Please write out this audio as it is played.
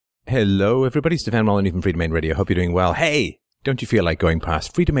Hello, everybody. Stefan Molyneux from Freedomain Radio. Hope you're doing well. Hey, don't you feel like going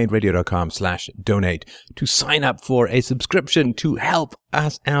past freedomainradio.com/donate to sign up for a subscription to help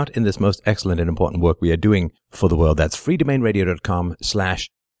us out in this most excellent and important work we are doing for the world? That's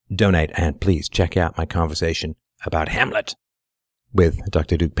freedomainradio.com/donate. And please check out my conversation about Hamlet with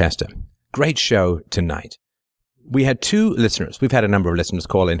Dr. Duke Pesta. Great show tonight. We had two listeners. We've had a number of listeners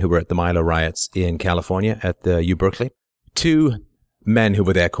call in who were at the Milo riots in California at the U Berkeley. Two men who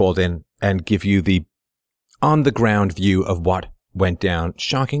were there called in and give you the on-the-ground view of what went down.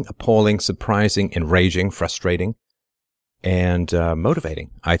 Shocking, appalling, surprising, enraging, frustrating, and motivating,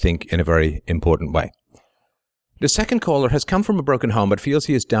 I think, in a very important way. The second caller has come from a broken home, but feels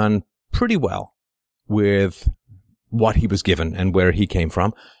he has done pretty well with what he was given and where he came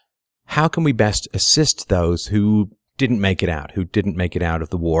from. How can we best assist those who didn't make it out of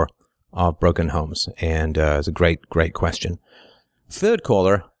the war of broken homes? And it's a great, great question. Third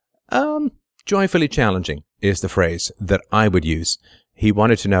caller, joyfully challenging is the phrase that I would use. He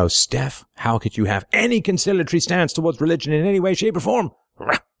wanted to know, Steph, how could you have any conciliatory stance towards religion in any way, shape, or form?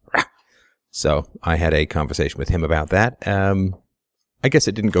 So I had a conversation with him about that. I guess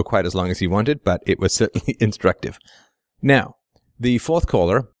it didn't go quite as long as he wanted, but it was certainly instructive. Now, the fourth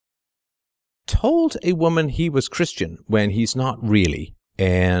caller told a woman he was Christian when he's not really,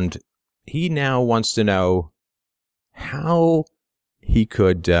 and he now wants to know how he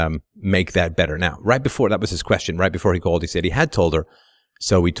could make that better. Now, right before, that was his question, right before he called, he said he had told her.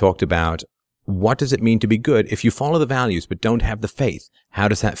 So we talked about what does it mean to be good if you follow the values but don't have the faith? How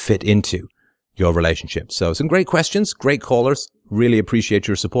does that fit into your relationship? So some great questions, great callers. Really appreciate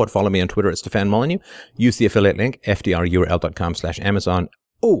your support. Follow me on Twitter at Stefan Molyneux. Use the affiliate link, fdrurl.com/Amazon.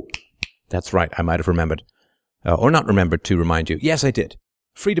 Oh, that's right. I might have remembered, or not remembered to remind you. Yes, I did.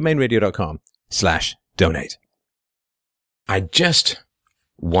 freedomainradio.com/donate. I just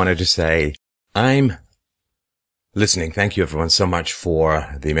wanted to say I'm listening. Thank you, everyone, so much for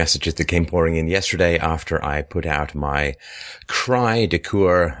the messages that came pouring in yesterday after I put out my cry de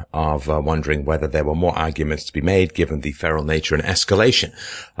coeur of wondering whether there were more arguments to be made given the feral nature and escalation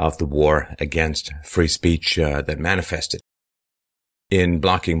of the war against free speech that manifested in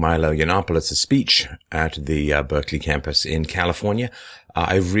blocking Milo Yiannopoulos' speech at the Berkeley campus in California.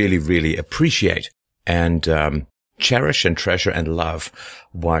 I really, really appreciate and cherish and treasure and love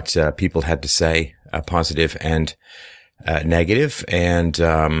what people had to say, positive and negative. And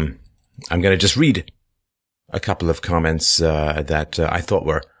I'm going to just read a couple of comments that I thought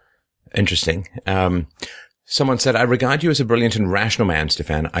were interesting. Someone said, I regard you as a brilliant and rational man,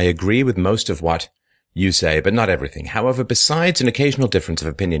 Stefan. I agree with most of what you say, but not everything. However, besides an occasional difference of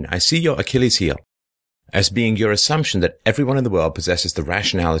opinion, I see your Achilles heel as being your assumption that everyone in the world possesses the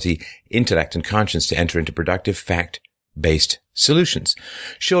rationality, intellect, and conscience to enter into productive, fact-based solutions.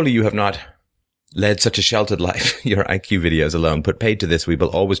 Surely you have not led such a sheltered life. Your IQ videos alone put paid to this. We will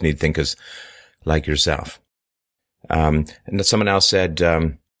always need thinkers like yourself. And someone else said,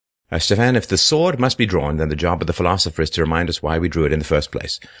 Stefan, if the sword must be drawn, then the job of the philosopher is to remind us why we drew it in the first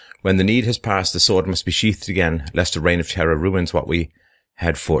place. When the need has passed, the sword must be sheathed again, lest a reign of terror ruins what we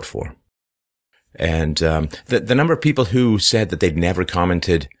had fought for. And the number of people who said that they'd never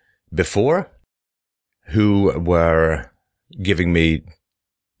commented before, who were giving me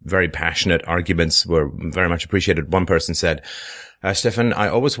very passionate arguments, were very much appreciated. One person said, Stefan, I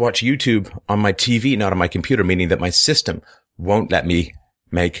always watch YouTube on my TV, not on my computer, meaning that my system won't let me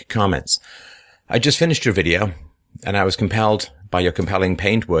make comments. I just finished your video, and I was compelled by your compelling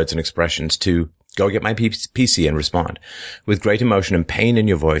pained words and expressions to go get my PC and respond. With great emotion and pain in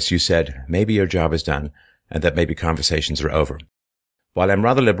your voice, you said, maybe your job is done and that maybe conversations are over. While I'm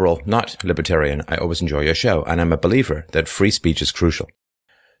rather liberal, not libertarian, I always enjoy your show, and I'm a believer that free speech is crucial.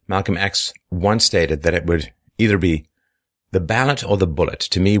 Malcolm X once stated that it would either be the ballot or the bullet.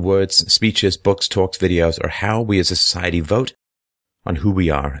 To me, words, speeches, books, talks, videos are how we as a society vote on who we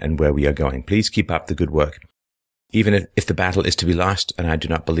are and where we are going. Please keep up the good work. Even if the battle is to be lost, and I do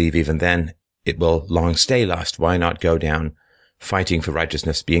not believe even then it will long stay lost, why not go down fighting for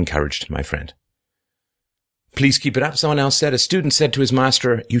righteousness? Be encouraged, my friend. Please keep it up. Someone else said, a student said to his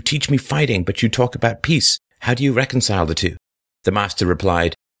master, you teach me fighting, but you talk about peace. How do you reconcile the two? The master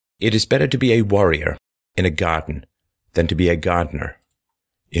replied, it is better to be a warrior in a garden than to be a gardener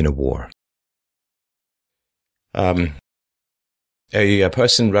in a war. A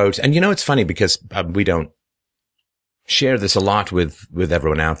person wrote, and it's funny because we don't share this a lot with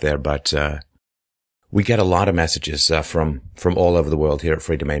everyone out there, but we get a lot of messages from all over the world here at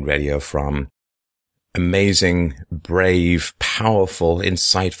Free Domain Radio, from amazing, brave, powerful,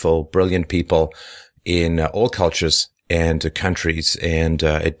 insightful, brilliant people in all cultures and countries. And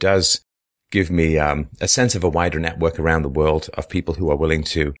it does give me a sense of a wider network around the world of people who are willing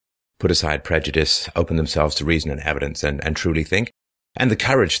to put aside prejudice, open themselves to reason and evidence, and truly think, and the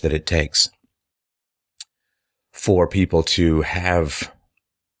courage that it takes for people to have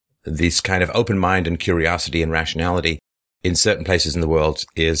this kind of open mind and curiosity and rationality in certain places in the world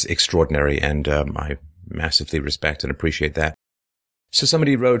is extraordinary, and I massively respect and appreciate that. So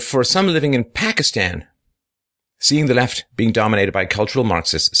somebody wrote, for some living in Pakistan, seeing the left being dominated by cultural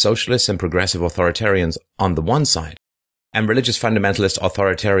Marxists, socialists and progressive authoritarians on the one side, and religious fundamentalist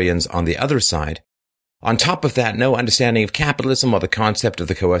authoritarians on the other side, on top of that, no understanding of capitalism or the concept of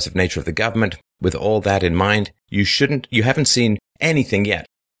the coercive nature of the government, with all that in mind, you haven't seen anything yet.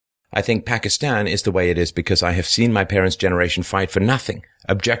 I think Pakistan is the way it is because I have seen my parents' generation fight for nothing,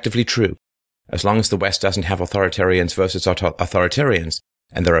 objectively true. As long as the West doesn't have authoritarians versus authoritarians,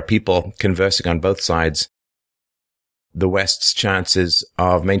 and there are people conversing on both sides, the West's chances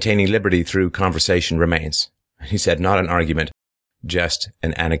of maintaining liberty through conversation remains. He said, not an argument, just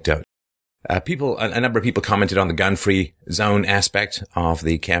an anecdote. A number of people commented on the gun-free zone aspect of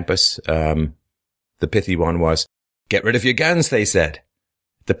the campus. The pithy one was, get rid of your guns, they said.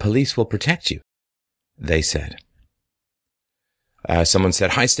 The police will protect you, they said. Someone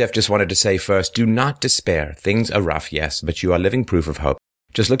said, hi, Steph, just wanted to say first, do not despair. Things are rough, yes, but you are living proof of hope.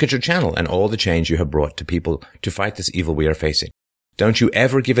 Just look at your channel and all the change you have brought to people to fight this evil we are facing. Don't you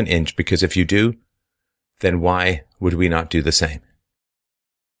ever give an inch, because if you do, then why would we not do the same?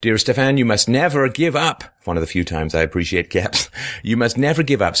 Dear Stefan, you must never give up. One of the few times I appreciate caps. You must never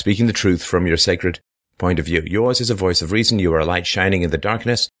give up speaking the truth from your sacred point of view. Yours is a voice of reason. You are a light shining in the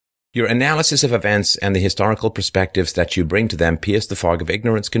darkness. Your analysis of events and the historical perspectives that you bring to them pierce the fog of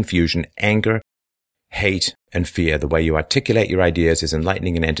ignorance, confusion, anger, hate, and fear. The way you articulate your ideas is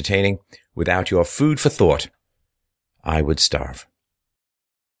enlightening and entertaining. Without your food for thought, I would starve.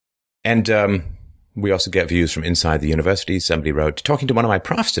 And we also get views from inside the university. Somebody wrote, talking to one of my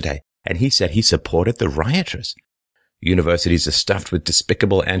profs today, and he said he supported the rioters. Universities are stuffed with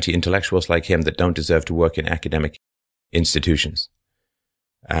despicable anti-intellectuals like him that don't deserve to work in academic institutions.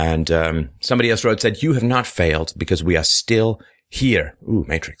 And somebody else wrote, said, you have not failed because we are still here. Ooh,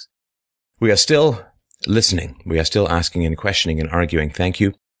 Matrix. We are still listening. We are still asking and questioning and arguing. Thank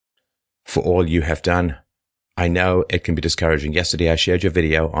you for all you have done. I know it can be discouraging. Yesterday I shared your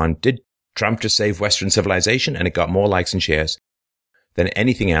video on did Trump just save Western civilization, and it got more likes and shares than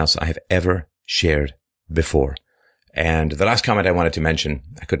anything else I have ever shared before. And the last comment I wanted to mention,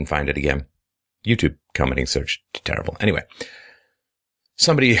 I couldn't find it again. YouTube commenting search, terrible. Anyway,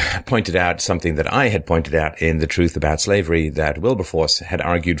 somebody pointed out something that I had pointed out in The Truth About Slavery, that Wilberforce had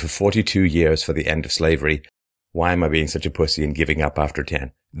argued for 42 years for the end of slavery. Why am I being such a pussy and giving up after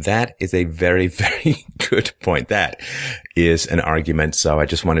 10? That is a very, very good point. That is an argument. So I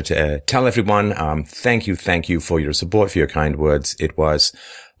just wanted to tell everyone, thank you for your support, for your kind words. It was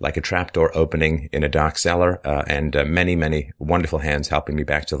like a trapdoor opening in a dark cellar, and many, many wonderful hands helping me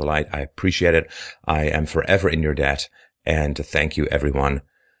back to the light. I appreciate it. I am forever in your debt. And thank you, everyone,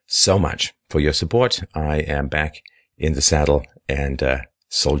 so much for your support. I am back in the saddle and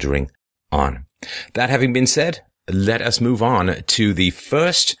soldiering on. That having been said, let us move on to the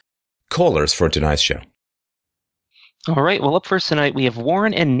first callers for tonight's show. All right. Well, up first tonight, we have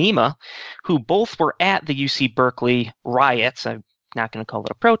Warren and Nima, who both were at the UC Berkeley riots. I'm not going to call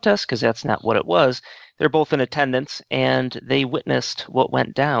it a protest because that's not what it was. They're both in attendance, and they witnessed what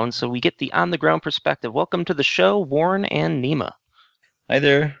went down. So we get the on-the-ground perspective. Welcome to the show, Warren and Nima. Hi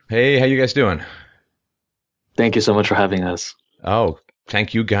there. Hey, how you guys doing? Thank you so much for having us. Oh,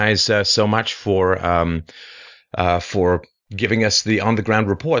 thank you guys so much for giving us the on-the-ground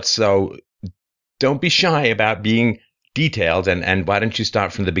reports. So don't be shy about being detailed, and why don't you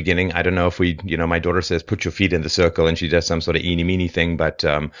start from the beginning? I don't know if my daughter says put your feet in the circle, and she does some sort of eeny meeny thing, but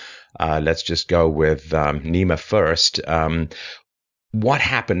let's just go with Nima first. What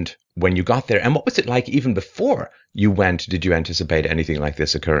happened when you got there, and what was it like even before you went? Did you anticipate anything like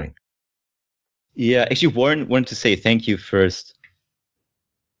this occurring? Yeah, actually, Warren wanted to say thank you first.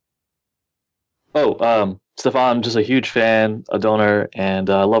 Oh, Stefan, I'm just a huge fan, a donor, and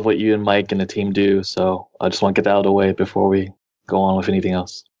I love what you and Mike and the team do. So I just want to get that out of the way before we go on with anything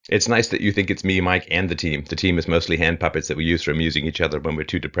else. It's nice that you think it's me, Mike, and the team. The team is mostly hand puppets that we use for amusing each other when we're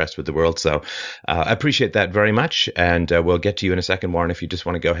too depressed with the world. So I appreciate that very much. And we'll get to you in a second, Warren, if you just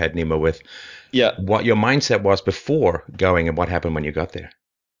want to go ahead, Nima, with what your mindset was before going and what happened when you got there.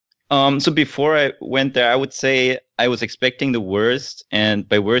 So before I went there, I would say I was expecting the worst. And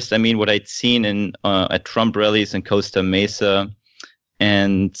by worst, I mean what I'd seen in at Trump rallies in Costa Mesa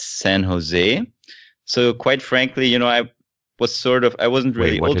and San Jose. So quite frankly, I wasn't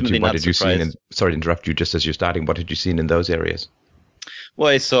really ultimately not surprised. Sorry to interrupt you just as you're starting. What had you seen in those areas? Well,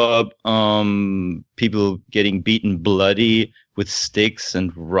 I saw people getting beaten bloody with sticks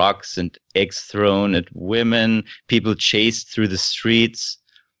and rocks and eggs thrown at women, people chased through the streets,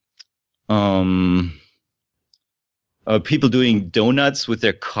 people doing donuts with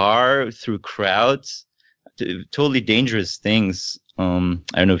their car through crowds, totally dangerous things. I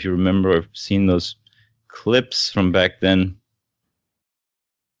don't know if you remember or seen those clips from back then.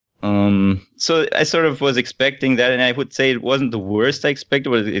 So I sort of was expecting that, and I would say it wasn't the worst I expected,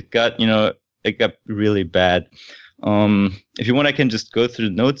 but it got really bad. If you want, I can just go through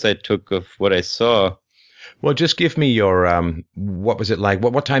the notes I took of what I saw. Well, just give me your, what was it like?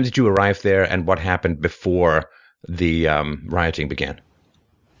 What time did you arrive there, and what happened before the rioting began?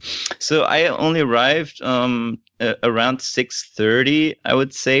 So I only arrived around 6:30, I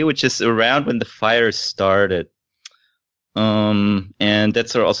would say, which is around when the fire started. And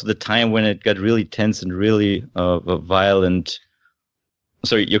that's also the time when it got really tense and really violent.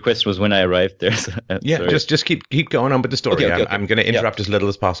 Sorry, your question was when I arrived there. So, yeah, sorry. just keep going on with the story. Okay. I'm going to interrupt as little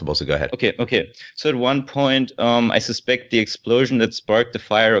as possible, so go ahead. Okay. So at one point, I suspect the explosion that sparked the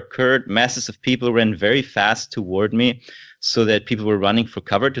fire occurred. Masses of people ran very fast toward me, so that people were running for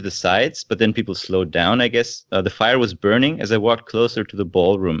cover to the sides, but then people slowed down, I guess. The fire was burning as I walked closer to the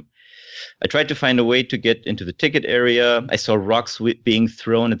ballroom. I tried to find a way to get into the ticket area. I saw rocks being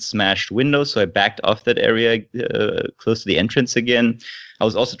thrown at smashed windows, so I backed off that area close to the entrance again. I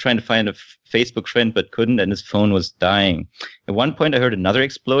was also trying to find a Facebook friend, but couldn't, and his phone was dying. At one point, I heard another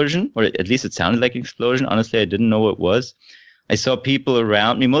explosion, or at least it sounded like an explosion. Honestly, I didn't know what it was. I saw people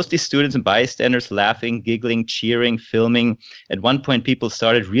around me, mostly students and bystanders, laughing, giggling, cheering, filming. At one point, people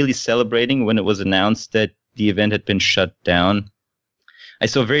started really celebrating when it was announced that the event had been shut down. I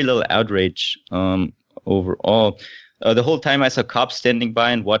saw very little outrage overall. The whole time I saw cops standing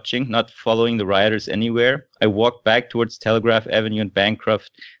by and watching, not following the rioters anywhere. I walked back towards Telegraph Avenue and Bancroft,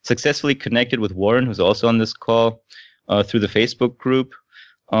 successfully connected with Warren, who's also on this call, through the Facebook group.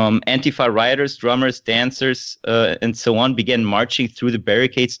 Antifa rioters, drummers, dancers, and so on began marching through the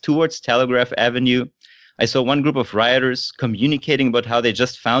barricades towards Telegraph Avenue. I saw one group of rioters communicating about how they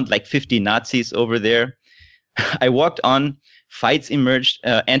just found like 50 Nazis over there. I walked on. Fights emerged,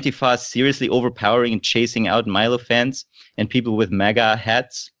 Antifa seriously overpowering and chasing out Milo fans and people with MAGA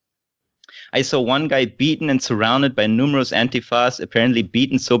hats. I saw one guy beaten and surrounded by numerous Antifas, apparently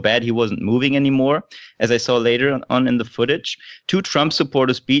beaten so bad he wasn't moving anymore, as I saw later on in the footage. 2 Trump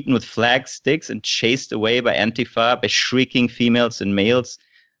supporters beaten with flag sticks and chased away by Antifa, by shrieking females and males,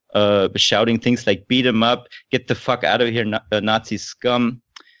 shouting things like, beat him up, get the fuck out of here, Nazi scum.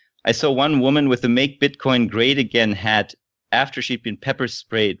 I saw one woman with a Make Bitcoin Great Again hat after she'd been pepper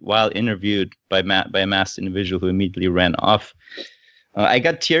sprayed while interviewed by a masked individual who immediately ran off. I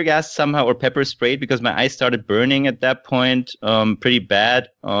got tear gassed somehow or pepper sprayed because my eyes started burning at that point, pretty bad.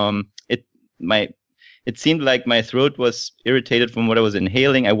 It seemed like my throat was irritated from what I was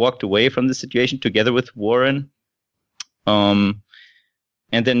inhaling. I walked away from the situation together with Warren. And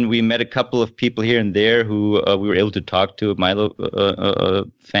then we met a couple of people here and there who we were able to talk to, Milo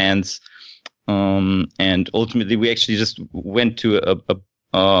fans. And ultimately, we actually just went to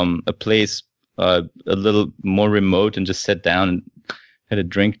a place a little more remote and just sat down and had a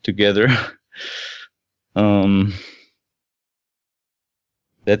drink together.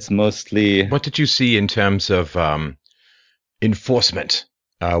 That's mostly. What did you see in terms of enforcement?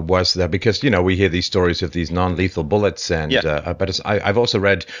 Was there, because we hear these stories of these non-lethal bullets, and but I've also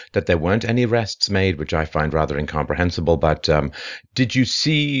read that there weren't any arrests made, which I find rather incomprehensible. But did you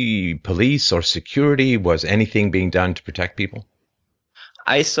see police or security? Was anything being done to protect people?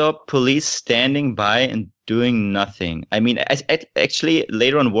 I saw police standing by and doing nothing. I mean, actually,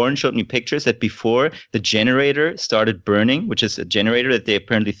 later on, Warren showed me pictures that before the generator started burning, which is a generator that they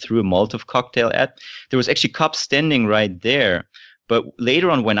apparently threw a Molotov cocktail at, there was actually cops standing right there. But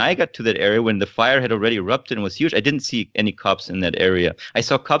later on, when I got to that area, when the fire had already erupted and was huge, I didn't see any cops in that area. I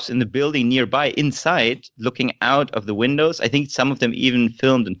saw cops in the building nearby, inside, looking out of the windows. I think some of them even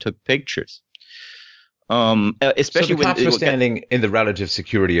filmed and took pictures. Especially so the cops were standing in the relative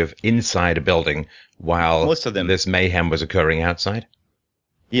security of inside a building while most of them, this mayhem was occurring outside?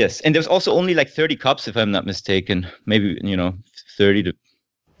 Yes, and there was also only like 30 cops, if I'm not mistaken. Maybe, 30 to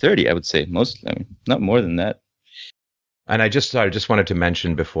 30, I would say. Not more than that. And I just wanted to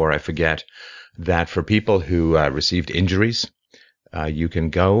mention before I forget that for people who received injuries, you can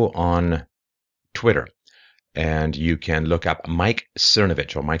go on Twitter and you can look up Mike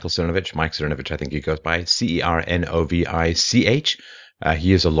Cernovich or Michael Cernovich. Mike Cernovich, I think he goes by Cernovich.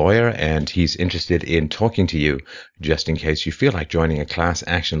 He is a lawyer, and he's interested in talking to you just in case you feel like joining a class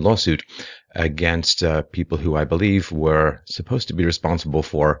action lawsuit against people who I believe were supposed to be responsible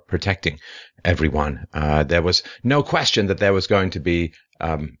for protecting everyone. There was no question that there was going to be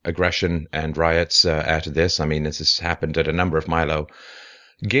aggression and riots out of this. I mean, this has happened at a number of Milo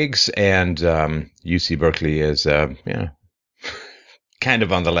gigs, and UC Berkeley is, kind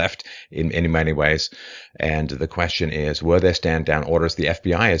of on the left in many ways. And the question is, were there stand down orders? The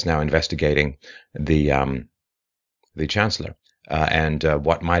FBI is now investigating the chancellor and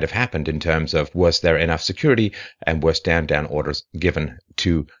what might have happened in terms of, was there enough security and were stand down orders given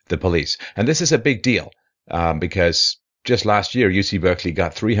to the police? And this is a big deal because just last year, UC Berkeley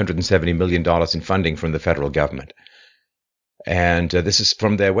got $370 million in funding from the federal government. And this is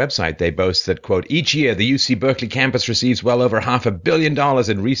from their website. They boast that, quote, each year the UC Berkeley campus receives well over $500 million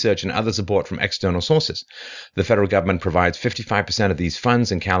in research and other support from external sources. The federal government provides 55% of these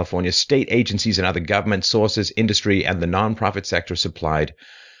funds, and California state agencies and other government sources, industry, and the nonprofit sector supplied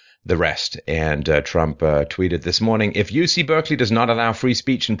the rest. And Trump tweeted this morning, if UC Berkeley does not allow free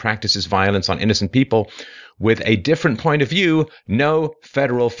speech and practices violence on innocent people with a different point of view, no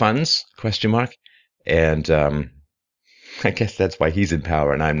federal funds, ? And I guess that's why he's in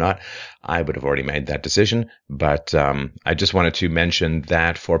power and I'm not. I would have already made that decision. But I just wanted to mention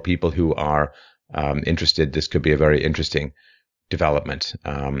that for people who are interested, this could be a very interesting development.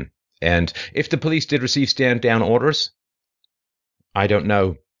 And if the police did receive stand down orders, I don't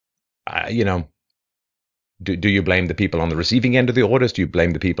know, do you blame the people on the receiving end of the orders? Do you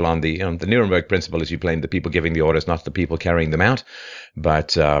blame the people on the Nuremberg principle is you blame the people giving the orders, not the people carrying them out? But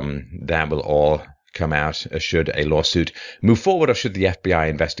that will all come out should a lawsuit move forward, or should the FBI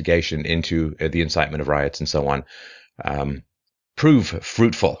investigation into the incitement of riots and so on prove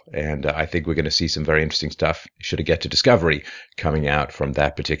fruitful. And I think we're going to see some very interesting stuff should it get to discovery coming out from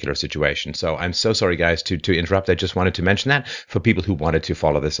that particular situation. So I'm so sorry, guys, to interrupt. I just wanted to mention that. For people who wanted to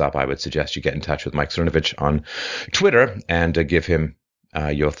follow this up, I would suggest you get in touch with Mike Cernovich on Twitter and give him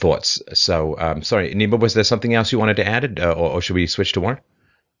your thoughts. So sorry, Nima, was there something else you wanted to add, or should we switch to Warren?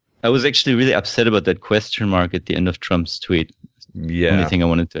 I was actually really upset about that question mark at the end of Trump's tweet. Yeah. Only thing I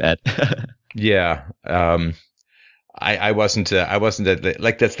wanted to add. Yeah. I wasn't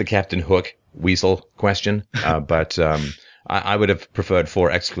like that's the Captain Hook weasel question. But I would have preferred 4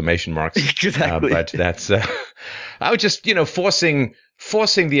 exclamation marks. Exactly. But that's, I would just, forcing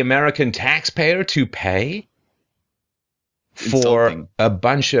the American taxpayer to pay for Insulting. a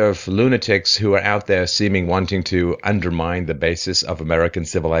bunch of lunatics who are out there wanting to undermine the basis of American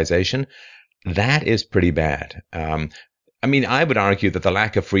civilization. That is pretty bad. I mean, I would argue that the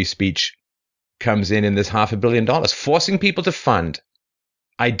lack of free speech comes in this $500 million, forcing people to fund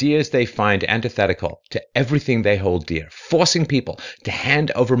ideas they find antithetical to everything they hold dear, forcing people to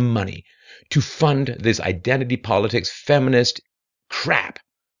hand over money to fund this identity politics, feminist crap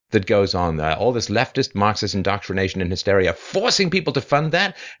that goes on there, all this leftist Marxist indoctrination and hysteria, forcing people to fund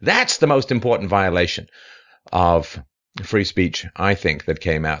that. That's the most important violation of free speech, I think, that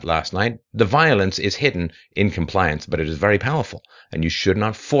came out last night. The violence is hidden in compliance, but it is very powerful, and you should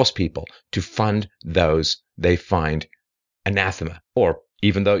not force people to fund those they find anathema, or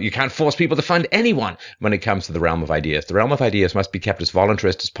even though you can't force people to fund anyone when it comes to the realm of ideas. The realm of ideas must be kept as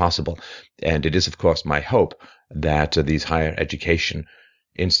voluntarist as possible, and it is, of course, my hope that these higher education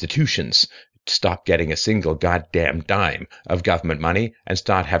institutions stop getting a single goddamn dime of government money and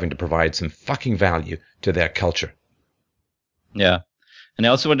start having to provide some fucking value to their culture. Yeah. And I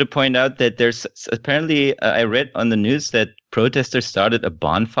also want to point out that there's apparently, I read on the news that protesters started a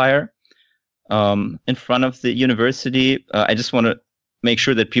bonfire in front of the university. I just want to make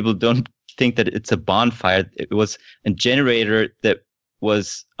sure that people don't think that it's a bonfire. It was a generator that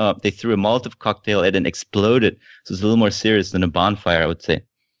was, they threw a Molotov cocktail at and exploded. So it's a little more serious than a bonfire, I would say.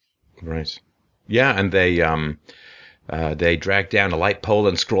 Right. Yeah, and they dragged down a light pole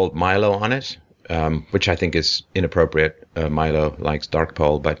and scrawled Milo on it, which I think is inappropriate. Milo likes dark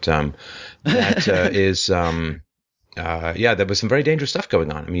pole, but that is, there was some very dangerous stuff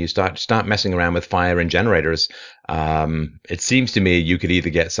going on. I mean, you start messing around with fire and generators. It seems to me you could either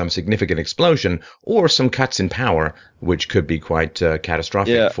get some significant explosion or some cuts in power, which could be quite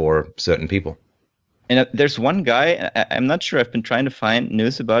catastrophic for certain people. And there's one guy, I'm not sure, I've been trying to find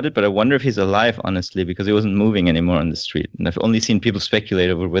news about it, but I wonder if he's alive, honestly, because he wasn't moving anymore on the street. And I've only seen people speculate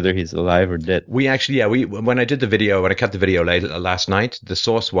over whether he's alive or dead. We actually, when I cut the video last night, the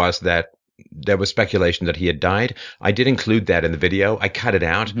source was that there was speculation that he had died. I did include that in the video. I cut it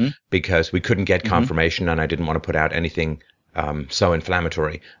out because we couldn't get confirmation and I didn't want to put out anything so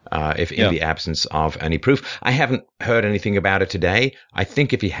inflammatory, if in the absence of any proof. I haven't heard anything about it today. I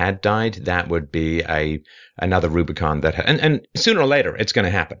think if he had died, that would be another Rubicon and sooner or later it's going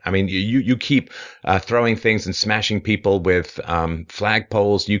to happen. I mean, you keep throwing things and smashing people with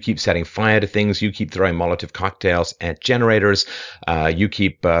flagpoles. You keep setting fire to things. You keep throwing Molotov cocktails at generators. You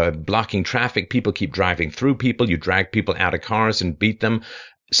keep blocking traffic. People keep driving through people. You drag people out of cars and beat them.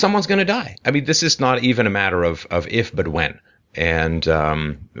 Someone's going to die. I mean, this is not even a matter of if, but when. And,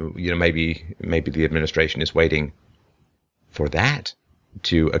 maybe the administration is waiting for that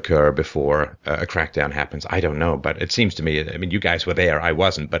to occur before a crackdown happens. I don't know, but it seems to me, I mean, you guys were there. I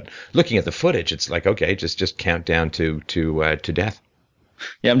wasn't, but looking at the footage, it's like, okay, just count down to death.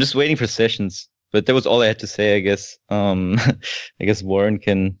 Yeah, I'm just waiting for Sessions. But that was all I had to say, I guess. I guess Warren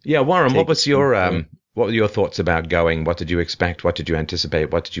can. Yeah, Warren, what was your what were your thoughts about going? What did you expect? What did you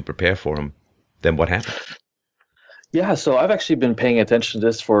anticipate? What did you prepare for him? Then what happened? Yeah, so I've actually been paying attention to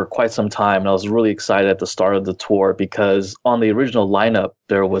this for quite some time, and I was really excited at the start of the tour because on the original lineup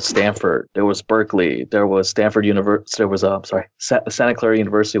there was Stanford, there was Berkeley, there was Stanford University, there was Santa Clara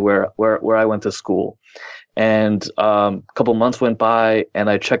University where I went to school. And a couple months went by, and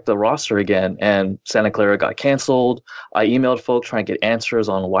I checked the roster again, and Santa Clara got canceled. I emailed folks trying to get answers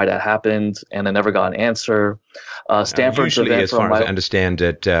on why that happened, and I never got an answer. Stanford's usually, event, as far as I understand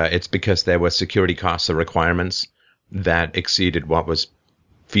it, it's because there were security costs or requirements that exceeded what was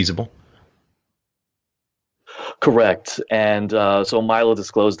feasible. Correct. And so Milo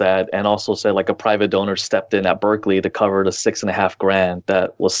disclosed that and also said like a private donor stepped in at Berkeley to cover the $6,500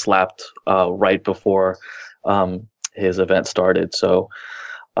 that was slapped right before his event started. So,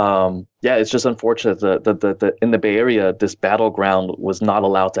 it's just unfortunate that in the Bay Area, this battleground was not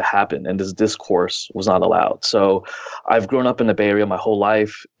allowed to happen and this discourse was not allowed. So I've grown up in the Bay Area my whole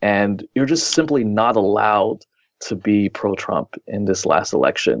life, and you're just simply not allowed to be pro-Trump in this last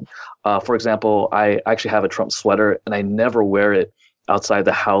election. For example, I actually have a Trump sweater, and I never wear it outside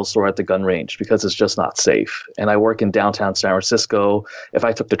the house or at the gun range because it's just not safe. And I work in downtown San Francisco. If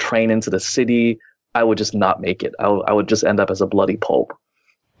I took the train into the city, I would just not make it. I would just end up as a bloody pulp.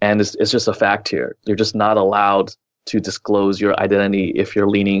 And it's just a fact here. You're just not allowed to disclose your identity if you're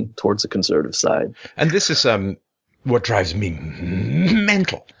leaning towards the conservative side. And this is what drives me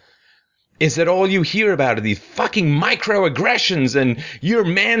mental. Is that all you hear about are these fucking microaggressions, and you're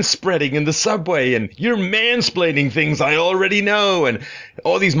manspreading in the subway, and you're mansplaining things I already know, and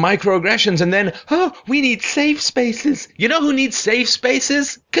all these microaggressions, and then, we need safe spaces. You know who needs safe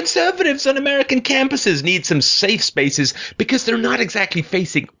spaces? Conservatives on American campuses need some safe spaces because they're not exactly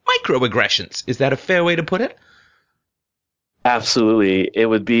facing microaggressions. Is that a fair way to put it? Absolutely. It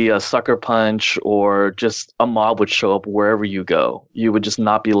would be a sucker punch, or just a mob would show up wherever you go. You would just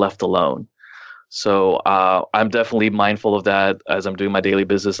not be left alone. So I'm definitely mindful of that as I'm doing my daily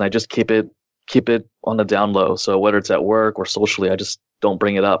business, and I just keep it on the down low. So whether it's at work or socially, I just don't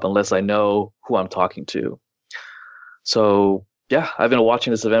bring it up unless I know who I'm talking to. So yeah, I've been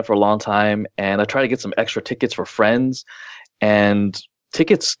watching this event for a long time, and I try to get some extra tickets for friends, and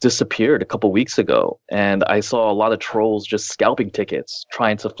tickets disappeared a couple weeks ago, and I saw a lot of trolls just scalping tickets,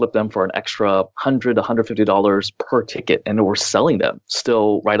 trying to flip them for an extra $100, $150 per ticket, and we're selling them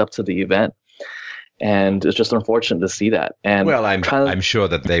still right up to the event. And it's just unfortunate to see that. And well, I'm sure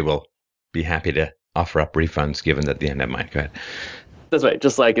that they will be happy to offer up refunds, given that the end of mine. Go ahead. That's right.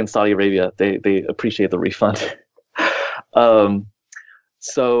 Just like in Saudi Arabia, they appreciate the refund. So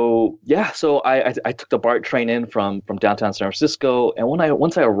I took the BART train in from downtown San Francisco, and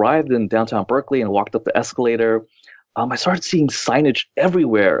once I arrived in downtown Berkeley and walked up the escalator, I started seeing signage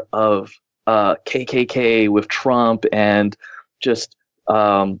everywhere of KKK with Trump and just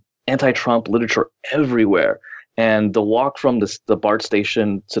anti-Trump literature everywhere. And the walk from the BART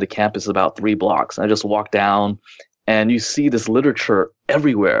station to the campus is about 3 blocks. And I just walked down, and you see this literature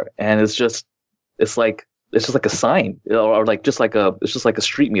everywhere, and it's just like a sign, or it's just like a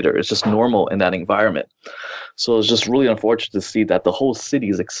street meter. It's just normal in that environment. So it's just really unfortunate to see that the whole city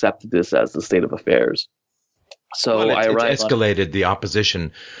has accepted this as the state of affairs. So it's escalated the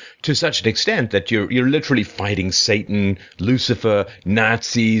opposition to such an extent that you're literally fighting Satan, Lucifer,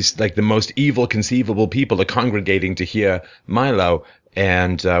 Nazis, like the most evil conceivable people are congregating to hear Milo.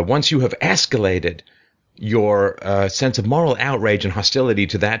 And once you have escalated your sense of moral outrage and hostility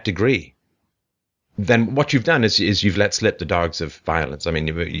to that degree, then what you've done is you've let slip the dogs of violence. I mean,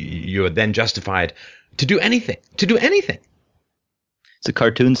 you are then justified to do anything. It's a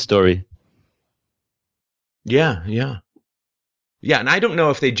cartoon story. Yeah. And I don't know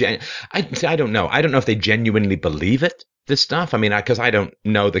if they I don't know. I don't know if they genuinely believe it, this stuff. I mean, because I don't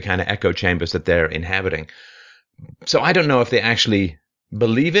know the kind of echo chambers that they're inhabiting. So I don't know if they actually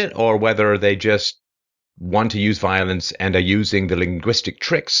believe it or whether they just want to use violence and are using the linguistic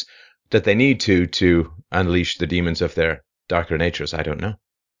tricks that they need to unleash the demons of their darker natures. I don't know.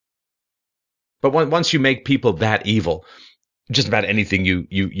 But once you make people that evil, just about anything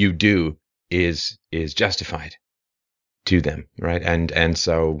you do is justified to them, right? And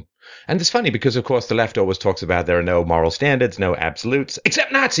it's funny because, of course, the left always talks about there are no moral standards, no absolutes,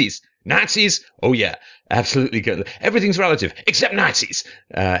 except Nazis. Nazis, oh yeah, absolutely good. Everything's relative, except Nazis.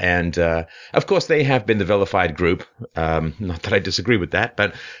 Of course, they have been the vilified group. Not that I disagree with that,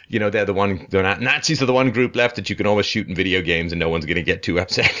 but, Nazis are the one group left that you can always shoot in video games and no one's going to get too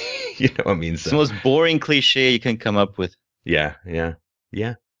upset. You know what I mean? It's the most boring cliche you can come up with. Yeah. And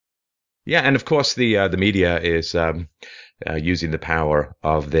of course, the media is using the power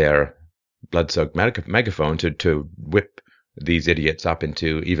of their blood-soaked megaphone to whip these idiots up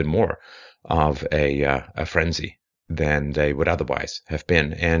into even more of a frenzy than they would otherwise have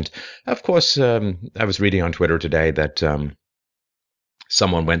been. And of course, I was reading on Twitter today that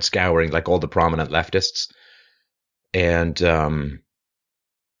someone went scouring like all the prominent leftists and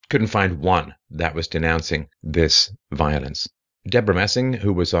couldn't find one that was denouncing this violence. Deborah Messing,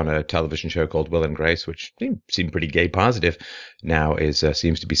 who was on a television show called Will and Grace, which seemed pretty gay positive, now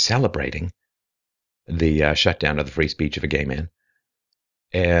seems to be celebrating the shutdown of the free speech of a gay man.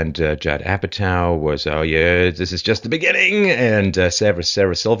 And Judd Apatow was, oh yeah, this is just the beginning. And Sarah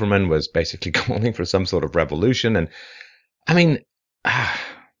Silverman was basically calling for some sort of revolution. And I mean,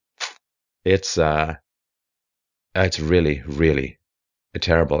 it's really, really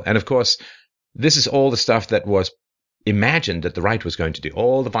terrible. And of course, this is all the stuff that was imagined that the right was going to do.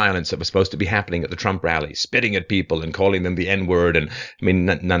 All the violence that was supposed to be happening at the Trump rally, spitting at people and calling them the N-word, and I mean,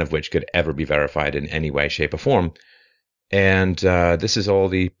 none of which could ever be verified in any way, shape, or form. And this is all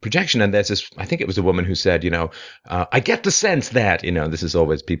the projection. And there's this, I think it was a woman who said, I get the sense that, this is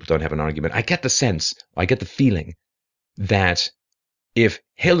always, people don't have an argument. I get the feeling that if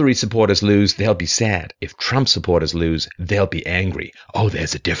Hillary supporters lose, they'll be sad. If Trump supporters lose, they'll be angry. Oh,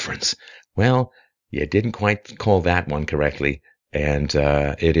 there's a difference. Well, you didn't quite call that one correctly. And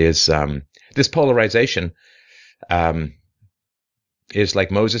it is this polarization is like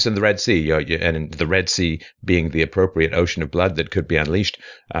Moses in the Red Sea, and the Red Sea being the appropriate ocean of blood that could be unleashed.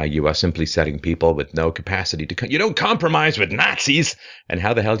 You are simply setting people with no capacity to. You don't compromise with Nazis. And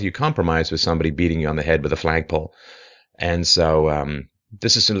how the hell do you compromise with somebody beating you on the head with a flagpole? And so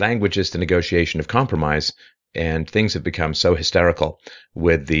this is in languages the negotiation of compromise. And things have become so hysterical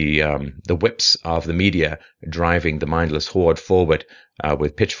with the whips of the media driving the mindless horde forward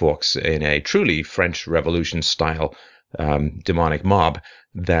with pitchforks in a truly French Revolution style demonic mob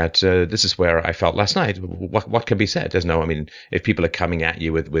that this is where I felt last night. What can be said? There's no. I mean, if people are coming at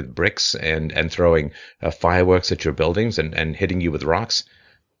you with bricks and throwing fireworks at your buildings and hitting you with rocks,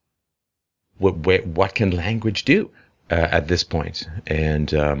 what can language do at this point?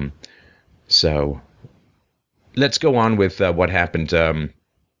 And so. Let's go on with what happened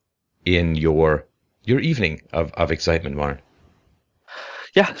in your evening of excitement, Warren.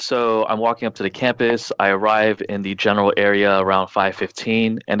 Yeah, so I'm walking up to the campus. I arrive in the general area around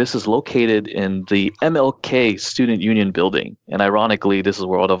 5:15, and this is located in the MLK Student Union building. And ironically, this is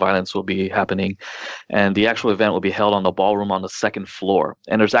where all the violence will be happening. And the actual event will be held on the ballroom on the second floor.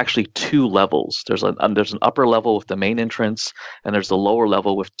 And there's actually two levels. There's an upper level with the main entrance, and there's a lower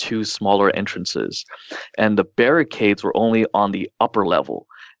level with two smaller entrances. And the barricades were only on the upper level.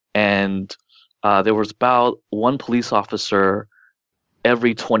 And there was about one police officer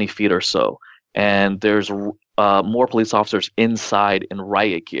every 20 feet or so, and there's more police officers inside in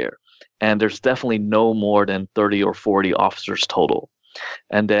riot gear, and there's definitely no more than 30 or 40 officers total.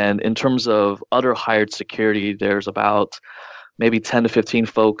 And then in terms of other hired security, there's about maybe 10 to 15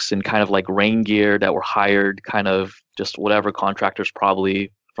 folks in kind of like rain gear that were hired, kind of just whatever contractors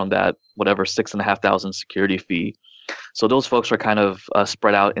probably from that whatever $6,500 security fee. So those folks are kind of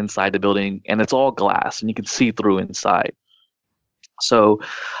spread out inside the building, and it's all glass and you can see through inside. So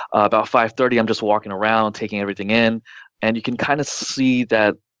about 5:30, I'm just walking around, taking everything in, and you can kind of see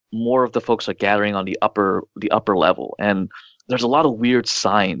that more of the folks are gathering on the upper level. And there's a lot of weird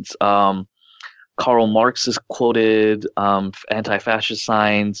signs. Karl Marx is quoted, anti-fascist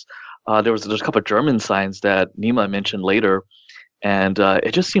signs. There's a couple of German signs that Nima mentioned later, and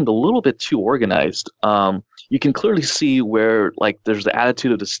it just seemed a little bit too organized. You can clearly see where like there's the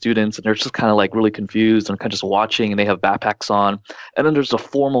attitude of the students, and they're just kind of like really confused and kind of just watching, and they have backpacks on. And then there's a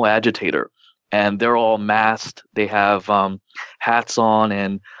formal agitator, and they're all masked. They have hats on,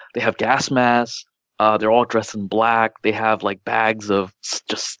 and they have gas masks. They're all dressed in black. They have like bags of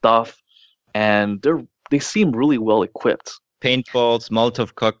just stuff, and they're they seem really well equipped. Paintballs,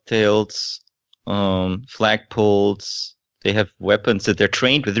 Molotov cocktails, flagpoles. They have weapons that they're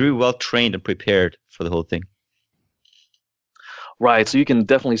trained with, really well trained and prepared for the whole thing. Right. So you can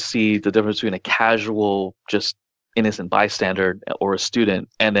definitely see the difference between a casual, just innocent bystander or a student,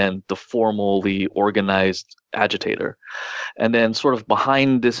 and then the formally organized agitator. And then sort of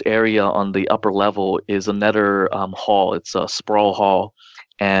behind this area on the upper level is another hall. It's a sprawl hall.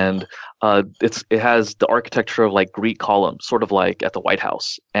 And it has the architecture of like Greek columns, sort of like at the White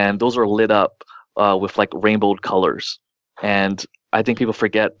House. And those are lit up with like rainbowed colors. And I think people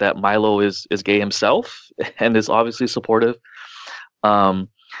forget that Milo is gay himself and is obviously supportive. And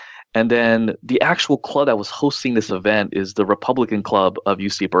then the actual club that was hosting this event is the Republican Club of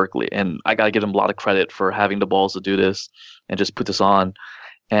UC Berkeley. And I got to give them a lot of credit for having the balls to do this and just put this on.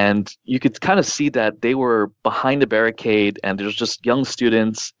 And you could kind of see that they were behind the barricade, and there's just young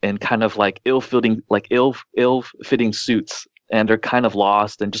students in kind of like ill-fitting suits. And they're kind of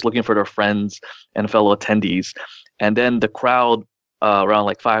lost and just looking for their friends and fellow attendees. And then the crowd around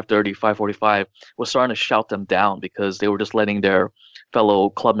like 5:30, 5:45 was starting to shout them down because they were just letting their fellow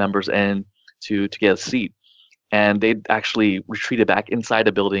club members in to get a seat. And they actually retreated back inside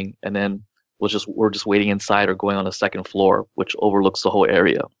the building, and then we're just waiting inside or going on the second floor, which overlooks the whole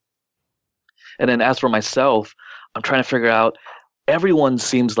area. And then as for myself, I'm trying to figure out, everyone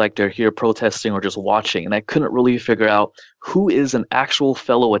seems like they're here protesting or just watching, and I couldn't really figure out who is an actual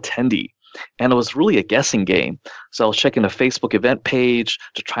fellow attendee. And it was really a guessing game. So I was checking the Facebook event page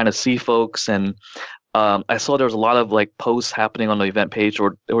to trying to see folks, and I saw there was a lot of like posts happening on the event page,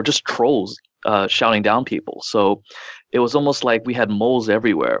 or they were just trolls shouting down people. So it was almost like we had moles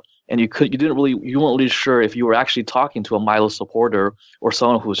everywhere, and you weren't really sure if you were actually talking to a Milo supporter or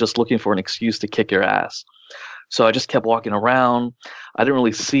someone who was just looking for an excuse to kick your ass. So I just kept walking around. I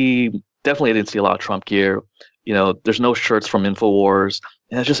didn't see a lot of Trump gear. You know, there's no shirts from InfoWars,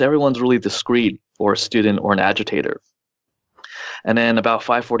 and it's just everyone's really discreet, or a student or an agitator. And then about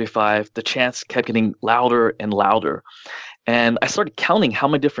 5:45, the chants kept getting louder and louder. And I started counting how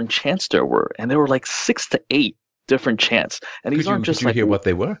many different chants there were. And there were like 6 to 8 different chants. And these aren't just Did you hear what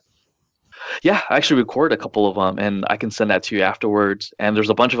they were? Yeah, I actually recorded a couple of them, and I can send that to you afterwards. And there's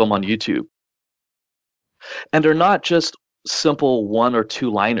a bunch of them on YouTube. And they're not just simple 1 or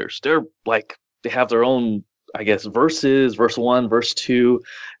 2 liners. They're like, they have their own, I guess, verses, verse 1, verse 2.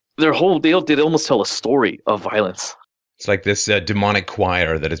 They almost tell a story of violence. It's like this demonic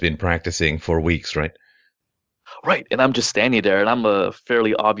choir that has been practicing for weeks, right? Right. And I'm just standing there, and I'm a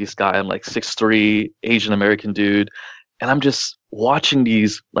fairly obvious guy. I'm like 6'3", Asian American dude. And I'm just watching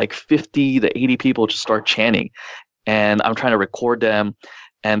these like 50 to 80 people just start chanting. And I'm trying to record them.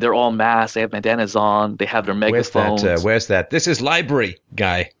 And they're all masked. They have bandanas on. They have their megaphones. Where's that? This is library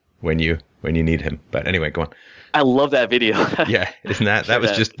guy when you need him. But anyway, go on. I love that video. Yeah, isn't that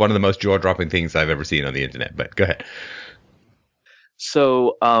was just one of the most jaw-dropping things I've ever seen on the internet. But go ahead.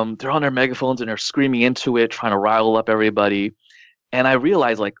 So they're on their megaphones and they're screaming into it, trying to rile up everybody. And I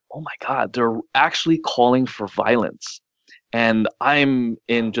realized, like, oh my God, they're actually calling for violence. And I'm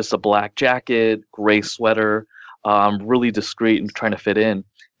in just a black jacket, gray sweater. I'm really discreet and trying to fit in.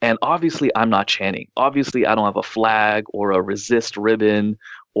 And obviously, I'm not chanting. Obviously, I don't have a flag or a resist ribbon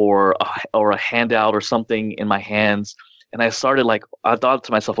or a handout or something in my hands. And I thought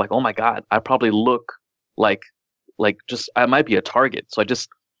to myself, like, oh my God, I probably look like I might be a target. So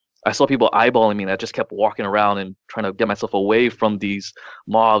I saw people eyeballing me, and I just kept walking around and trying to get myself away from these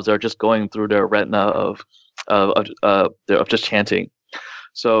mobs that are just going through their retina of just chanting.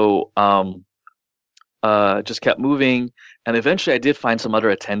 So just kept moving, and eventually I did find some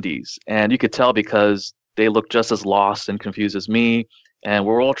other attendees, and you could tell because they looked just as lost and confused as me, and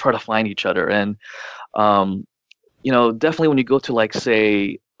we're all trying to find each other. And definitely when you go to, like,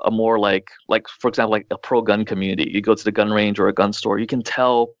 say, a more like for example, like a pro-gun community, you go to the gun range or a gun store, you can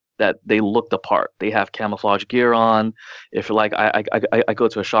tell that they look the part. They have camouflage gear on. If you're like, I go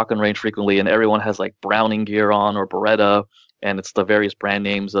to a shotgun range frequently, and everyone has like Browning gear on or Beretta, and it's the various brand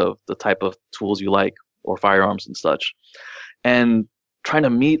names of the type of tools you like or firearms and such. And trying to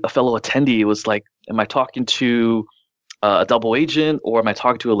meet a fellow attendee was like, am I talking to a double agent or am I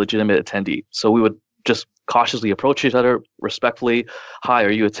talking to a legitimate attendee? So we would just cautiously approach each other respectfully. Hi,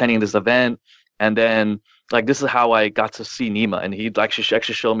 are you attending this event? And then, like, this is how I got to see Nima, and he actually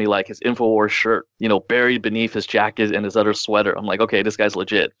showed me like his InfoWars shirt, buried beneath his jacket and his other sweater. I'm like, okay, this guy's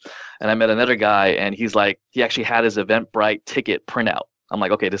legit. And I met another guy, and he actually had his Eventbrite ticket printout. I'm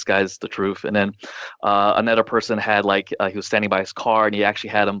like, okay, this guy's the truth. And then another person had he was standing by his car, and he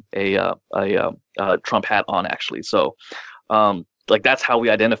actually had a Trump hat on, actually. So that's how we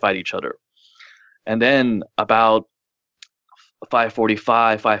identified each other. And then about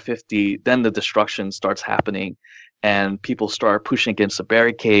 5:45, 5:50, then the destruction starts happening, and people start pushing against the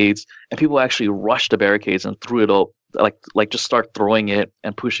barricades, and people actually rushed the barricades and threw it up, like just start throwing it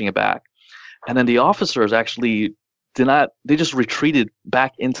and pushing it back. And then the officers actually they just retreated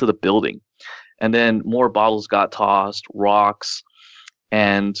back into the building. And then more bottles got tossed, rocks,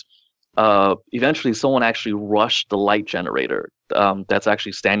 and eventually someone actually rushed the light generator that's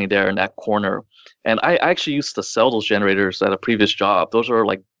actually standing there in that corner. And I actually used to sell those generators at a previous job. Those are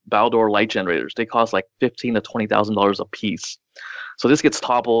like Baldor light generators. They cost like $15,000 to $20,000 a piece. So this gets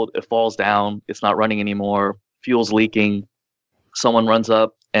toppled, it falls down, it's not running anymore, fuel's leaking. Someone runs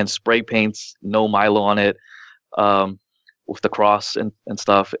up and spray paints no Milo on it with the cross and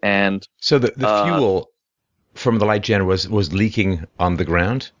stuff. And so the fuel from the light generator was leaking on the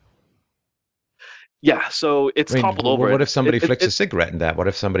ground? Yeah, so it's toppled over. What if somebody flicks a cigarette in that? What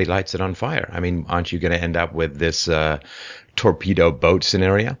if somebody lights it on fire? I mean, aren't you going to end up with this torpedo boat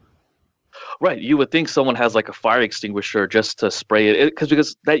scenario? Right. You would think someone has like a fire extinguisher just to spray it,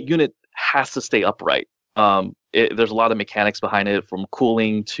 because that unit has to stay upright. There's a lot of mechanics behind it, from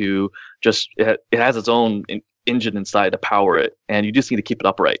cooling to just it has its own engine inside to power it, and you just need to keep it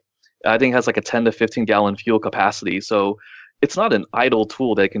upright. I think it has like a 10 to 15 gallon fuel capacity, so it's not an idle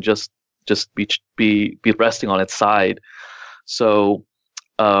tool that can just be resting on its side. So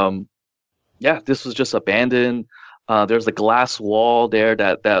this was just abandoned. There's a glass wall there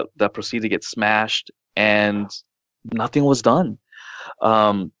that proceeded to get smashed, and nothing was done.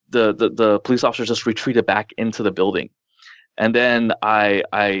 The police officers just retreated back into the building. And then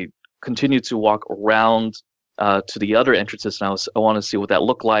I continued to walk around to the other entrances, and I wanted to see what that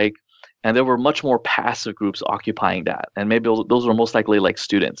looked like. And there were much more passive groups occupying that. And maybe those were most likely like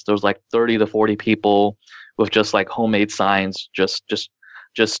students. There was like 30 to 40 people with just like homemade signs, just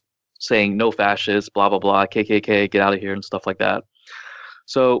saying no fascists, blah, blah, blah, KKK, get out of here and stuff like that.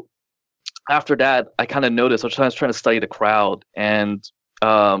 So after that, I kind of noticed, I was trying to study the crowd, and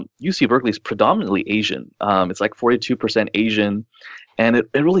UC Berkeley is predominantly Asian. It's like 42% Asian. And it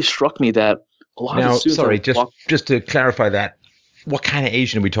really struck me that a lot of the students... Sorry, just to clarify that, what kind of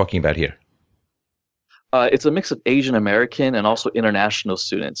Asian are we talking about here? It's a mix of Asian American and also international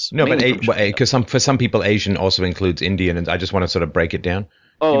students. No, but because for some people, Asian also includes Indian, and I just want to sort of break it down.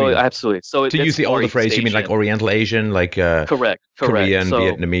 Oh, absolutely. So to use the older phrase, you mean like Oriental Asian, like correct, Korean, so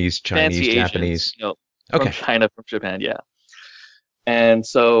Vietnamese, Chinese, Japanese. Asians, from China, from Japan, yeah. And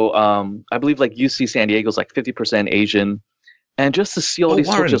so I believe like UC San Diego is like 50% Asian. And just to see all these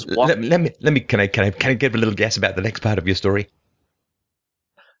Warren, folks just walk. Can I give a little guess about the next part of your story?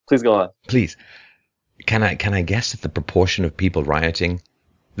 Please go on. Please. Can I guess that the proportion of people rioting,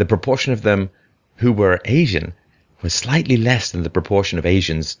 the proportion of them who were Asian, was slightly less than the proportion of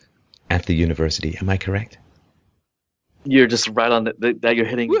Asians at the university? Am I correct? You're just right on that. You're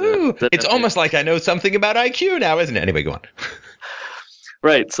hitting. It's almost like I know something about IQ now, isn't it? Anyway, go on.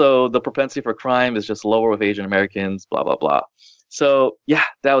 Right. So the propensity for crime is just lower with Asian Americans, blah, blah, blah. So yeah,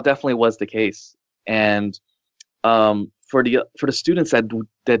 that definitely was the case. And for the students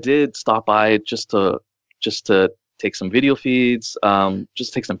that did stop by just to take some video feeds,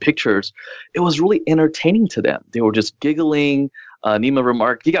 just take some pictures, it was really entertaining to them. They were just giggling. Nima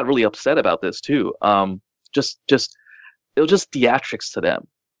remarked, he got really upset about this too. It was just theatrics to them.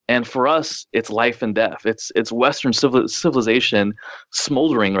 And for us, it's life and death. It's Western civilization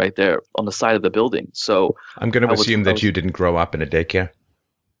smoldering right there on the side of the building. So I'm going to assume that you didn't grow up in a daycare.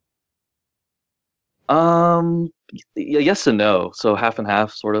 Yes and no. So half and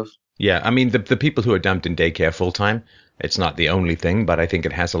half, sort of. Yeah, I mean, the people who are dumped in daycare full time, it's not the only thing, but I think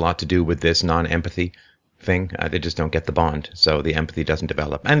it has a lot to do with this non-empathy thing. They just don't get the bond, so the empathy doesn't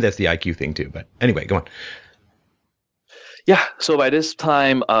develop. And there's the IQ thing too. But anyway, go on. Yeah, so by this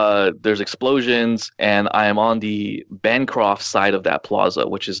time, there's explosions, and I am on the Bancroft side of that plaza,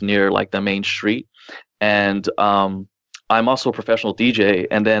 which is near like the main street. And I'm also a professional DJ,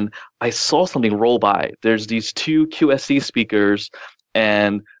 and then I saw something roll by. There's these two QSC speakers,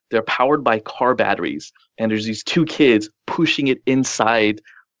 and they're powered by car batteries. And there's these two kids pushing it inside,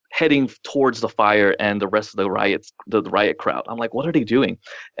 heading towards the fire and the rest of the riot crowd. I'm like, what are they doing?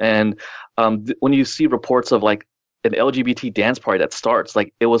 And when you see reports of like an LGBT dance party that starts,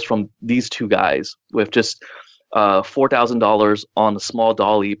 like it was from these two guys with just $4,000 on a small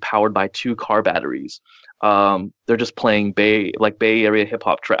dolly powered by two car batteries. They're just playing Bay Area hip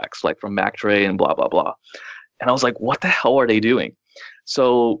hop tracks, like from Mac Dre and blah blah blah. And I was like, what the hell are they doing?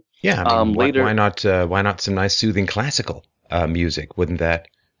 So yeah, I mean, later, why not some nice soothing classical music? Wouldn't that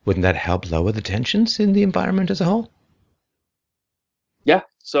help lower the tensions in the environment as a whole? Yeah,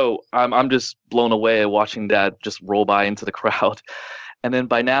 So I'm just blown away watching that just roll by into the crowd. And then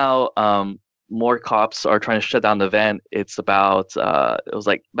by now, more cops are trying to shut down the event. It's about it was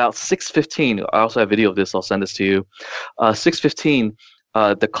like about 6:15. I also have video of this. I'll send this to you. 6:15.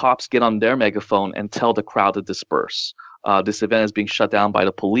 The cops get on their megaphone and tell the crowd to disperse. This event is being shut down by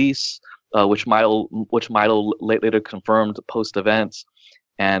the police, which Milo later confirmed post event,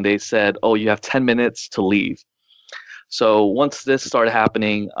 and they said, "Oh, you have 10 minutes to leave." So once this started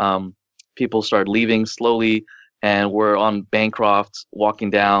happening, people started leaving slowly, and we're on Bancroft walking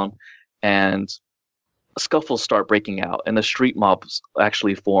down, and scuffles start breaking out, and the street mob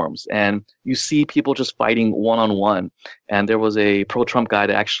actually forms, and you see people just fighting one-on-one. And there was a pro-Trump guy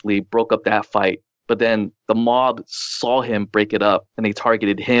that actually broke up that fight, but then the mob saw him break it up, and they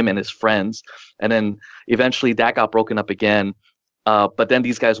targeted him and his friends, and then eventually that got broken up again. But then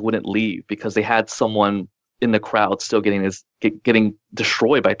these guys wouldn't leave because they had someone in the crowd still getting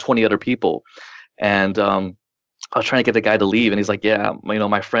destroyed by 20 other people. And I was trying to get the guy to leave, and he's like, "Yeah,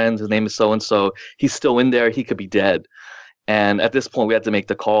 my friend, his name is so and so. He's still in there. He could be dead." And at this point, we had to make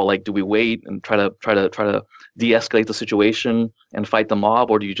the call: like, do we wait and try to de-escalate the situation and fight the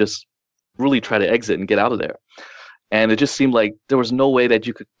mob, or do you just really try to exit and get out of there? And it just seemed like there was no way that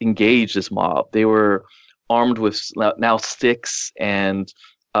you could engage this mob. They were armed with now sticks, and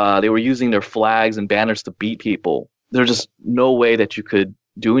they were using their flags and banners to beat people. There's just no way that you could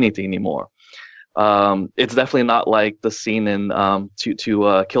do anything anymore. It's definitely not like the scene in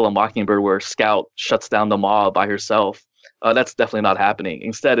to Kill a Mockingbird where Scout shuts down the mob by herself. That's definitely not happening.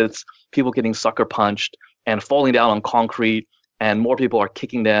 Instead, it's people getting sucker punched and falling down on concrete, and more people are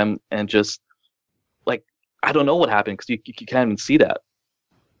kicking them, and just like, I don't know what happened because you can't even see that.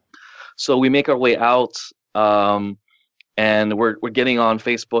 So we make our way out, and we're getting on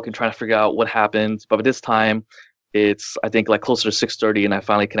Facebook and trying to figure out what happened. But by this time, it's, I think, like closer to 6:30, and I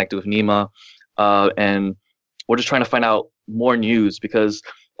finally connected with Nima. And we're just trying to find out more news, because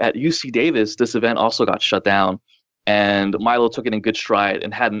at UC Davis, this event also got shut down, and Milo took it in good stride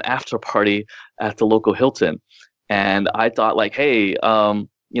and had an after party at the local Hilton. And I thought, like, hey,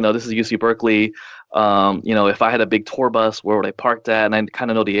 this is UC Berkeley. If I had a big tour bus, where would I park that? And I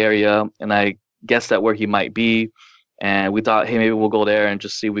kind of know the area, and I guessed at where he might be. And we thought, hey, maybe we'll go there and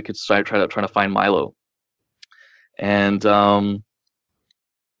just see if we could start trying to find Milo. And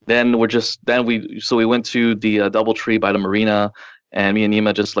then we went to the DoubleTree by the marina, and me and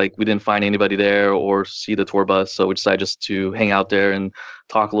Nima just, like, we didn't find anybody there or see the tour bus, so we decided just to hang out there and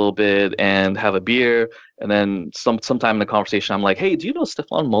talk a little bit and have a beer. And then sometime in the conversation, I'm like, hey, do you know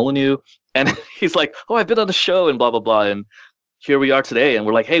Stefan Molyneux? And he's like, oh, I've been on the show and blah blah blah. And here we are today, and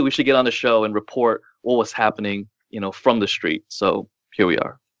we're like, hey, we should get on the show and report what was happening, from the street. So here we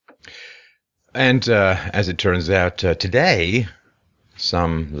are. And as it turns out, today,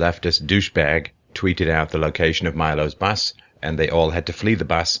 some leftist douchebag tweeted out the location of Milo's bus, and they all had to flee the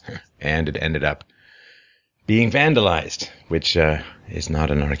bus, and it ended up being vandalized, which is not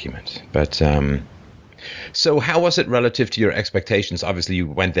an argument. But so how was it relative to your expectations? Obviously, you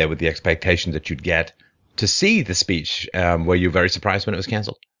went there with the expectation that you'd get to see the speech. Were you very surprised when it was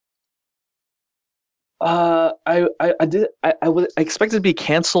canceled? I expected it to be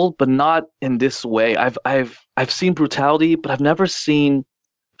canceled, but not in this way. I've seen brutality, but I've never seen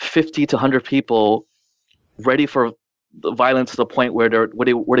 50 to 100 people ready for the violence to the point where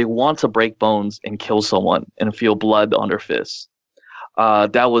they want to break bones and kill someone and feel blood on their fists.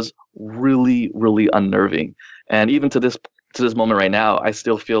 That was really, really unnerving. And even to this moment right now, I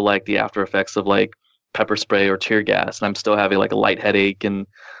still feel like the after effects of, like, pepper spray or tear gas, and I'm still having, like, a light headache, and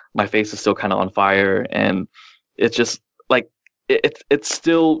my face is still kind of on fire. And it's just like, it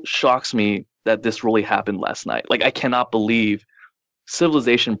still shocks me that this really happened last night. Like, I cannot believe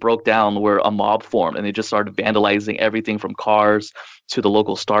civilization broke down where a mob formed, and they just started vandalizing everything from cars to the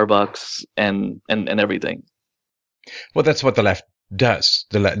local Starbucks and everything. Well, that's what the left does.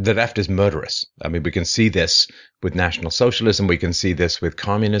 The left is murderous. I mean, we can see this with National Socialism. We can see this with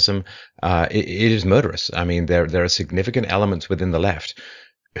communism. It is murderous. I mean, there are significant elements within the left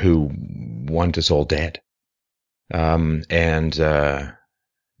who want us all dead. They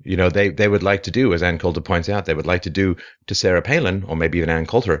would like to do, as Ann Coulter points out, they would like to do to Sarah Palin, or maybe even Ann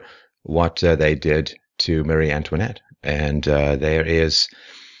Coulter, what they did to Marie Antoinette. And there is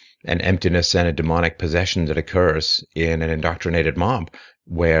an emptiness and a demonic possession that occurs in an indoctrinated mob,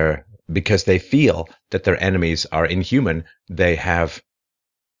 where, because they feel that their enemies are inhuman, they have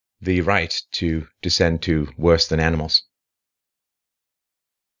the right to descend to worse than animals.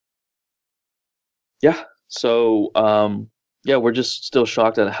 Yeah. So Yeah, we're just still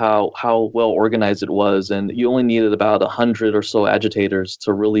shocked at how well organized it was, and you only needed about 100 or so agitators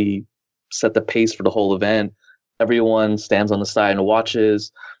to really set the pace for the whole event. Everyone stands on the side and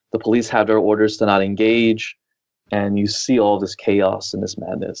watches. The police have their orders to not engage, and you see all this chaos and this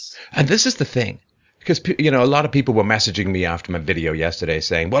madness. And this is the thing, because a lot of people were messaging me after my video yesterday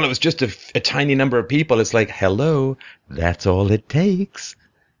saying, "Well, it was just a tiny number of people." It's like, hello, that's all it takes.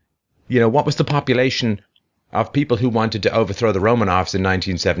 What was the population of people who wanted to overthrow the Romanovs in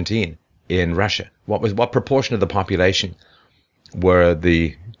 1917 in Russia? What proportion of the population were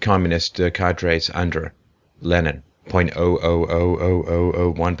the communist cadres under Lenin?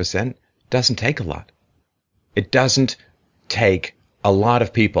 0.00001%? Doesn't take a lot. It doesn't take a lot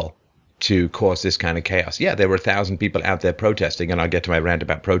of people to cause this kind of chaos. Yeah, there were 1,000 people out there protesting, and I'll get to my rant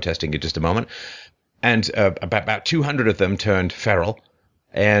about protesting in just a moment. And about 200 of them turned feral,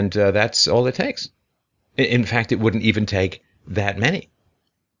 and that's all it takes. In fact, it wouldn't even take that many.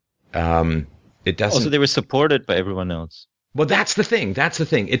 It doesn't. Also, they were supported by everyone else. Well, that's the thing.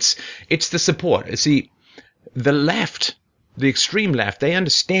 It's the support. See, the left, the extreme left, they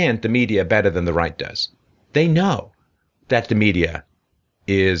understand the media better than the right does. They know that the media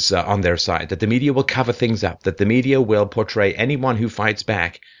is on their side, that the media will cover things up, that the media will portray anyone who fights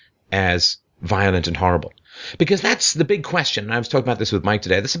back as violent and horrible. Because that's the big question. I was talking about this with Mike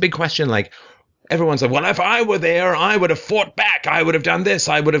today. That's a big question, like, everyone's like, well, if I were there, I would have fought back. I would have done this.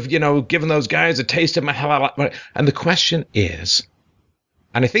 I would have, given those guys a taste of my hell. And the question is,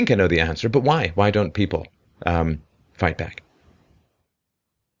 and I think I know the answer, but why? Why don't people fight back?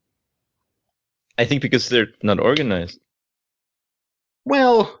 I think because they're not organized.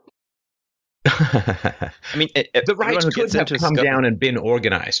 Well, I mean, the right could have come down and been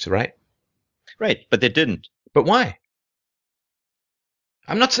organized, right? Right, but they didn't. But why?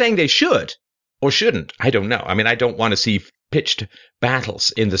 I'm not saying they should. Or shouldn't. I don't know. I mean, I don't want to see pitched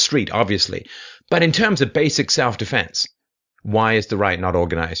battles in the street, obviously. But in terms of basic self-defense, why is the right not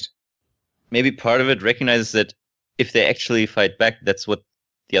organized? Maybe part of it recognizes that if they actually fight back, that's what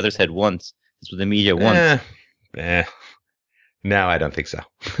the other side wants. That's what the media wants. No, I don't think so.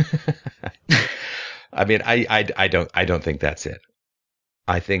 I mean, I don't think that's it.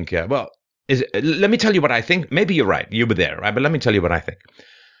 I think, let me tell you what I think. Maybe you're right. You were there, right? But let me tell you what I think.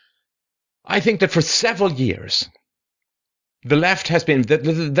 I think that for several years, the left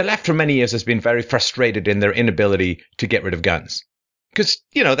for many years has been very frustrated in their inability to get rid of guns. Because,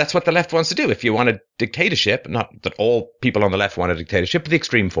 that's what the left wants to do. If you want a dictatorship, not that all people on the left want a dictatorship, but the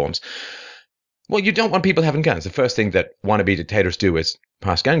extreme forms. Well, you don't want people having guns. The first thing that wannabe dictators do is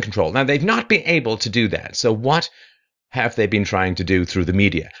pass gun control. Now, they've not been able to do that. So what have they been trying to do through the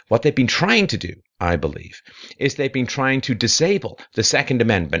media? What they've been trying to do, I believe, is they've been trying to disable the Second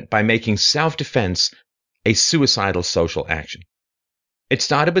Amendment by making self-defense a suicidal social action. It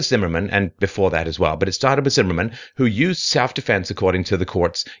started with Zimmerman, and before that as well, but it started with Zimmerman, who used self-defense, according to the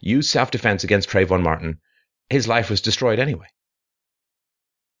courts, used self-defense against Trayvon Martin. His life was destroyed anyway.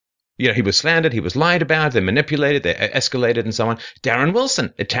 He was slandered, he was lied about, they manipulated, they escalated, and so on. Darren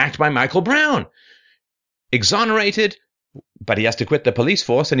Wilson, attacked by Michael Brown. Exonerated, but he has to quit the police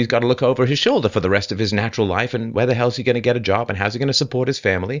force, and he's got to look over his shoulder for the rest of his natural life, and where the hell is he going to get a job, and how's he going to support his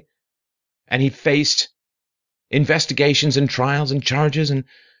family? And he faced investigations and trials and charges, and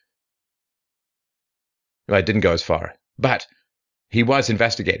well, it didn't go as far, but he was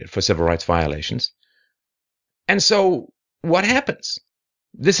investigated for civil rights violations. And so what happens?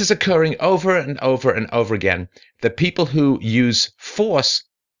 This is occurring over and over and over again. The people who use force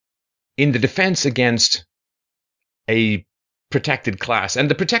in the defense against a protected class, and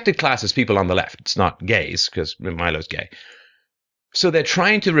the protected class is people on the left. It's not gays, because Milo's gay. So they're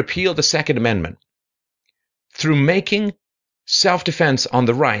trying to repeal the Second Amendment through making self-defense on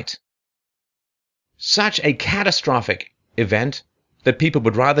the right such a catastrophic event that people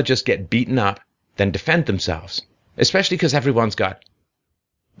would rather just get beaten up than defend themselves, especially because everyone's got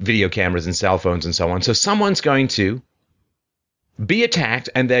video cameras and cell phones and so on. So someone's going to be attacked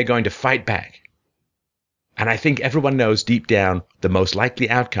and they're going to fight back. And I think everyone knows deep down the most likely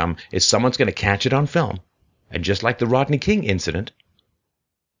outcome is someone's going to catch it on film. And just like the Rodney King incident,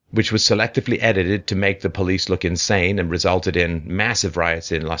 which was selectively edited to make the police look insane and resulted in massive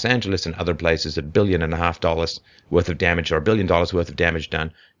riots in Los Angeles and other places, $1.5 billion worth of damage, or $1 billion worth of damage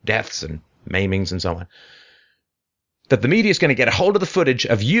done, deaths and maimings and so on, that the media is going to get a hold of the footage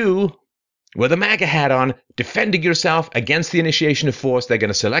of you with a MAGA hat on, defending yourself against the initiation of force. They're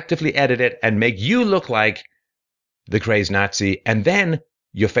going to selectively edit it and make you look like the crazed Nazi, and then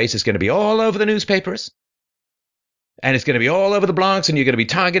your face is going to be all over the newspapers. And it's going to be all over the blogs, and you're going to be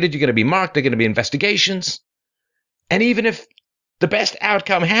targeted, you're going to be marked, there are going to be investigations. And even if the best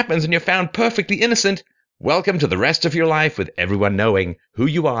outcome happens and you're found perfectly innocent, welcome to the rest of your life with everyone knowing who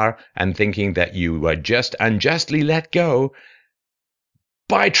you are and thinking that you were just unjustly let go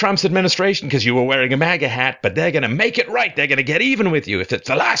by Trump's administration because you were wearing a MAGA hat, but they're going to make it right. They're going to get even with you. If it's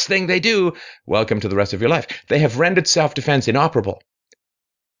the last thing they do, welcome to the rest of your life. They have rendered self-defense inoperable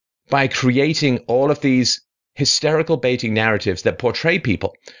by creating all of these hysterical baiting narratives that portray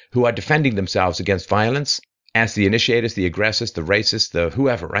people who are defending themselves against violence as the initiators, the aggressors, the racists, the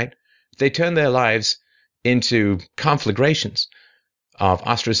whoever, right? They turn their lives into conflagrations of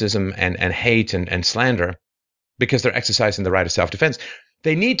ostracism and hate and slander because they're exercising the right of self-defense.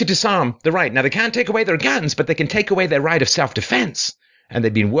 They need to disarm the right. Now, they can't take away their guns, but they can take away their right of self-defense. And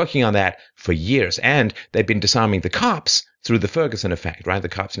they've been working on that for years. And they've been disarming the cops through the Ferguson effect, right? The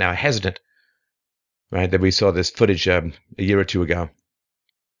cops now are hesitant, right? That we saw this footage a year or two ago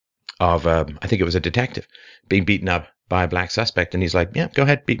of, I think it was a detective being beaten up by a black suspect. And he's like, yeah, go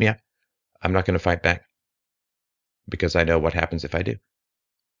ahead, beat me up. I'm not going to fight back because I know what happens if I do.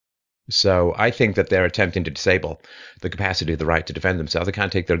 So I think that they're attempting to disable the capacity of the right to defend themselves. They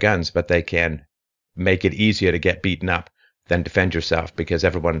can't take their guns, but they can make it easier to get beaten up than defend yourself because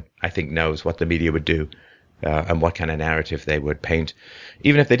everyone, I think, knows what the media would do and what kind of narrative they would paint,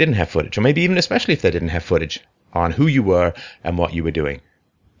 even if they didn't have footage, or maybe even especially if they didn't have footage on who you were and what you were doing.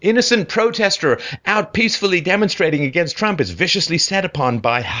 Innocent protester out peacefully demonstrating against Trump is viciously set upon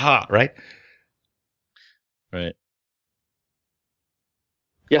by right? Right.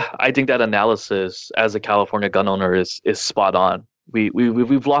 Yeah, I think that analysis as a California gun owner is spot on.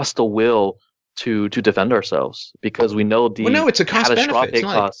 We've lost the will to defend ourselves because we know the it's a cost benefit.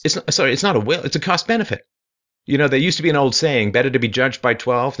 It's not a will. It's a cost benefit. You know, there used to be an old saying, better to be judged by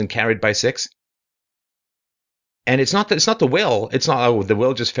 12 than carried by 6. And it's not the will. It's not, the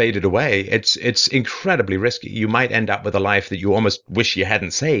will just faded away. It's incredibly risky. You might end up with a life that you almost wish you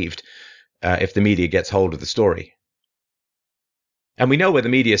hadn't saved if the media gets hold of the story. And we know where the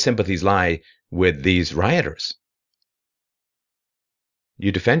media sympathies lie with these rioters.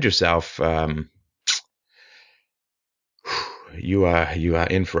 You defend yourself, you are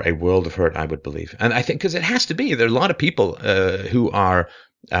in for a world of hurt, I would believe. And I think because it has to be. There are a lot of people who are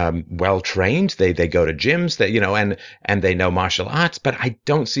well trained. They go to gyms, and they know martial arts. But I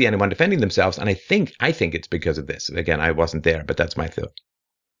don't see anyone defending themselves. And I think it's because of this. Again, I wasn't there, but that's my thought.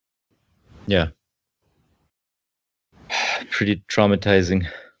 Yeah. Pretty traumatizing.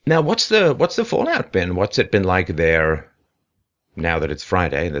 Now, what's the fallout been? What's it been like there? Now that it's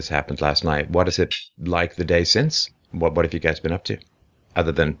Friday, this happened last night. What is it like the day since? What have you guys been up to,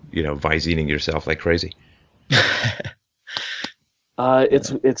 other than Vizining yourself like crazy?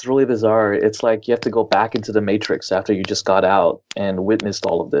 It's really bizarre. It's like you have to go back into the Matrix after you just got out and witnessed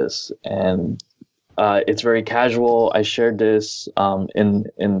all of this, and it's very casual. I shared this on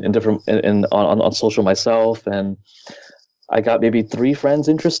social myself, and I got maybe 3 friends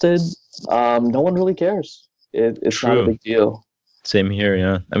interested. No one really cares. It's True. Not a big deal. Same here,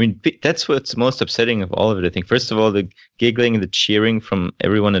 yeah. I mean, that's what's most upsetting of all of it, I think. First of all, the giggling and the cheering from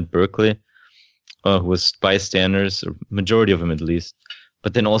everyone at Berkeley who was bystanders, or majority of them at least.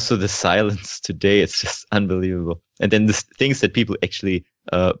 But then also the silence today, it's just unbelievable. And then the things that people actually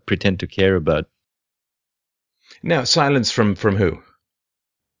pretend to care about. Now, silence from who?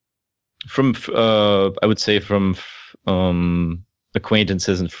 From, I would say from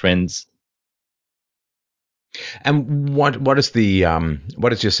acquaintances and friends. And what is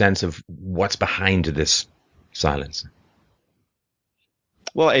your sense of what's behind this silence?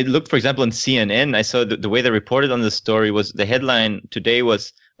 Well, I looked, for example, on CNN. I saw the way they reported on the story was the headline today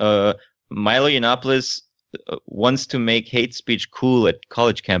was Milo Yiannopoulos wants to make hate speech cool at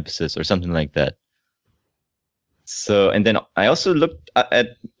college campuses or something like that. So, and then I also looked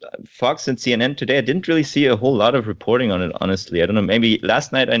at Fox and CNN today. I didn't really see a whole lot of reporting on it, honestly. I don't know. Maybe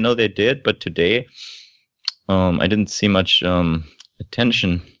last night I know they did, but today I didn't see much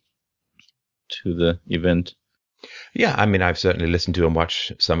attention to the event. Yeah, I mean, I've certainly listened to and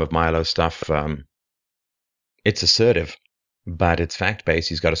watched some of Milo's stuff. It's assertive, but it's fact-based.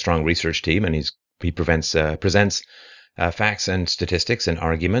 He's got a strong research team, and he presents facts and statistics and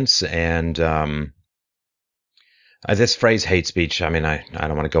arguments. And this phrase hate speech, I mean, I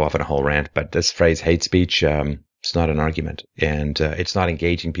don't want to go off on a whole rant, but this phrase hate speech, it's not an argument, and it's not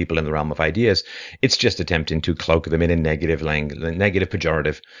engaging people in the realm of ideas. It's just attempting to cloak them in a negative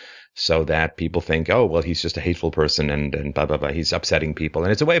pejorative, so that people think, oh, well, he's just a hateful person and blah, blah, blah. He's upsetting people.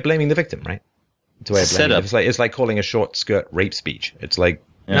 And it's a way of blaming the victim, right? It's a way of blaming them. It's like calling a short skirt rape speech. It's like,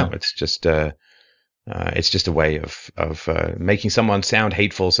 no, it's just, It's just a way of making someone sound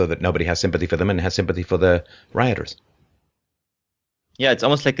hateful so that nobody has sympathy for them and has sympathy for the rioters. Yeah, it's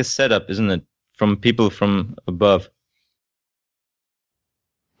almost like a setup, isn't it? From people from above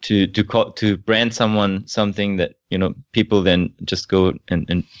to brand someone something that, people then just go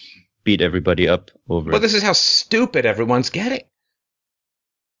and beat everybody up over. Well, this is how stupid everyone's getting.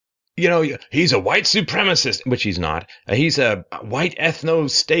 He's a white supremacist, which he's not. He's a white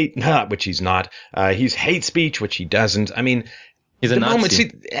ethno-state, which he's not. He's hate speech, which he doesn't. I mean, he's a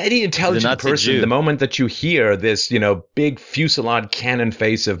Nazi. Any intelligent person, Jew. The moment that you hear this, big fusillade cannon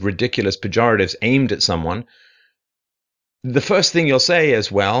face of ridiculous pejoratives aimed at someone, the first thing you'll say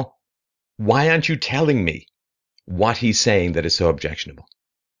is, well, why aren't you telling me what he's saying that is so objectionable?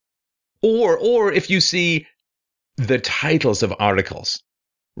 Or if you see the titles of articles,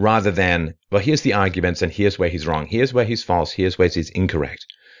 rather than, well, here's the arguments and here's where he's wrong, here's where he's false, here's where he's incorrect.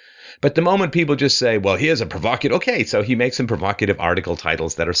 But the moment people just say, well, here's a provocative, okay, so he makes some provocative article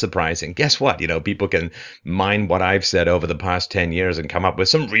titles that are surprising. Guess what? People can mine what I've said over the past 10 years and come up with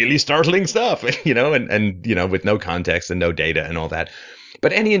some really startling stuff, and with no context and no data and all that.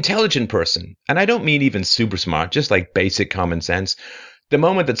 But any intelligent person, and I don't mean even super smart, just like basic common sense, the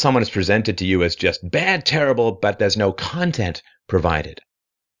moment that someone is presented to you as just bad, terrible, but there's no content provided,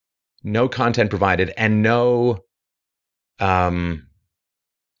 and no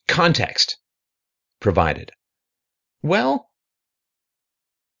context provided, well,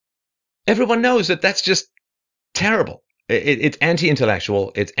 everyone knows that that's just terrible. It's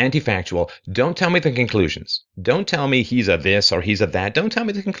anti-intellectual. It's anti-factual. Don't tell me the conclusions. Don't tell me he's a this or he's a that. Don't tell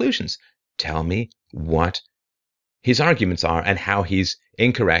me the conclusions. Tell me what his arguments are and how he's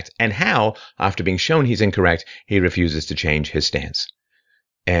incorrect, and how, after being shown he's incorrect, he refuses to change his stance.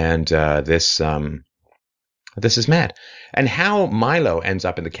 And this is mad. And how Milo ends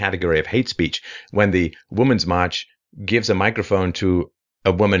up in the category of hate speech when the Women's March gives a microphone to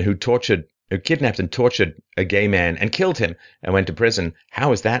a woman who kidnapped and tortured a gay man and killed him and went to prison.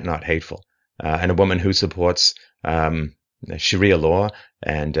 How is that not hateful? And a woman who supports Sharia law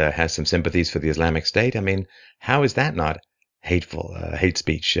and has some sympathies for the Islamic State. I mean, how is that not hateful, hate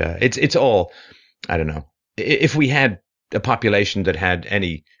speech? It's all, I don't know. If we had a population that had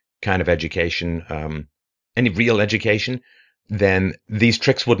any kind of education, any real education, then these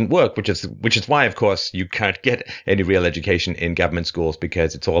tricks wouldn't work, which is why, of course, you can't get any real education in government schools,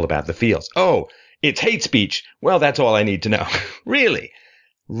 because it's all about the fields. Oh, it's hate speech. Well, that's all I need to know. Really,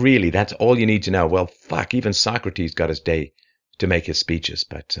 that's all you need to know. Well, fuck, even Socrates got his day to make his speeches,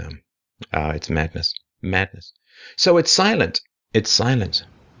 but it's madness. So it's silent.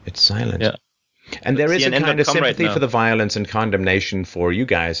 Yeah. And there is a kind of sympathy for the violence and condemnation for you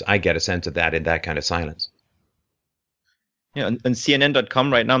guys. I get a sense of that in that kind of silence. Yeah, on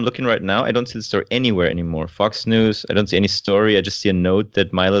CNN.com right now, I'm looking right now, I don't see the story anywhere anymore. Fox News, I don't see any story. I just see a note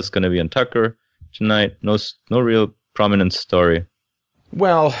that Milo's going to be on Tucker tonight. No real prominent story.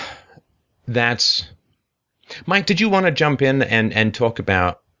 Well, Mike, did you want to jump in and talk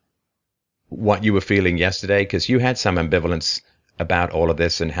about what you were feeling yesterday? Because you had some ambivalence about all of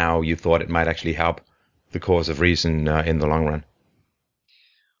this and how you thought it might actually help the cause of reason in the long run.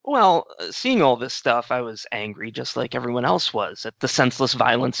 Well, seeing all this stuff, I was angry just like everyone else was at the senseless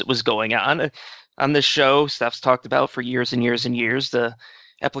violence that was going on. On this show, Steph's talked about for years and years and years the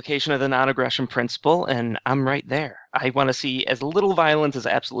application of the non-aggression principle, and I'm right there. I want to see as little violence as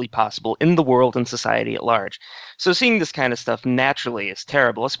absolutely possible in the world and society at large. So seeing this kind of stuff naturally is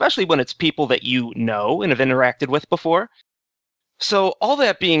terrible, especially when it's people that you know and have interacted with before. So all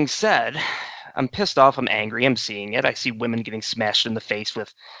that being said, I'm pissed off, I'm angry, I'm seeing it. I see women getting smashed in the face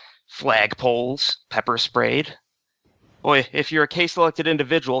with flagpoles, pepper sprayed. Boy, if you're a case-selected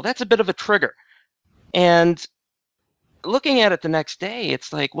individual, that's a bit of a trigger. And looking at it the next day,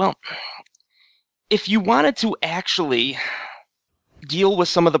 it's like, well, if you wanted to actually deal with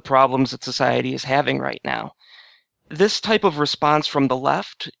some of the problems that society is having right now, this type of response from the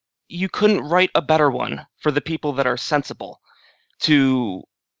left, you couldn't write a better one for the people that are sensible to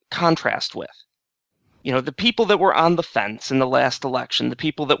contrast with. The people that were on the fence in the last election, the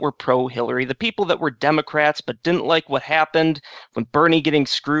people that were pro-Hillary, the people that were Democrats but didn't like what happened when Bernie getting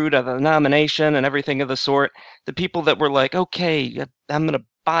screwed out of the nomination and everything of the sort, the people that were like, okay, I'm going to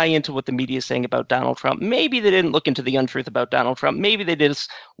buy into what the media is saying about Donald Trump. Maybe they didn't look into the untruth about Donald Trump. Maybe they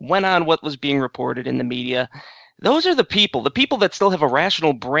just went on what was being reported in the media. Those are the people that still have a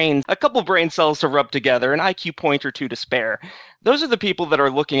rational brain, a couple brain cells to rub together, an IQ point or two to spare. Those are the people that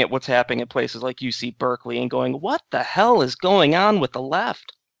are looking at what's happening at places like UC Berkeley and going, what the hell is going on with the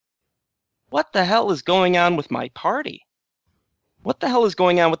left? What the hell is going on with my party? What the hell is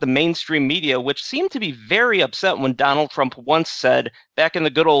going on with the mainstream media, which seemed to be very upset when Donald Trump once said, back in the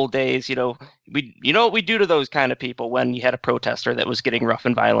good old days, you know what we do to those kind of people when you had a protester that was getting rough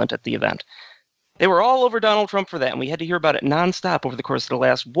and violent at the event. They were all over Donald Trump for that, and we had to hear about it nonstop over the course of the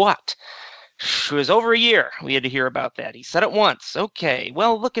last, it was over a year we had to hear about that. He said it once. Okay,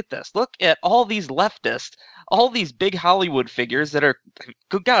 well, look at this. Look at all these leftists, all these big Hollywood figures that are,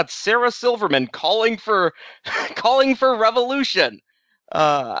 good God, Sarah Silverman calling for revolution.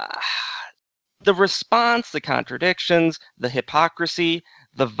 The response, the contradictions, the hypocrisy,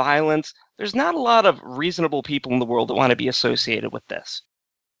 the violence. There's not a lot of reasonable people in the world that want to be associated with this.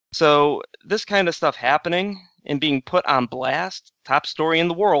 So this kind of stuff happening and being put on blast, top story in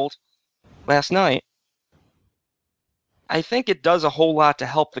the world, last night, I think it does a whole lot to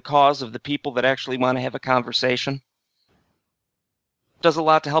help the cause of the people that actually want to have a conversation. It does a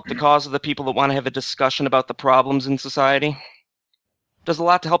lot to help the cause of the people that want to have a discussion about the problems in society. It does a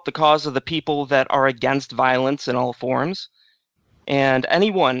lot to help the cause of the people that are against violence in all forms. And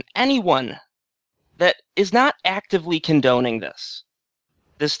anyone that is not actively condoning this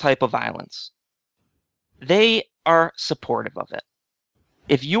type of violence, they are supportive of it.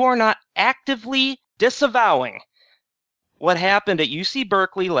 If you are not actively disavowing what happened at UC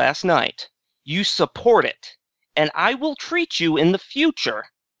Berkeley last night, you support it. And I will treat you in the future,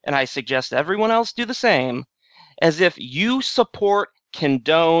 and I suggest everyone else do the same, as if you support,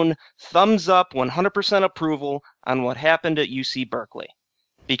 condone, thumbs up, 100% approval on what happened at UC Berkeley.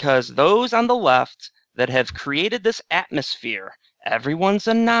 Because those on the left that have created this atmosphere, everyone's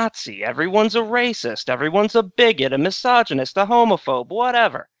a Nazi, everyone's a racist, everyone's a bigot, a misogynist, a homophobe,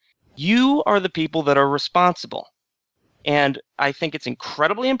 whatever. You are the people that are responsible. And I think it's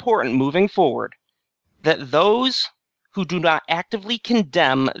incredibly important moving forward that those who do not actively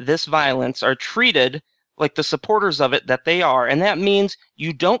condemn this violence are treated like the supporters of it that they are. And that means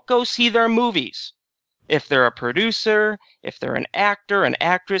you don't go see their movies. If they're a producer, if they're an actor, an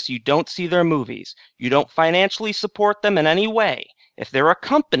actress, you don't see their movies. You don't financially support them in any way. If they're a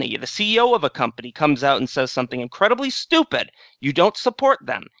company, the CEO of a company comes out and says something incredibly stupid, you don't support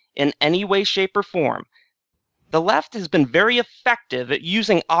them in any way, shape, or form. The left has been very effective at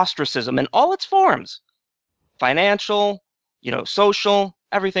using ostracism in all its forms. Financial, social,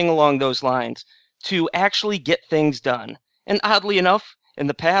 everything along those lines, to actually get things done. And oddly enough, in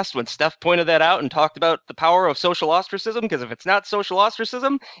the past, when Steph pointed that out and talked about the power of social ostracism, because if it's not social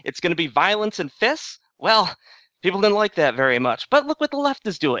ostracism, it's going to be violence and fists, well, people didn't like that very much. But look what the left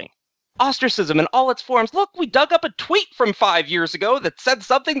is doing. Ostracism in all its forms. Look, we dug up a tweet from 5 years ago that said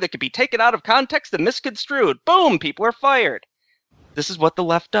something that could be taken out of context and misconstrued. Boom, people are fired. This is what the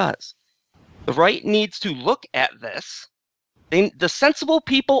left does. The right needs to look at this. The sensible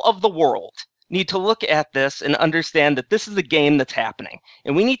people of the world need to look at this and understand that this is a game that's happening.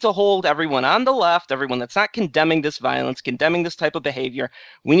 And we need to hold everyone on the left, everyone that's not condemning this violence, condemning this type of behavior,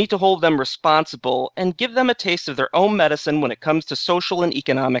 we need to hold them responsible and give them a taste of their own medicine when it comes to social and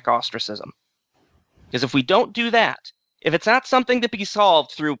economic ostracism. Because if we don't do that, if it's not something that can be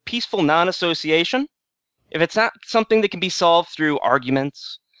solved through peaceful non-association, if it's not something that can be solved through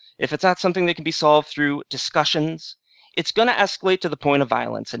arguments, if it's not something that can be solved through discussions, it's going to escalate to the point of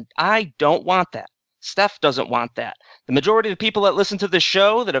violence, and I don't want that. Steph doesn't want that. The majority of the people that listen to this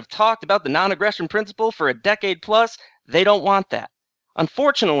show that have talked about the non-aggression principle for a decade plus, they don't want that.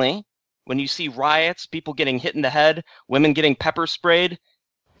 Unfortunately, when you see riots, people getting hit in the head, women getting pepper sprayed,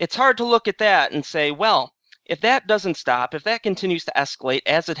 it's hard to look at that and say, well, if that doesn't stop, if that continues to escalate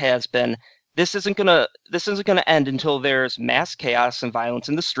as it has been, this isn't gonna end until there's mass chaos and violence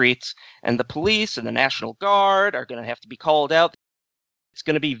in the streets, and the police and the National Guard are gonna have to be called out. It's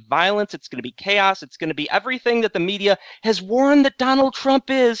gonna be violence. It's gonna be chaos. It's gonna be everything that the media has warned that Donald Trump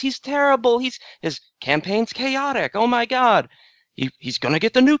is. He's terrible. His campaign's chaotic. Oh my God, he's gonna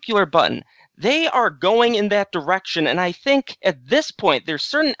get the nuclear button. They are going in that direction, and I think at this point there's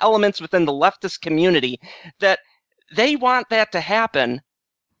certain elements within the leftist community that they want that to happen.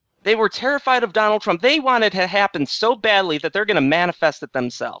 They were terrified of Donald Trump. They want it to happen so badly that they're going to manifest it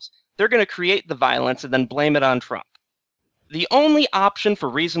themselves. They're going to create the violence and then blame it on Trump. The only option for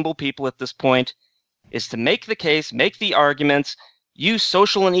reasonable people at this point is to make the case, make the arguments, use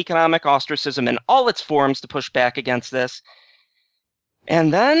social and economic ostracism in all its forms to push back against this,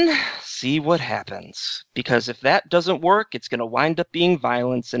 and then see what happens. Because if that doesn't work, it's going to wind up being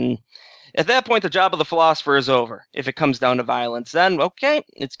violence, and at that point, the job of the philosopher is over. If it comes down to violence, then, okay,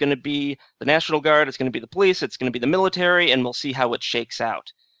 it's going to be the National Guard, it's going to be the police, it's going to be the military, and we'll see how it shakes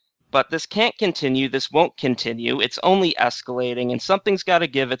out. But this can't continue, this won't continue, it's only escalating, and something's got to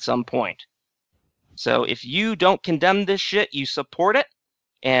give at some point. So if you don't condemn this shit, you support it,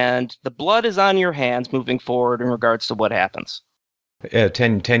 and the blood is on your hands moving forward in regards to what happens.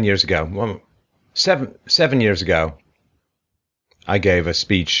 10 years ago, well, 7 years ago, I gave a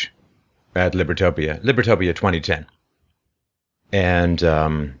speech at Libertopia 2010. And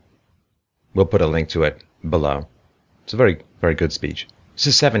we'll put a link to it below. It's a very, very good speech. This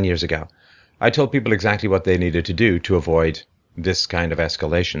is 7 years ago. I told people exactly what they needed to do to avoid this kind of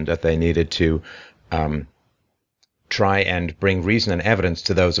escalation, that they needed to try and bring reason and evidence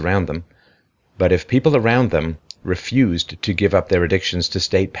to those around them. But if people around them refused to give up their addictions to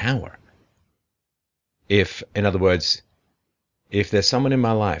state power, in other words, if there's someone in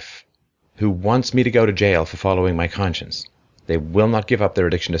my life who wants me to go to jail for following my conscience, they will not give up their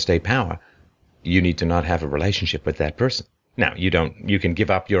addiction to state power, you need to not have a relationship with that person. Now, you can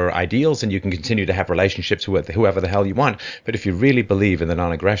give up your ideals and you can continue to have relationships with whoever the hell you want, but if you really believe in the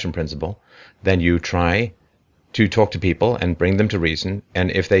non-aggression principle, then you try to talk to people and bring them to reason,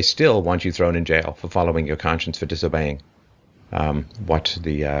 and if they still want you thrown in jail for following your conscience, for disobeying what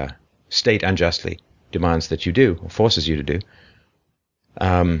the state unjustly demands that you do, or forces you to do,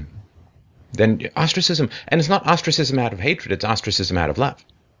 then ostracism, and it's not ostracism out of hatred, it's ostracism out of love.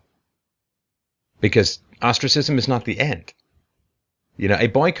 Because ostracism is not the end. A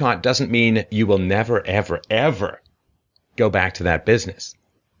boycott doesn't mean you will never, ever, ever go back to that business.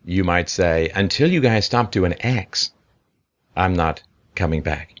 You might say, until you guys stop doing X, I'm not coming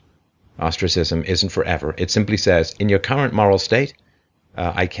back. Ostracism isn't forever. It simply says, in your current moral state,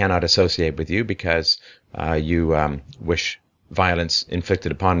 I cannot associate with you because you wish violence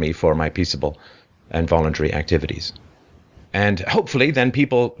inflicted upon me for my peaceable and voluntary activities. And hopefully then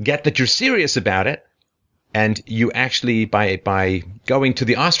people get that you're serious about it, and you actually, by going to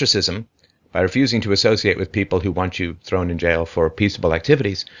the ostracism, by refusing to associate with people who want you thrown in jail for peaceable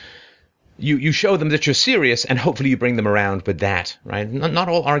activities, you show them that you're serious, and hopefully you bring them around with that, right? Not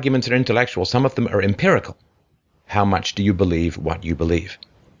all arguments are intellectual. Some of them are empirical. How much do you believe what you believe?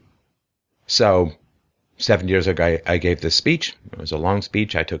 So 7 years ago, I gave this speech. It was a long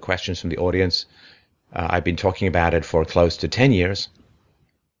speech. I took questions from the audience. I've been talking about it for close to 10 years.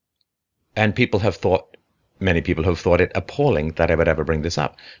 And many people have thought it appalling that I would ever bring this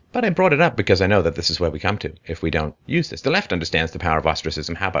up. But I brought it up because I know that this is where we come to if we don't use this. The left understands the power of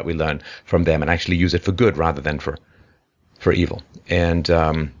ostracism. How about we learn from them and actually use it for good rather than for evil? And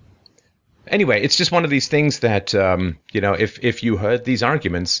anyway, it's just one of these things that, if you heard these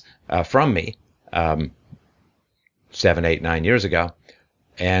arguments from me 7, 8, 9 years ago,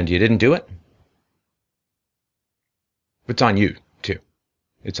 and you didn't do it, it's on you too.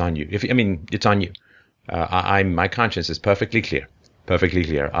 It's on you. It's on you. My conscience is perfectly clear. Perfectly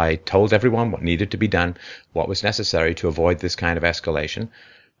clear. I told everyone what needed to be done, what was necessary to avoid this kind of escalation.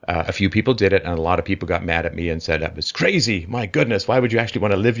 A few people did it, and a lot of people got mad at me and said, that was crazy. My goodness, why would you actually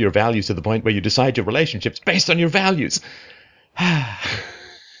want to live your values to the point where you decide your relationships based on your values?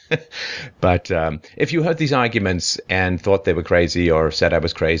 But if you heard these arguments and thought they were crazy or said I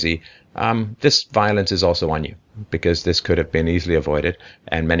was crazy, this violence is also on you, because this could have been easily avoided,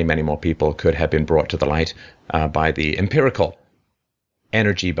 and many, many more people could have been brought to the light by the empirical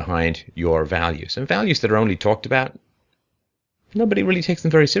energy behind your values. And values that are only talked about, nobody really takes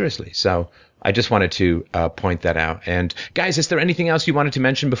them very seriously. So I just wanted to point that out. And guys, is there anything else you wanted to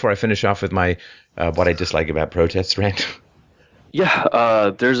mention before I finish off with my what I dislike about protests rant?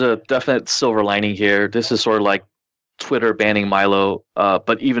 Yeah, there's a definite silver lining here. This is sort of like Twitter banning Milo,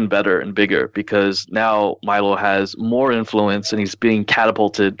 but even better and bigger, because now Milo has more influence and he's being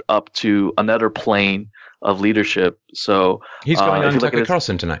catapulted up to another plane of leadership. So he's going on Tucker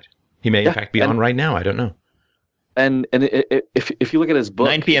Carlson tonight. He may in fact be on right now. I don't know. And if you look at his book,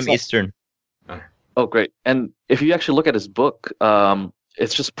 9 p.m. Eastern. Oh, great! And if you actually look at his book,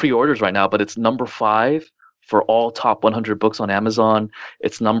 it's just pre-orders right now, but it's number 5 for all top 100 books on Amazon.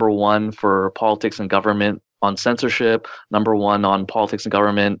 It's number 1 for politics and government on censorship, number 1 on politics and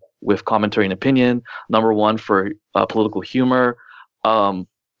government with commentary and opinion, number 1 for political humor.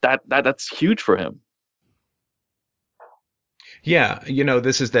 That's huge for him. Yeah,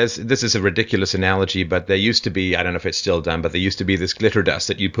 this is a ridiculous analogy, but there used to be, I don't know if it's still done, but there used to be this glitter dust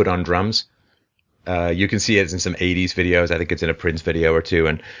that you put on drums. You can see it in some 80s videos. I think it's in a Prince video or two.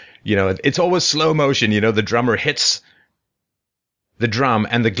 And, it's always slow motion. The drummer hits the drum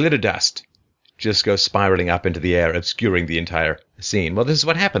and the glitter dust just goes spiraling up into the air, obscuring the entire scene. Well, this is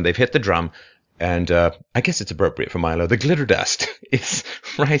what happened. They've hit the drum, and I guess it's appropriate for Milo. The glitter dust is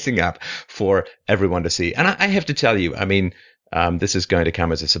rising up for everyone to see. And I have to tell you, this is going to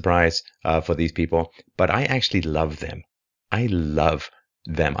come as a surprise for these people, but I actually love them. I love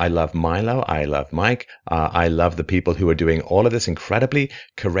them. I love Milo. I love Mike. I love the people who are doing all of this incredibly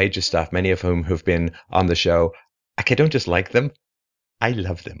courageous stuff, many of whom have been on the show. I don't just like them. I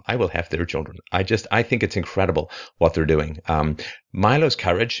love them. I will have their children. I think it's incredible what they're doing. Milo's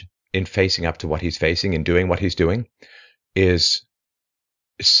courage in facing up to what he's facing and doing what he's doing is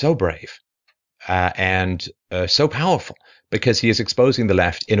so brave and so powerful, because he is exposing the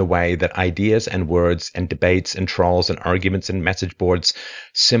left in a way that ideas and words and debates and trolls and arguments and message boards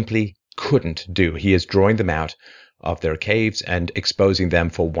simply couldn't do. He is drawing them out of their caves and exposing them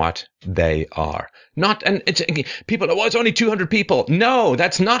for what they are. People, it's only 200 people. No,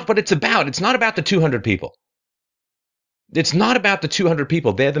 that's not what it's about. It's not about the 200 people. It's not about the 200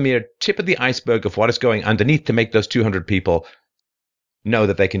 people. They're the mere tip of the iceberg of what is going underneath to make those 200 people know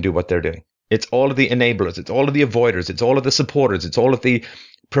that they can do what they're doing. It's all of the enablers. It's all of the avoiders. It's all of the supporters. It's all of the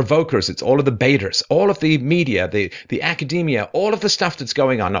provokers. It's all of the baiters. All of the media, the academia, all of the stuff that's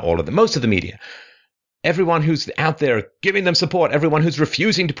going on. Not all of them, most of the media. Everyone who's out there giving them support. Everyone who's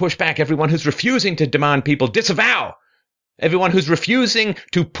refusing to push back. Everyone who's refusing to demand people disavow. Everyone who's refusing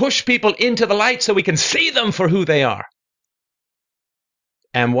to push people into the light so we can see them for who they are.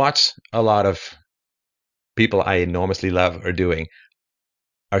 And what a lot of people I enormously love are doing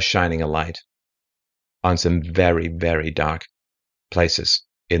are shining a light on some very, very dark places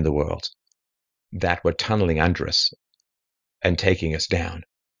in the world that were tunneling under us and taking us down.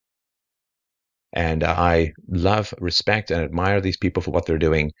 And I love, respect, and admire these people for what they're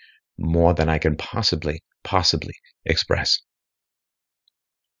doing more than I can possibly express.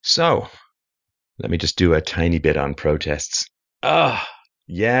 So, let me just do a tiny bit on protests.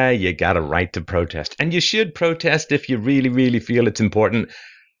 Yeah, you got a right to protest. And you should protest if you really, really feel it's important.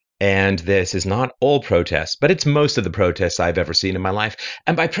 And this is not all protests, but it's most of the protests I've ever seen in my life.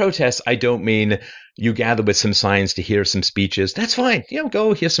 And by protests, I don't mean you gather with some signs to hear some speeches. That's fine.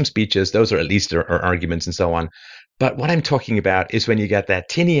 Go hear some speeches. Those are at least are arguments and so on. But what I'm talking about is when you get that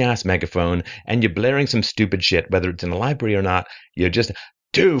tinny-ass megaphone and you're blaring some stupid shit, whether it's in a library or not, you're just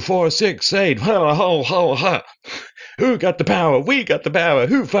 2, 4, 6, 8, ho, ho, ho. Who got the power? We got the power.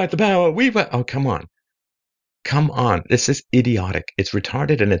 Who fight the power? We fight. Oh, come on. Come on. This is idiotic. It's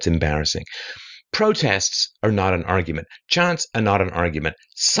retarded and it's embarrassing. Protests are not an argument. Chants are not an argument.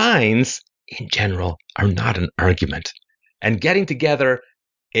 Signs, in general, are not an argument. And getting together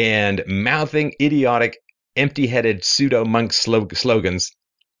and mouthing idiotic, empty-headed pseudo-monk slogans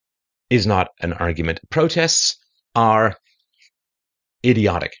is not an argument. Protests are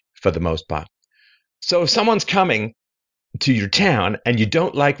idiotic for the most part. So if someone's coming to your town and you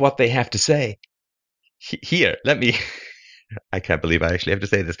don't like what they have to say, I can't believe I actually have to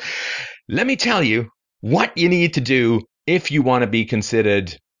say this. Let me tell you what you need to do if you want to be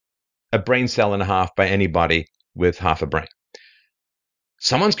considered a brain cell and a half by anybody with half a brain.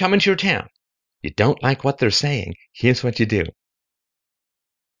 Someone's coming to your town. You don't like what they're saying. Here's what you do.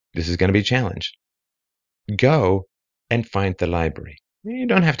 This is going to be a challenge. Go and find the library. You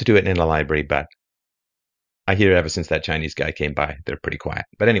don't have to do it in a library, but I hear ever since that Chinese guy came by, they're pretty quiet.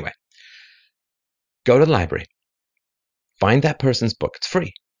 But anyway, go to the library. Find that person's book. It's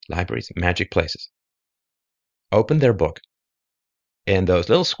free. Libraries, magic places. Open their book. And those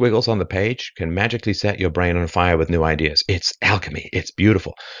little squiggles on the page can magically set your brain on fire with new ideas. It's alchemy. It's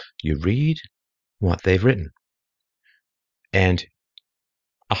beautiful. You read what they've written. And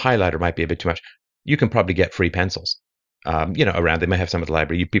a highlighter might be a bit too much. You can probably get free pencils. Around. They may have some at the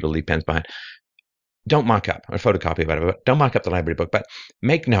library. People leave pens behind. Don't mark up or photocopy about it. Don't mark up the library book, but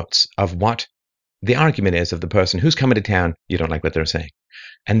make notes of what the argument is of the person who's coming to town. You don't like what they're saying.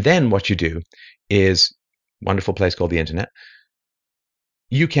 And then what you do is, wonderful place called the internet,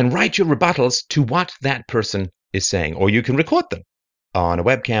 you can write your rebuttals to what that person is saying, or you can record them on a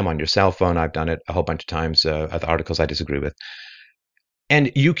webcam, on your cell phone. I've done it a whole bunch of times, other articles I disagree with.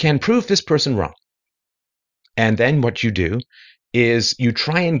 And you can prove this person wrong. And then what you do is you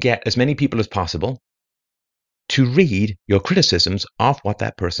try and get as many people as possible to read your criticisms of what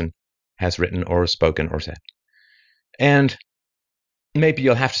that person has written or spoken or said. And maybe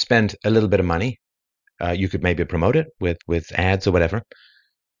you'll have to spend a little bit of money. You could maybe promote it with ads or whatever.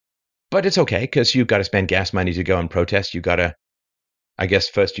 But it's okay, because you've got to spend gas money to go and protest. You've got to, I guess,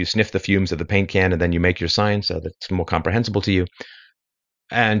 first you sniff the fumes of the paint can and then you make your sign so that it's more comprehensible to you.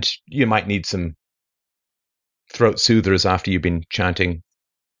 And you might need some throat soothers after you've been chanting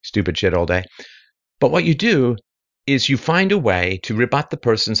stupid shit all day. But what you do is you find a way to rebut the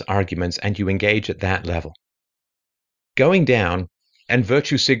person's arguments and you engage at that level. Going down and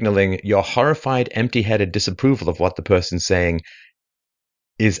virtue signaling your horrified, empty-headed disapproval of what the person's saying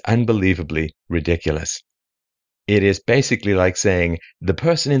is unbelievably ridiculous. It is basically like saying the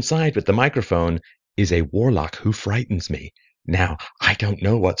person inside with the microphone is a warlock who frightens me. Now, I don't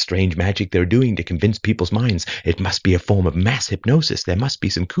know what strange magic they're doing to convince people's minds. It must be a form of mass hypnosis. There must be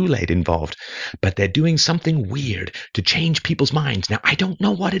some Kool-Aid involved. But they're doing something weird to change people's minds. Now, I don't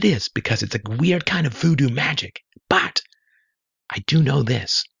know what it is because it's a weird kind of voodoo magic. But I do know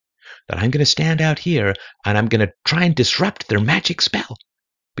this, that I'm going to stand out here and I'm going to try and disrupt their magic spell.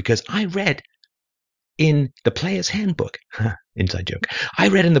 Because I read in the Player's Handbook, inside joke, I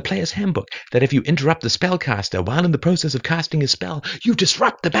read in the Player's Handbook that if you interrupt the spellcaster while in the process of casting a spell, you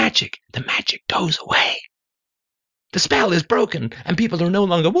disrupt the magic. The magic goes away. The spell is broken, and people are no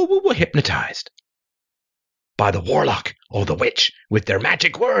longer hypnotized by the warlock or the witch with their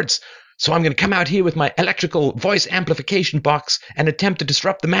magic words. So I'm going to come out here with my electrical voice amplification box and attempt to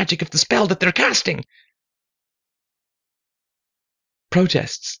disrupt the magic of the spell that they're casting.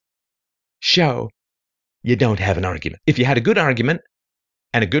 Protests show you don't have an argument. If you had a good argument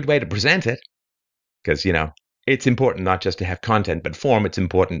and a good way to present it, because, it's important not just to have content, but form. It's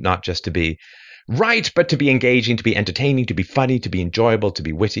important not just to be right, but to be engaging, to be entertaining, to be funny, to be enjoyable, to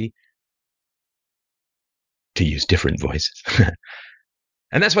be witty, to use different voices.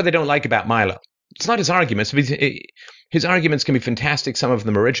 And that's what they don't like about Milo. It's not his arguments. His arguments can be fantastic. Some of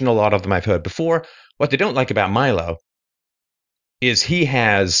them original, a lot of them I've heard before. What they don't like about Milo is he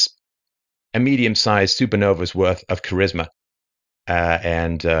has a medium-sized supernova's worth of charisma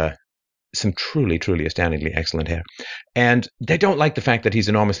and some truly, truly astoundingly excellent hair. And they don't like the fact that he's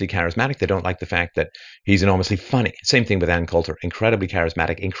enormously charismatic. They don't like the fact that he's enormously funny. Same thing with Ann Coulter. Incredibly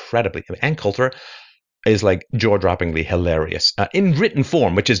charismatic, Ann Coulter is like jaw-droppingly hilarious in written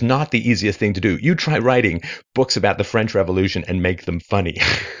form, which is not the easiest thing to do. You try writing books about the French Revolution and make them funny.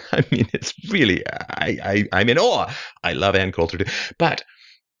 I mean, it's really, I'm in awe. I love Ann Coulter too. But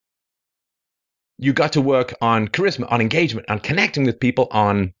you got to work on charisma, on engagement, on connecting with people,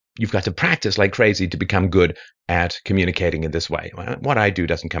 you've got to practice like crazy to become good at communicating in this way. What I do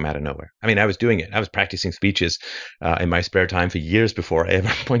doesn't come out of nowhere. I mean, I was doing it. I was practicing speeches in my spare time for years before I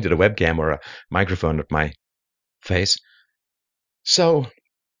ever pointed a webcam or a microphone at my face. So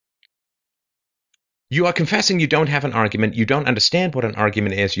you are confessing you don't have an argument. You don't understand what an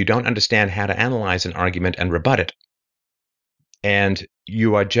argument is. You don't understand how to analyze an argument and rebut it. And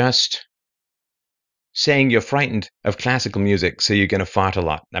you are just saying you're frightened of classical music, so you're going to fart a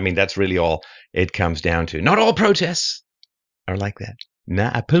lot. I mean, that's really all it comes down to. Not all protests are like that.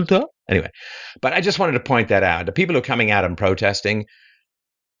 Anyway, but I just wanted to point that out. The people who are coming out and protesting,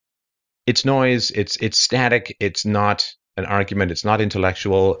 it's noise, it's static, it's not an argument, it's not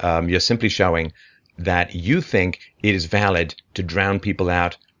intellectual. You're simply showing that you think it is valid to drown people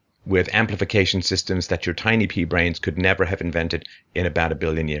out with amplification systems that your tiny pea brains could never have invented in about 1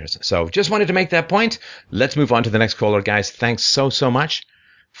 billion years. So just wanted to make that point. Let's move on to the next caller, guys. Thanks so much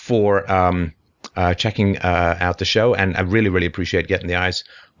for checking out the show, and I really, really appreciate getting the eyes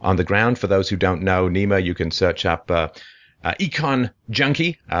on the ground. For those who don't know Nima, you can search up Econ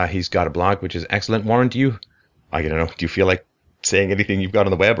Junkie. He's got a blog, which is excellent. Warren, do you feel like saying anything you've got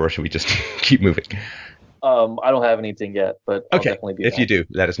on the web, or should we just keep moving? I don't have anything yet, but I'll definitely be if you do,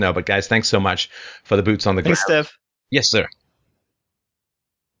 let us know. But guys, thanks so much for the boots on the ground. Thanks, Steph. Yes, sir.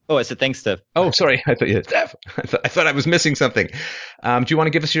 Oh, I said thanks, Steph. Oh, sorry. I thought you said Steph. I thought I was missing something. Do you want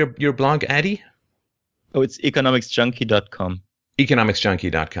to give us your blog, Addy? Oh, it's economicsjunkie.com.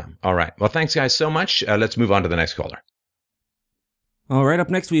 Economicsjunkie.com. All right. Well, thanks, guys, so much. Let's move on to the next caller. All right, up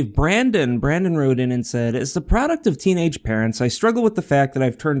next we have Brandon. Brandon wrote in and said, as the product of teenage parents, I struggle with the fact that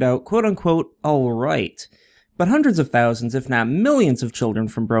I've turned out, quote-unquote, all right. But hundreds of thousands, if not millions of children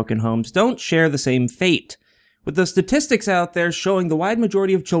from broken homes don't share the same fate. With the statistics out there showing the wide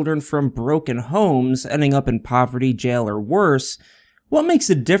majority of children from broken homes ending up in poverty, jail, or worse, what makes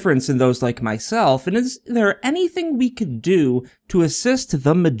a difference in those like myself, and is there anything we could do to assist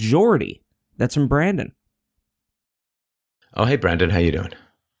the majority? That's from Brandon. Oh, hey, Brandon. How you doing?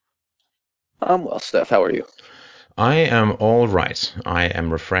 I'm well, Steph. How are you? I am all right. I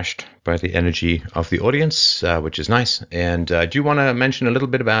am refreshed by the energy of the audience, which is nice. And do you want to mention a little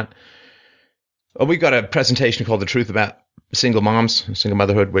bit about... Oh, we've got a presentation called The Truth About Single Moms, Single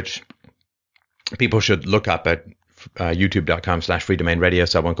Motherhood, which people should look up at youtube.com/freedomainradio.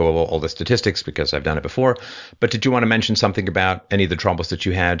 So I won't go over all the statistics because I've done it before. But did you want to mention something about any of the troubles that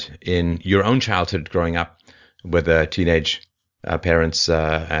you had in your own childhood growing up with teenage parents,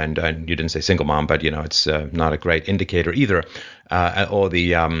 and you didn't say single mom, but it's not a great indicator either, or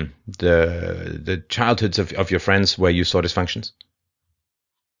the childhoods of your friends where you saw dysfunctions?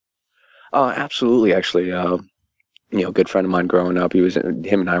 Absolutely. Actually, a good friend of mine growing up,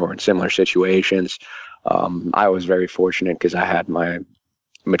 him and I were in similar situations. I was very fortunate because I had my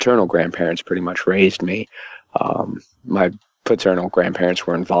maternal grandparents pretty much raised me. My paternal grandparents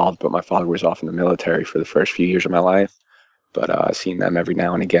were involved, but my father was off in the military for the first few years of my life. But seeing them every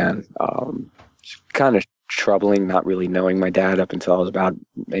now and again, it's kind of troubling not really knowing my dad up until I was about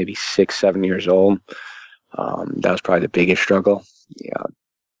maybe 6, 7 years old. That was probably the biggest struggle. Yeah.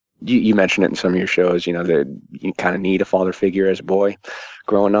 You mentioned it in some of your shows, that you kind of need a father figure as a boy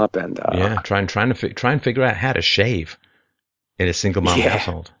growing up. And try and figure out how to shave in a single mom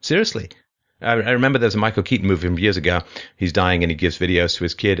household. Seriously. I remember there's a Michael Keaton movie from years ago. He's dying and he gives videos to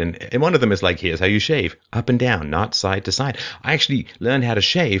his kid. And one of them is like, here's how you shave. Up and down, not side to side. I actually learned how to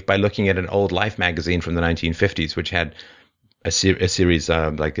shave by looking at an old Life magazine from the 1950s, which had a series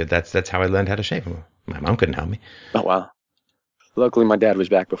like that's how I learned how to shave. My mom couldn't help me. Oh, wow. Luckily, my dad was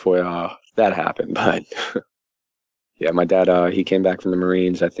back before that happened. But yeah, my dad, he came back from the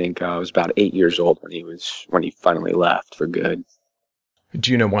Marines. I think I was about 8 years old when he finally left for good.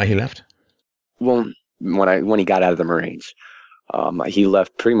 Do you know why he left? Well, when he got out of the Marines, he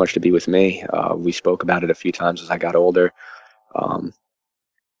left pretty much to be with me. We spoke about it a few times as I got older.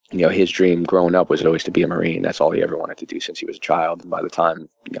 His dream growing up was always to be a Marine. That's all he ever wanted to do since he was a child. And by the time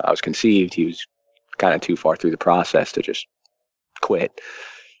I was conceived, he was kind of too far through the process to just quit.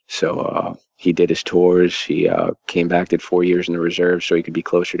 So he did his tours. He came back, did 4 years in the reserves so he could be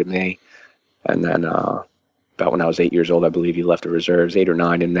closer to me. And then about when I was 8 years old, I believe he left the reserves, 8 or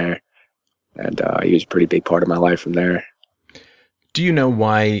 9 in there. And he was a pretty big part of my life from there. Do you know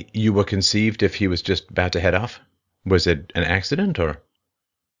why you were conceived if he was just about to head off? Was it an accident or?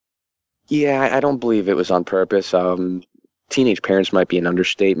 Yeah, I don't believe it was on purpose. Teenage parents might be an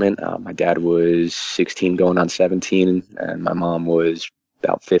understatement. My dad was 16 going on 17, and my mom was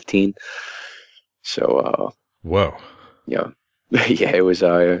about 15. So, whoa. Yeah, it was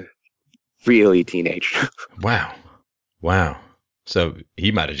really teenage. Wow. So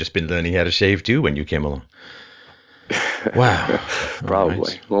he might have just been learning how to shave too when you came along. Wow. Probably.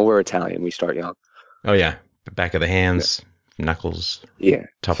 Right. Well, we're Italian. We start young. Oh, yeah. Back of the hands, knuckles,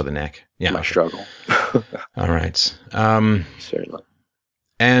 top of the neck. Yeah. My struggle. All right. Certainly.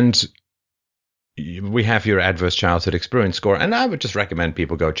 And we have your adverse childhood experience score, and I would just recommend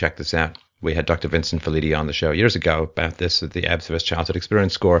people go check this out. We had Dr. Vincent Felitti on the show years ago about this, the adverse childhood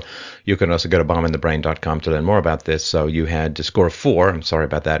experience score. You can also go to bombinthebrain.com to learn more about this. So you had a score of 4, I'm sorry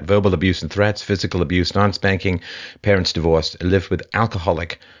about that, verbal abuse and threats, physical abuse, non-spanking, parents divorced, lived with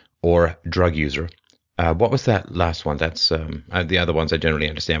alcoholic or drug user. What was that last one? That's the other ones I generally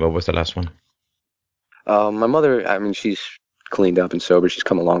understand. What was the last one? My mother, she's cleaned up and sober. She's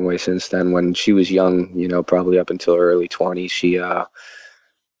come a long way since then. When she was young, probably up until her early 20s,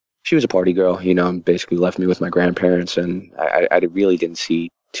 she was a party girl, basically left me with my grandparents, and I really didn't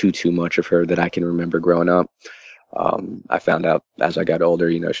see too much of her that I can remember growing up. I found out as I got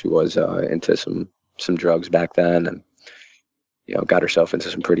older, she was into some drugs back then, and got herself into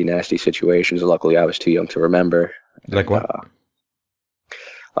some pretty nasty situations. Luckily, I was too young to remember. Like what?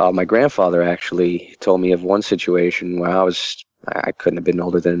 My grandfather actually told me of one situation where I couldn't have been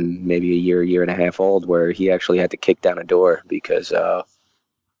older than maybe a year and a half old, where he actually had to kick down a door because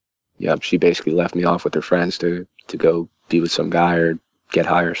she basically left me off with her friends to go be with some guy or get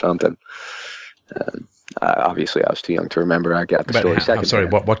high or something. Obviously, I was too young to remember. I got the story second. I'm sorry,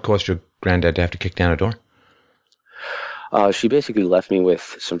 what caused your granddad to have to kick down a door? She basically left me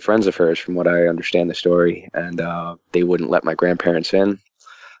with some friends of hers, from what I understand the story, and they wouldn't let my grandparents in.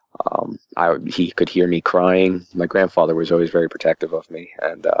 He could hear me crying. My grandfather was always very protective of me,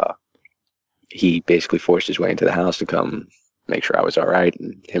 and he basically forced his way into the house to come make sure I was all right.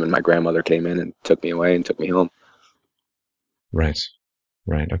 And him and my grandmother came in and took me away and took me home. Right.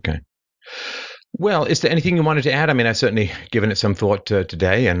 Okay. Well, is there anything you wanted to add? I've certainly given it some thought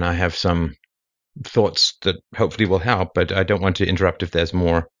today, and I have some thoughts that hopefully will help, but I don't want to interrupt if there's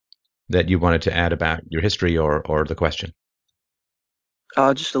more that you wanted to add about your history or the question.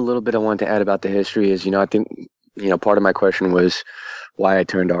 Just a little bit I wanted to add about the history is, I think, part of my question was why I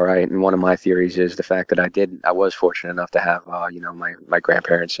turned all right. And one of my theories is the fact that I was fortunate enough to have, my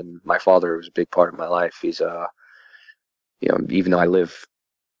grandparents, and my father was a big part of my life. He's, even though I live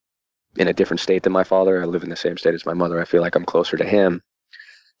in a different state than my father, I live in the same state as my mother. I feel like I'm closer to him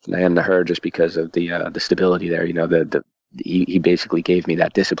than I am to her, just because of the stability there. He basically gave me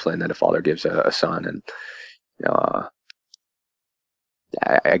that discipline that a father gives a son. And,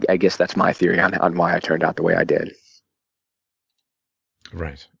 I guess that's my theory on why I turned out the way I did.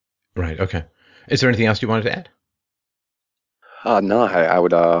 Right. Okay. Is there anything else you wanted to add? No, I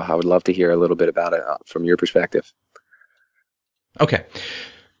would love to hear a little bit about it from your perspective. Okay.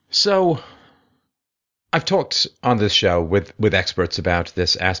 So I've talked on this show with experts about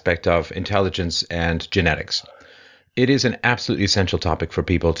this aspect of intelligence and genetics. It is an absolutely essential topic for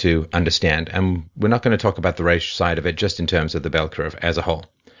people to understand, and we're not going to talk about the race side of it just in terms of the bell curve as a whole.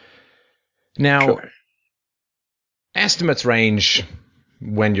 Now, Sure. estimates range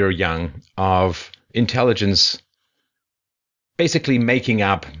when you're young of intelligence basically making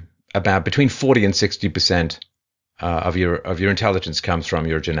up about between 40 and 60% of your intelligence comes from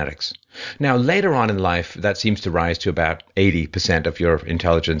your genetics. Now, later on in life, that seems to rise to about 80% of your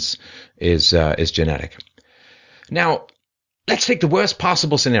intelligence is genetic. Now, let's take the worst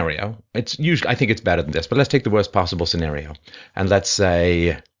possible scenario. It's usually, I think it's better than this, but let's take the worst possible scenario, and let's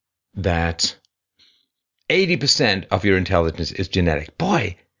say that 80% of your intelligence is genetic.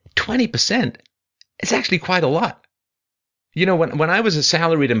 Boy, 20% is actually quite a lot. You know, when I was a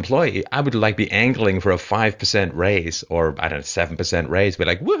salaried employee, I would like be angling for a 5% raise or, I don't know, 7% raise. Be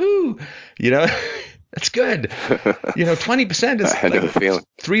like, woohoo! You know, that's good. You know, 20% is I know like the feeling.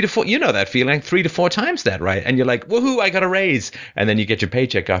 3 to 4. You know that feeling, 3 to 4 times that, right? And you're like, woohoo! I got a raise. And then you get your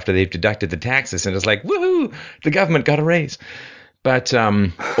paycheck after they've deducted the taxes, and it's like, woohoo! The government got a raise. But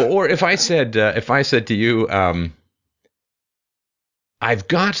or if I said to you, I've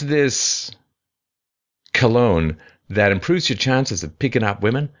got this cologne that improves your chances of picking up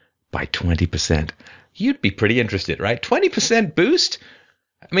women by 20%. You'd be pretty interested, right? 20% boost?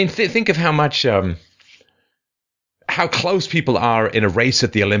 I mean, think of how much, how close people are in a race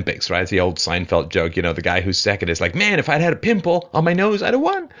at the Olympics, right? It's the old Seinfeld joke, you know, the guy who's second is like, man, if I'd had a pimple on my nose, I'd have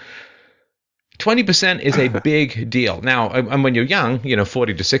won. 20% is a big deal. Now, and when you're young, you know,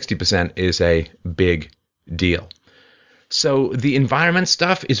 40 to 60% is a big deal. So the environment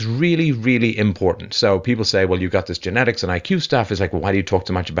stuff is really, really important. So people say, well, you've got this genetics and IQ stuff. It's like, well, why do you talk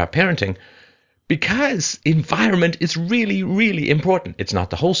so much about parenting? Because environment is really, really important. It's not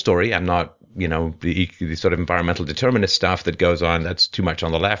the whole story. I'm not, you know, the sort of environmental determinist stuff that goes on. That's too much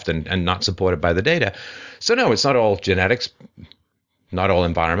on the left and not supported by the data. So no, it's not all genetics, not all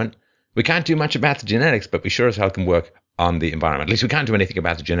environment. We can't do much about the genetics, but we sure as hell can work on the environment. At least we can't do anything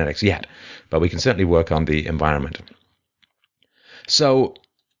about the genetics yet, but we can certainly work on the environment. So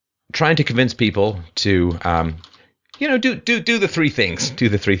trying to convince people to, you know, do the three things. Do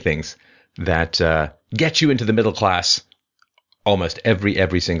the three things that get you into the middle class almost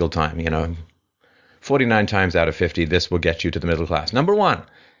every single time. You know, 49 times out of 50, this will get you to the middle class. Number 1,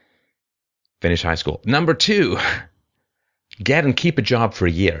 finish high school. Number 2, get and keep a job for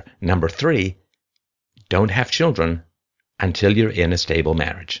a year. Number 3, don't have children until you're in a stable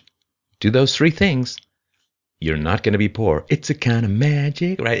marriage. Do those 3 things. You're not going to be poor. It's a kind of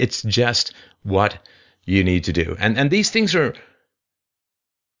magic, right? It's just what you need to do. And these things are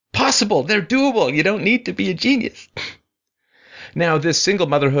possible. They're doable. You don't need to be a genius. Now, this single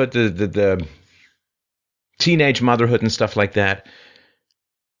motherhood, the teenage motherhood and stuff like that,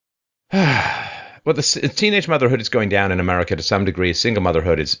 well, the teenage motherhood is going down in America to some degree. Single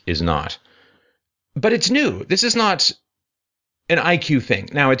motherhood is not. But it's new. This is not an IQ thing.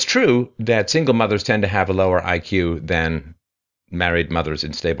 Now, it's true that single mothers tend to have a lower IQ than married mothers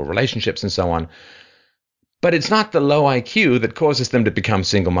in stable relationships and so on. But it's not the low IQ that causes them to become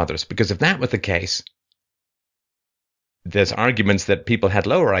single mothers. Because if that were the case, there's arguments that people had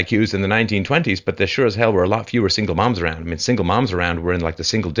lower IQs in the 1920s, but there sure as hell were a lot fewer single moms around. I mean, single moms around were in like the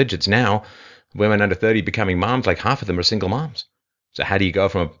single digits now. Women under 30 becoming moms, like half of them are single moms. So how do you go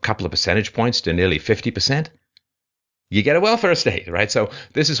from a couple of percentage points to nearly 50%? You get a welfare state, right? So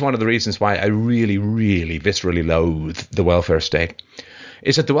this is one of the reasons why I really, really viscerally loathe the welfare state,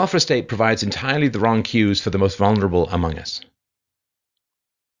 is that the welfare state provides entirely the wrong cues for the most vulnerable among us.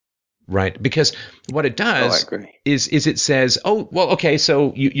 Right? Because what it does is it says, oh, well, okay,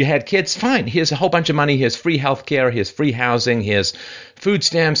 so you had kids, fine. Here's a whole bunch of money. Here's free healthcare. Here's free housing. Here's food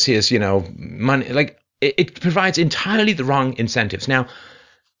stamps. Here's, you know, money. Like, it provides entirely the wrong incentives. Now,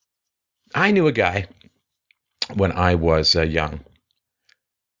 I knew a guy when I was young,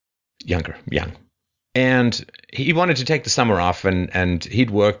 and he wanted to take the summer off, and he'd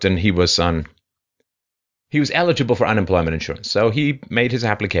worked, and he was eligible for unemployment insurance. So he made his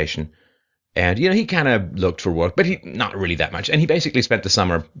application, and, you know, he kind of looked for work, but not really that much. And he basically spent the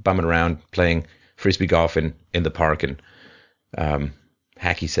summer bumming around playing frisbee golf in the park and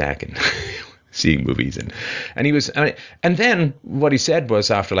hacky sack and seeing movies. And he was, and then what he said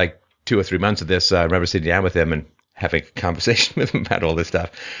was, after like 2 or 3 months of this, I remember sitting down with him and having a conversation with him about all this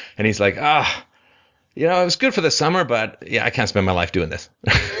stuff. And he's like, you know, it was good for the summer, but yeah, I can't spend my life doing this.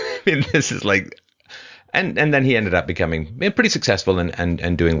 I mean, this is like, and then he ended up becoming pretty successful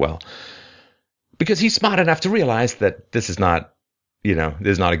and doing well, because he's smart enough to realize that this is not, you know,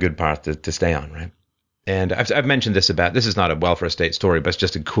 this is not a good path to stay on, right? And I've mentioned this is not a welfare state story, but it's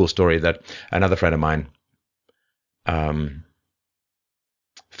just a cool story that another friend of mine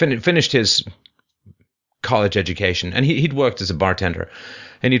finished his college education, and he'd worked as a bartender,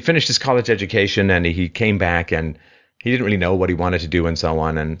 and he'd finished his college education, and he came back, and he didn't really know what he wanted to do and so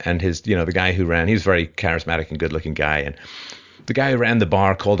on. And his, the guy who ran, he was a very charismatic and good looking guy. And the guy who ran the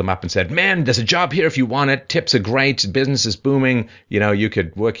bar called him up and said, man, there's a job here if you want it. Tips are great. Business is booming. You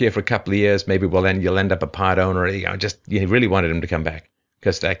could work here for a couple of years. Maybe you'll end up a part owner. He really wanted him to come back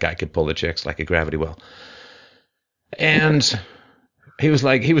because that guy could pull the chicks like a gravity well. And he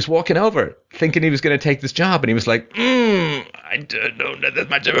was walking over thinking he was going to take this job. And he was like, I don't know there's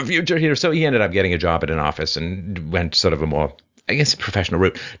much of a future here. So he ended up getting a job at an office and went sort of a more, I guess, professional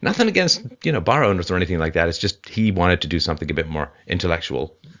route. Nothing against, bar owners or anything like that. It's just he wanted to do something a bit more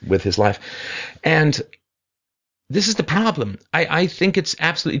intellectual with his life. And this is the problem. I think it's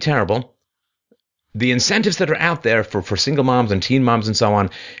absolutely terrible. The incentives that are out there for single moms and teen moms and so on,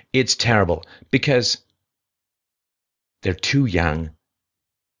 it's terrible because they're too young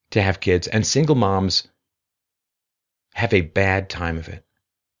to have kids, and single moms have a bad time of it.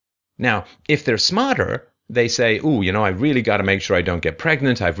 Now, if they're smarter, they say, I really got to make sure I don't get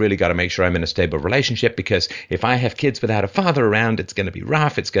pregnant. I've really got to make sure I'm in a stable relationship, because if I have kids without a father around, it's going to be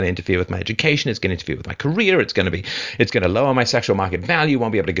rough. It's going to interfere with my education. It's going to interfere with my career. It's going to lower my sexual market value.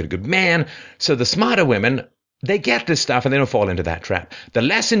 Won't be able to get a good man. So the smarter women, they get this stuff and they don't fall into that trap. The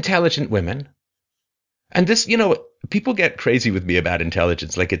less intelligent women, and this, people get crazy with me about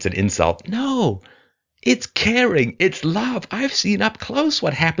intelligence like it's an insult. No. It's caring. It's love. I've seen up close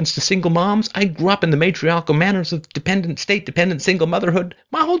what happens to single moms. I grew up in the matriarchal manners of state-dependent single motherhood.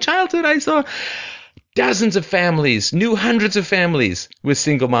 My whole childhood, I saw dozens of families, knew hundreds of families with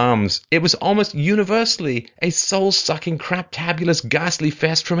single moms. It was almost universally a soul-sucking, craptabulous, ghastly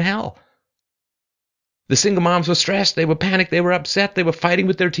fest from hell. The single moms were stressed. They were panicked. They were upset. They were fighting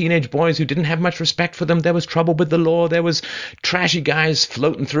with their teenage boys who didn't have much respect for them. There was trouble with the law. There was trashy guys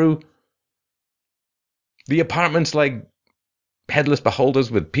floating through the apartments like headless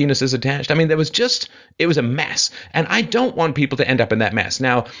beholders with penises attached. I mean, it was a mess. And I don't want people to end up in that mess.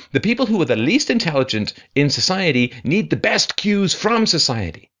 Now, the people who are the least intelligent in society need the best cues from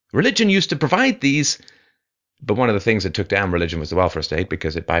society. Religion used to provide these, but one of the things that took down religion was the welfare state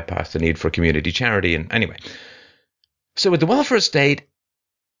because it bypassed the need for community charity. And anyway, so with the welfare state,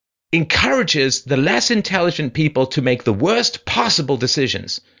 encourages the less intelligent people to make the worst possible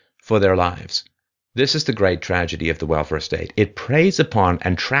decisions for their lives. This is the great tragedy of the welfare state. It preys upon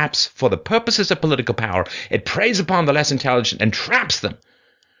and traps, for the purposes of political power, it preys upon the less intelligent and traps them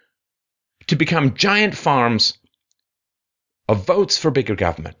to become giant farms of votes for bigger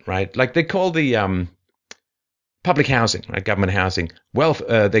government, right? Like they call the public housing, right? Government housing.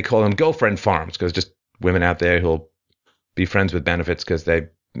 They call them girlfriend farms because just women out there who'll be friends with benefits because they,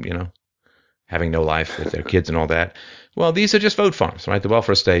 having no life with their kids and all that. Well, these are just vote farms, right? The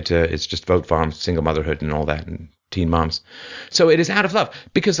welfare state, it's just vote farms, single motherhood and all that, and teen moms. So it is out of love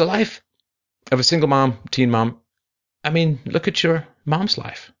because the life of a single mom, teen mom, I mean, look at your mom's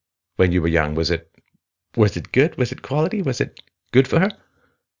life when you were young. Was it good? Was it quality? Was it good for her?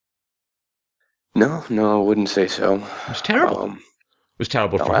 No, I wouldn't say so. It was terrible. It was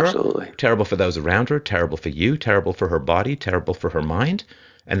terrible for her. Absolutely. Terrible for those around her. Terrible for you. Terrible for her body. Terrible for her mind.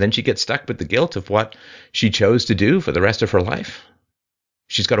 And then she gets stuck with the guilt of what she chose to do for the rest of her life.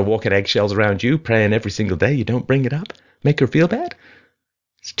 She's got to walk in eggshells around you, praying every single day you don't bring it up, make her feel bad.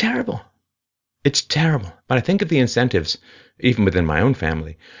 It's terrible. It's terrible. But I think of the incentives, even within my own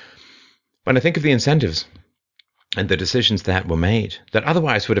family, when I think of the incentives and the decisions that were made, that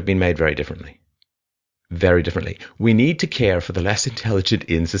otherwise would have been made very differently. Very differently. We need to care for the less intelligent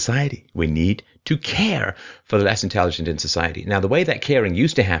in society. We need to care for the less intelligent in society. Now, the way that caring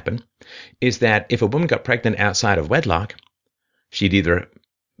used to happen is that if a woman got pregnant outside of wedlock, she'd either,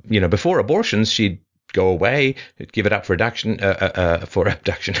 before abortions, she'd go away, give it up for adoption,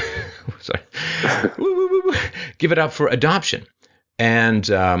 sorry, give it up for adoption. And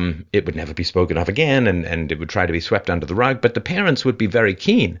it would never be spoken of again, and it would try to be swept under the rug. But the parents would be very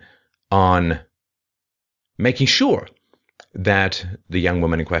keen on making sure that the young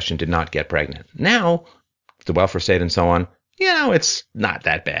woman in question did not get pregnant. Now, the welfare state and so on, it's not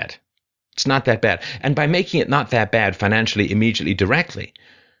that bad. It's not that bad. And by making it not that bad financially, immediately, directly,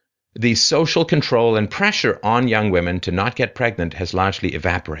 the social control and pressure on young women to not get pregnant has largely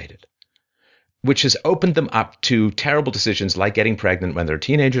evaporated, which has opened them up to terrible decisions like getting pregnant when they're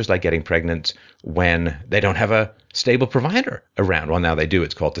teenagers, like getting pregnant when they don't have a stable provider around. Well, now they do.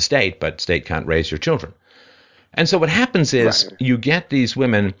 It's called the state, but state can't raise your children. And so what happens is you get these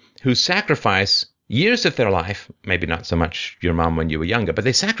women who sacrifice, years of their life, maybe not so much your mom when you were younger, but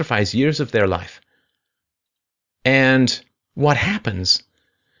they sacrifice years of their life. And what happens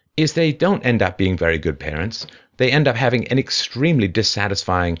is they don't end up being very good parents. They end up having an extremely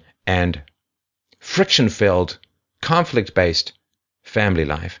dissatisfying and friction-filled, conflict-based family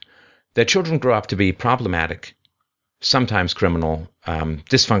life. Their children grow up to be problematic, sometimes criminal,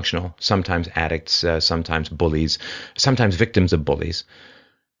 dysfunctional, sometimes addicts, sometimes bullies, sometimes victims of bullies.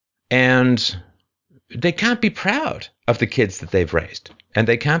 And they can't be proud of the kids that they've raised, and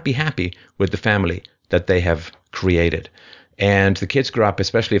they can't be happy with the family that they have created. And the kids grow up,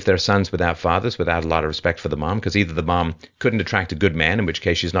 especially if they're sons without fathers, without a lot of respect for the mom, because either the mom couldn't attract a good man, in which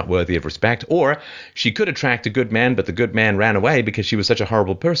case she's not worthy of respect, or she could attract a good man, but the good man ran away because she was such a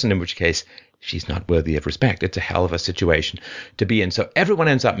horrible person, in which case she's not worthy of respect. It's a hell of a situation to be in. So everyone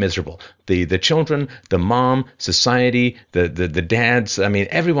ends up miserable. The children, the mom, society, the dads, I mean,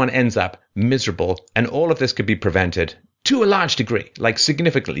 everyone ends up miserable, and all of this could be prevented to a large degree, like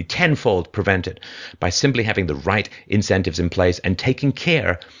significantly, tenfold prevented, by simply having the right incentives in place and taking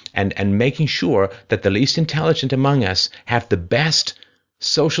care and making sure that the least intelligent among us have the best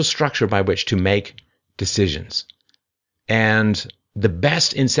social structure by which to make decisions. And the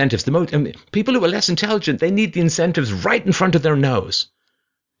best incentives, people who are less intelligent, they need the incentives right in front of their nose.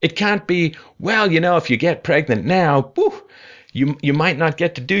 It can't be, well, if you get pregnant now, whew, you might not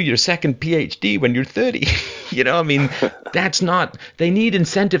get to do your second PhD when you're 30. That's not, they need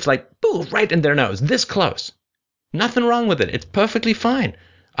incentives like, boo, right in their nose, this close. Nothing wrong with it. It's perfectly fine.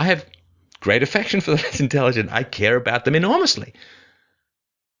 I have great affection for the less intelligent. I care about them enormously.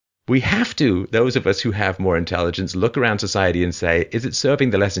 We have to, those of us who have more intelligence, look around society and say, is it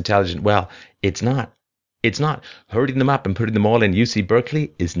serving the less intelligent? Well, it's not. It's not. Herding them up and putting them all in UC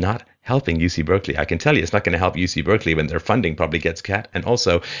Berkeley is not helping UC Berkeley. I can tell you it's not going to help UC Berkeley when their funding probably gets cut. And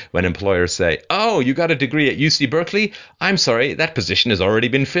also when employers say, oh, you got a degree at UC Berkeley? I'm sorry, that position has already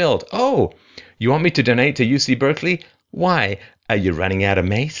been filled. Oh, you want me to donate to UC Berkeley? Why? Are you running out of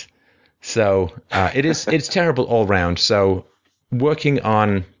mace? So it's terrible all round. So working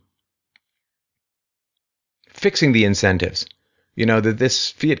on fixing the incentives, this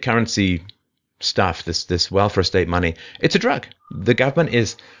fiat currency stuff, this welfare state money, it's a drug. The government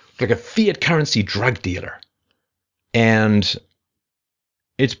is like a fiat currency drug dealer. And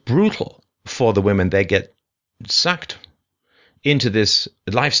it's brutal for the women. They get sucked into this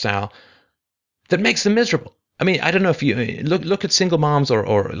lifestyle that makes them miserable. I mean, I don't know if you look at single moms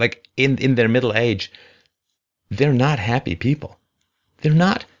or like in their middle age, they're not happy people. They're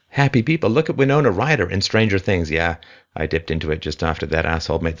not happy people. Look at Winona Ryder in Stranger Things. Yeah, I dipped into it just after that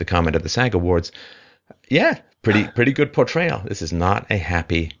asshole made the comment at the SAG Awards. Yeah, pretty good portrayal. This is not a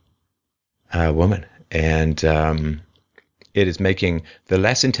happy woman. And it is making the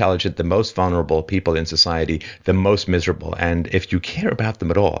less intelligent, the most vulnerable people in society the most miserable. And if you care about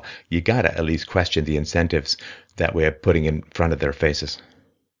them at all, you got to at least question the incentives that we're putting in front of their faces.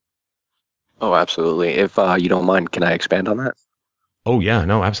 Oh, absolutely. If you don't mind, can I expand on that? Oh, yeah,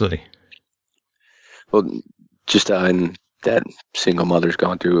 no, absolutely. Well, just in that single mother's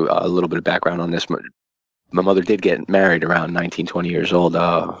going through a little bit of background on this. My mother did get married around 19, 20 years old,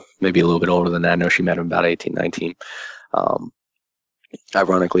 maybe a little bit older than that. I know she met him about 18, 19.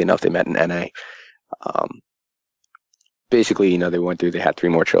 Ironically enough, they met in NA. Basically, they had 3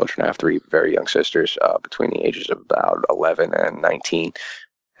 more children. I have 3 very young sisters between the ages of about 11 and 19.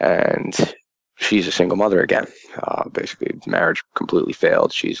 And she's a single mother again. Basically, marriage completely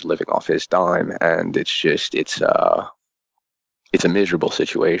failed. She's living off his dime, and it's a miserable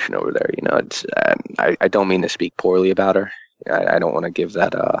situation over there. I don't mean to speak poorly about her. I don't want to give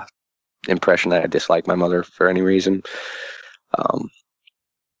that impression that I dislike my mother for any reason.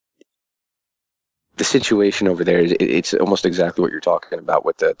 The situation over there it's almost exactly what you're talking about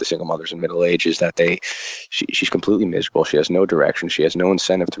with the single mothers in middle age, is that she's completely miserable. She has no direction. She has no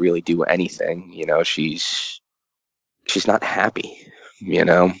incentive to really do anything. She's not happy.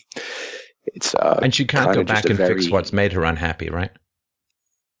 It's and she can't go back and fix what's made her unhappy, right?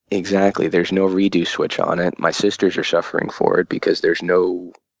 Exactly. There's no redo switch on it. My sisters are suffering for it because there's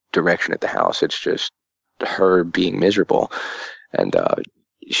no direction at the house. It's just her being miserable, and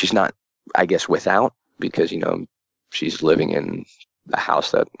she's not, I guess, without, because she's living in a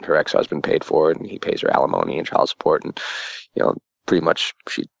house that her ex-husband paid for, and he pays her alimony and child support, and pretty much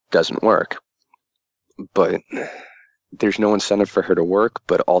she doesn't work. But there's no incentive for her to work,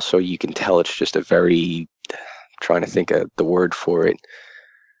 but also you can tell it's just a very, trying to think of the word for it,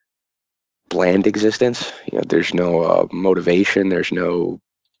 bland existence. There's no motivation, there's no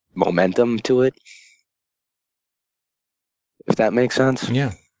momentum to it, if that makes sense.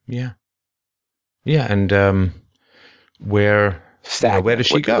 Yeah. Yeah, and where does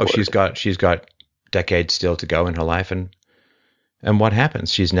she go? She's got decades still to go in her life, and what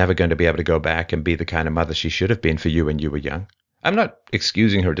happens? She's never going to be able to go back and be the kind of mother she should have been for you when you were young. I'm not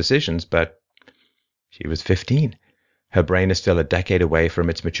excusing her decisions, but she was 15. Her brain is still a decade away from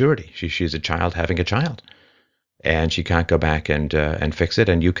its maturity. She's a child having a child, and she can't go back and fix it.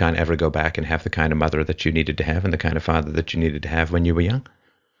 And you can't ever go back and have the kind of mother that you needed to have and the kind of father that you needed to have when you were young.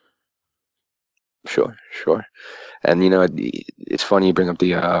 Sure. And, it's funny you bring up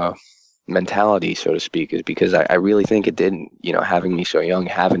the mentality, so to speak, is because I really think it did, having me so young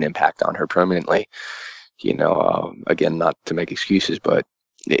have an impact on her permanently. Again, not to make excuses, but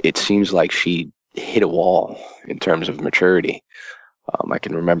it seems like she hit a wall in terms of maturity. I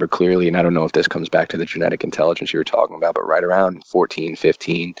can remember clearly, and I don't know if this comes back to the genetic intelligence you were talking about, but right around 14,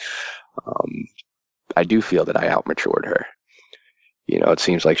 15, I do feel that I outmatured her. It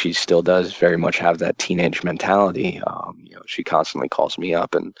seems like she still does very much have that teenage mentality. She constantly calls me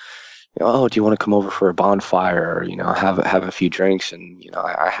up and, oh, do you want to come over for a bonfire or, have a few drinks? And,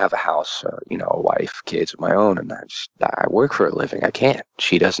 I have a house, a wife, kids of my own, and I work for a living. I can't.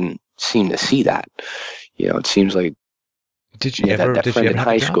 She doesn't seem to see that. It seems like did she ever that friend in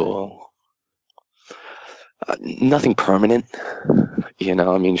high school, nothing permanent.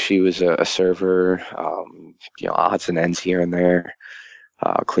 She was a server, odds and ends here and there,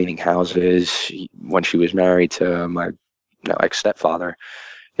 cleaning houses. When she was married to my ex-stepfather,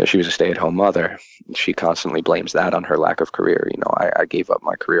 she was a stay-at-home mother. She constantly blames that on her lack of career. I gave up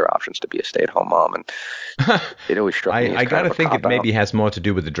my career options to be a stay-at-home mom, and it always struck me as I got to think it maybe out. has more to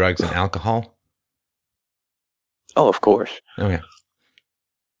do with the drugs and alcohol. Oh, of course. Oh, yeah.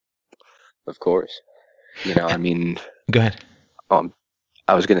 Of course. Go ahead.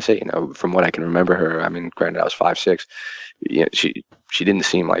 I was going to say, from what I can remember her, granted I was 5'6", she didn't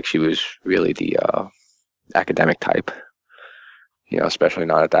seem like she was really the academic type, especially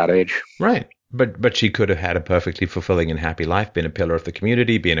not at that age. Right. But she could have had a perfectly fulfilling and happy life, been a pillar of the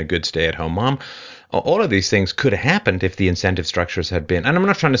community, being a good stay-at-home mom. All of these things could have happened if the incentive structures had been, and I'm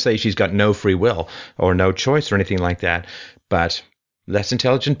not trying to say she's got no free will or no choice or anything like that, but less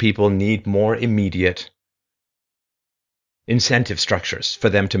intelligent people need more immediate incentive structures for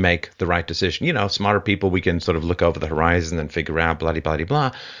them to make the right decision. Smarter people, we can sort of look over the horizon and figure out blah, blah, blah,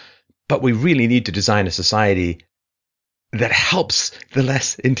 blah. But we really need to design a society that helps the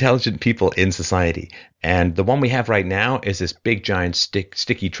less intelligent people in society. And the one we have right now is this big, giant,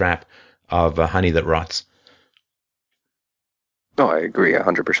 sticky trap of honey that rots. Oh, I agree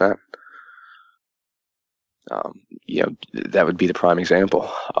 100%. That would be the prime example.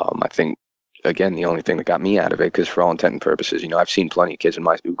 I think, again, the only thing that got me out of it, because for all intent and purposes, I've seen plenty of kids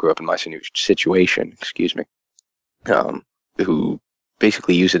who grew up in my situation, who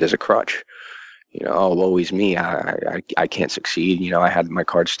basically use it as a crutch. Oh, woe is me. I can't succeed. I had my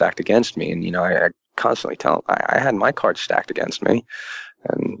cards stacked against me, and I constantly tell them I had my cards stacked against me,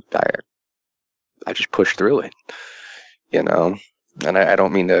 and I just pushed through it. And I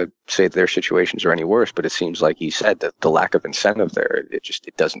don't mean to say that their situations are any worse, but it seems like you said that the lack of incentive there,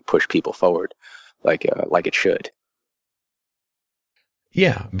 it doesn't push people forward like it should.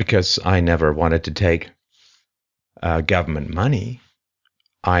 Yeah, because I never wanted to take government money.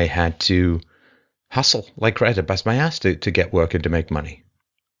 I had to hustle like crazy, to bust my ass to get work and to make money.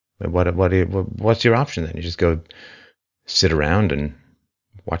 What's your option then? You just go sit around and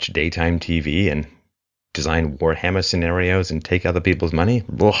watch daytime TV and design Warhammer scenarios and take other people's money?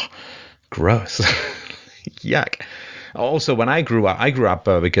 Ugh, gross. Yuck. Also, when I grew up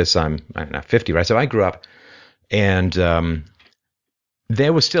because I'm not 50, right? So I grew up, and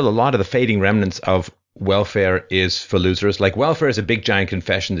there was still a lot of the fading remnants of welfare is for losers. Like, welfare is a big giant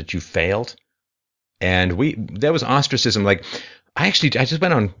confession that you failed. And there was ostracism. Like, I just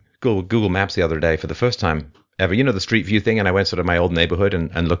went on Google Maps the other day for the first time ever, the Street View thing, and I went sort of my old neighborhood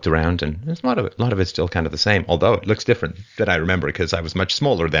and looked around, and there's a lot of it's still kind of the same, although it looks different than I remember because I was much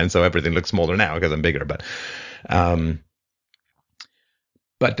smaller then, so everything looks smaller now because I'm bigger. But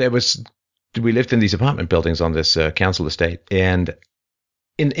we lived in these apartment buildings on this council estate, and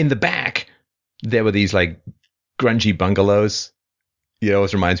in the back there were these like grungy bungalows. It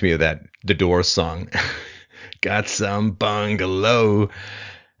always reminds me of that The Doors song, "Got Some Bungalow,"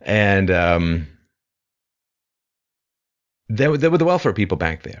 and there were the welfare people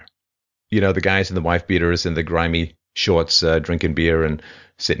back there. The guys in the wife beaters and the grimy shorts, drinking beer and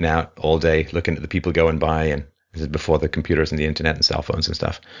sitting out all day looking at the people going by. And this is before the computers and the internet and cell phones and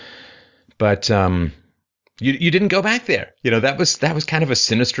stuff. But you didn't go back there. That was kind of a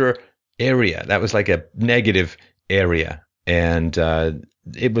sinister area. That was like a negative area. And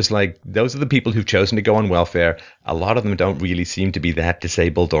it was like, those are the people who've chosen to go on welfare. A lot of them don't really seem to be that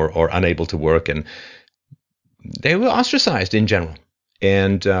disabled or unable to work. And they were ostracized in general.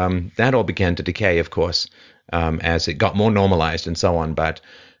 And that all began to decay, of course, as it got more normalized and so on. But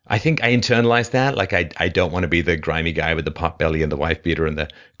I think I internalized that. Like, I don't want to be the grimy guy with the pot belly and the wife beater and the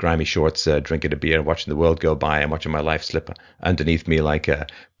grimy shorts, drinking a beer, watching the world go by and watching my life slip underneath me like a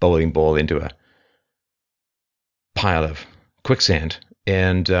bowling ball into a pile of quicksand.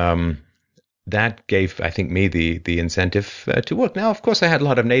 And that gave, I think, me the incentive to work. Now, of course, I had a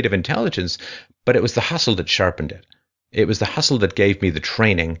lot of native intelligence, but it was the hustle that sharpened it. It was the hustle that gave me the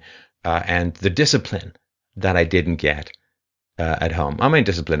training and the discipline that I didn't get at home. I mean,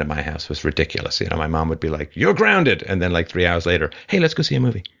 discipline at my house was ridiculous. You know, my mom would be like, "You're grounded," and then like 3 hours later, "Hey, let's go see a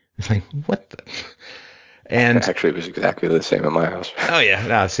movie." It's like, what the? And actually, it was exactly the same at my house. Oh yeah,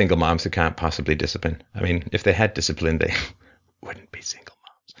 no, single moms who can't possibly discipline. I mean, if they had discipline, they wouldn't be single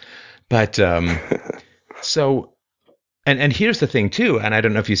moms. But so. And here's the thing, too, and I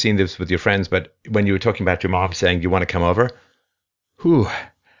don't know if you've seen this with your friends, but when you were talking about your mom saying, "You want to come over?" Whew.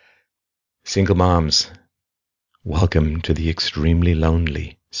 Single moms, welcome to the extremely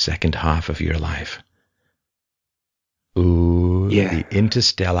lonely second half of your life. Ooh, yeah. The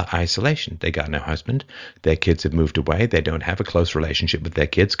interstellar isolation. They got no husband. Their kids have moved away. They don't have a close relationship with their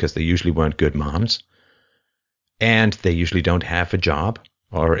kids because they usually weren't good moms. And they usually don't have a job,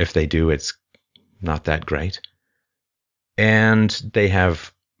 or if they do, it's not that great. And they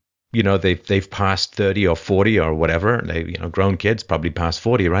have, you know, they've passed 30 or 40 or whatever. They, you know, grown kids probably past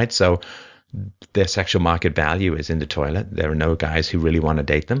 40, right? So their sexual market value is in the toilet. There are no guys who really want to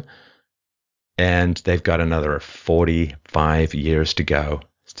date them. And they've got another 45 years to go.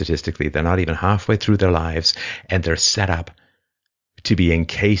 Statistically, they're not even halfway through their lives, and they're set up to be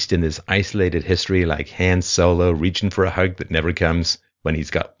encased in this isolated history, like Han Solo reaching for a hug that never comes when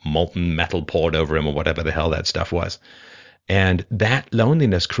he's got molten metal poured over him or whatever the hell that stuff was. And that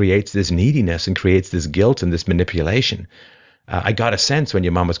loneliness creates this neediness and creates this guilt and this manipulation. I got a sense when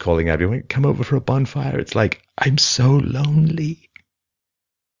your mom was calling out, "Come over for a bonfire." It's like, I'm so lonely.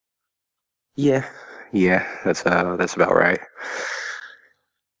 Yeah, that's about right.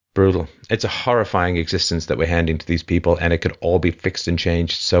 Brutal. It's a horrifying existence that we're handing to these people, and it could all be fixed and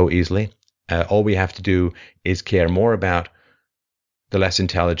changed so easily. All we have to do is care more about the less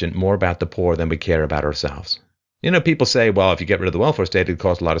intelligent, more about the poor than we care about ourselves. You know, people say, well, if you get rid of the welfare state, it'd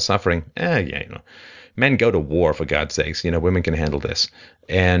cause a lot of suffering. Yeah, you know, men go to war, for God's sakes. You know, women can handle this.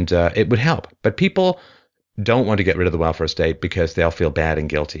 And it would help. But people don't want to get rid of the welfare state because they'll feel bad and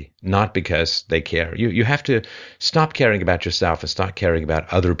guilty, not because they care. You have to stop caring about yourself and start caring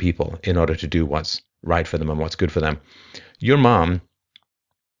about other people in order to do what's right for them and what's good for them. Your mom,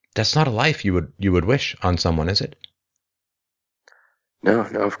 that's not a life you would wish on someone, is it? No,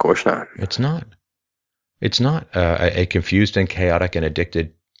 of course not. It's not. It's not a confused and chaotic and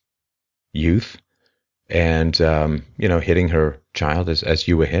addicted youth, and you know, hitting her child as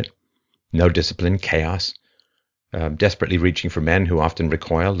you were hit. No discipline, chaos, desperately reaching for men who often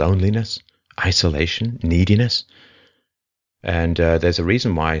recoil, loneliness, isolation, neediness. And there's a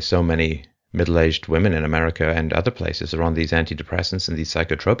reason why so many middle-aged women in America and other places are on these antidepressants and these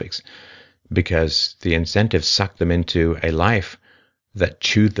psychotropics, because the incentives suck them into a life that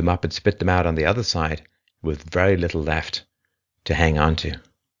chewed them up and spit them out on the other side with very little left to hang on to.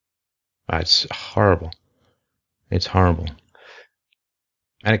 It's horrible. It's horrible.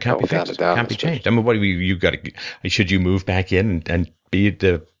 And it can't be fixed. It can't be changed. I mean, what you got to, should you move back in and be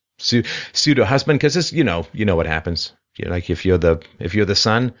the pseudo husband? Because this, you know what happens. Like if you're the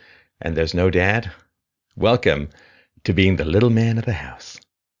son and there's no dad, welcome to being the little man of the house.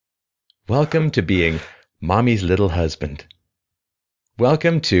 Welcome to being mommy's little husband.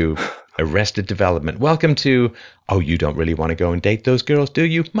 Welcome to Arrested Development. Welcome to, oh, you don't really want to go and date those girls, do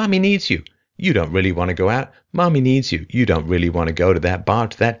you? Mommy needs you. You don't really want to go out. Mommy needs you. You don't really want to go to that bar,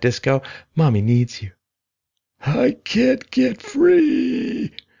 to that disco. Mommy needs you. I can't get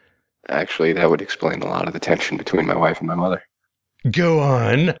free. Actually, that would explain a lot of the tension between my wife and my mother. Go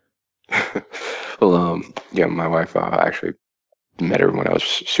on. Well, yeah, my wife actually met her when I was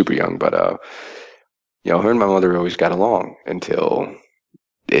super young, but you know, her and my mother always got along until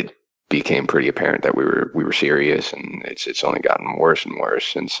it became pretty apparent that we were serious, and it's only gotten worse and worse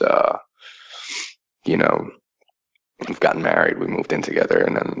since you know, we've gotten married, we moved in together,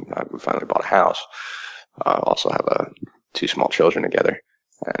 and then we finally bought a house. Also have 2 small children together,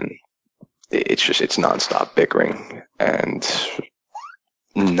 and it's nonstop bickering. And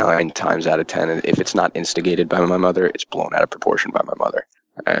 9 times out of 10, if it's not instigated by my mother, it's blown out of proportion by my mother.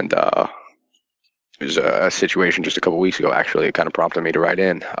 And was a situation just a couple weeks ago, actually. It kind of prompted me to write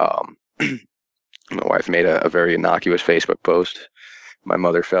in. My wife made a very innocuous Facebook post. My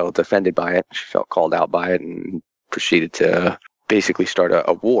mother felt offended by it. She felt called out by it and proceeded to basically start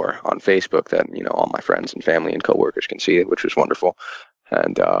a war on Facebook that, all my friends and family and coworkers can see it, which was wonderful.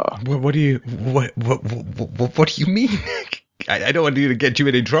 And what do you mean? I don't want you to get you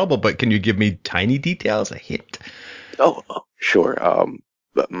in trouble, but can you give me tiny details, a hint? Oh, sure.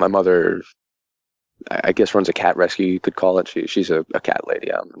 But my mother, I guess, runs a cat rescue, you could call it. She's a cat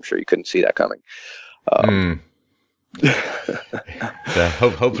lady. I'm sure you couldn't see that coming.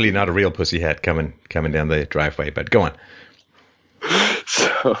 Hopefully not a real pussy hat coming down the driveway, but go on.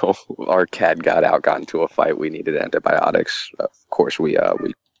 So our cat got into a fight. We needed antibiotics. Of course, we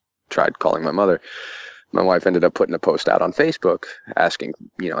tried calling my mother. My wife ended up putting a post out on Facebook asking,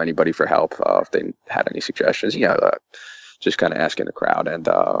 anybody for help, if they had any suggestions, just kind of asking the crowd. And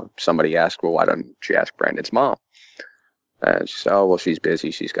somebody asked, well, why don't you ask Brandon's mom? And she said, oh, well, she's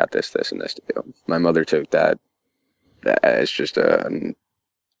busy. She's got this, and this to do. My mother took that as just an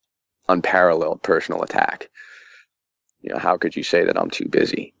unparalleled personal attack. How could you say that I'm too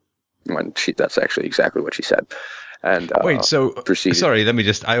busy? When that's actually exactly what she said. And wait, so proceeded. Sorry,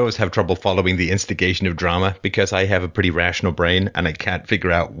 I always have trouble following the instigation of drama because I have a pretty rational brain and I can't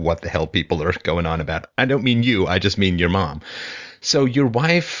figure out what the hell people are going on about. I don't mean you, I just mean your mom. So your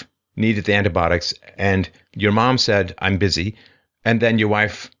wife needed the antibiotics and your mom said, I'm busy. And then your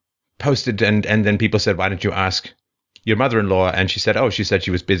wife posted and then people said, why don't you ask your mother-in-law? And she said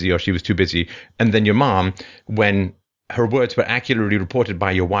she was busy or she was too busy. And then your mom, when her words were accurately reported by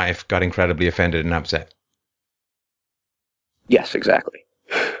your wife, got incredibly offended and upset. Yes, exactly.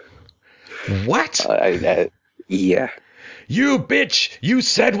 What? Yeah. You bitch! You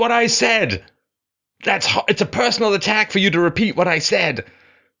said what I said! It's a personal attack for you to repeat what I said.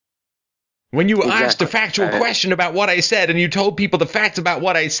 When you asked a factual question about what I said and you told people the facts about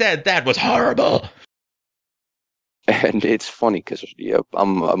what I said, that was horrible. And it's funny because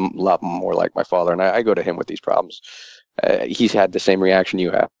I'm a lot more like my father, and I go to him with these problems. He's had the same reaction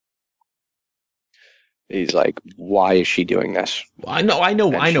you have. He's like, why is she doing this? Well, I know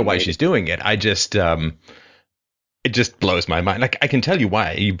why she's doing it. I just, it just blows my mind. Like, I can tell you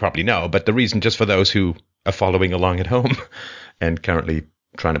why, you probably know, but the reason, just for those who are following along at home and currently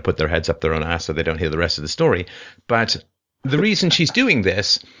trying to put their heads up their own ass so they don't hear the rest of the story. But the reason she's doing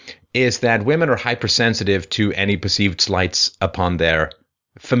this is that women are hypersensitive to any perceived slights upon their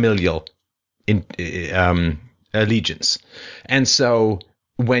familial allegiance. And so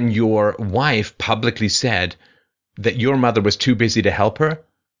when your wife publicly said that your mother was too busy to help her,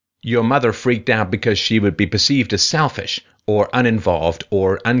 your mother freaked out because she would be perceived as selfish or uninvolved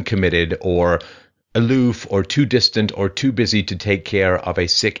or uncommitted or aloof or too distant or too busy to take care of a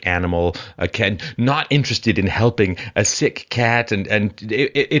sick animal, a cat, not interested in helping a sick cat. And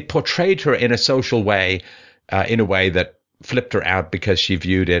it portrayed her in a social way, in a way that flipped her out because she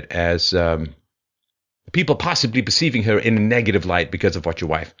viewed it as people possibly perceiving her in a negative light because of what your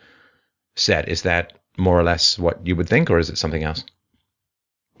wife said. Is that more or less what you would think, or is it something else?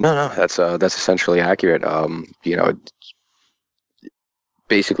 No, that's essentially accurate.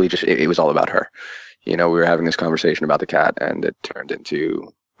 Basically, just it was all about her. We were having this conversation about the cat, and it turned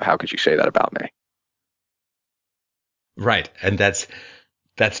into, how could you say that about me? Right, and that's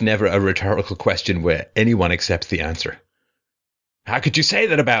never a rhetorical question where anyone accepts the answer. How could you say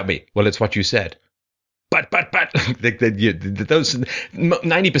that about me? Well, it's what you said. But those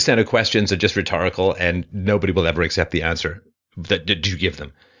 90% of questions are just rhetorical, and nobody will ever accept the answer that you give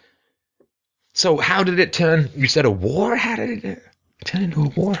them. So how did it turn? You said a war? How did it turn into a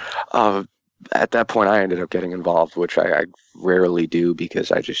war? At that point, I ended up getting involved, which I rarely do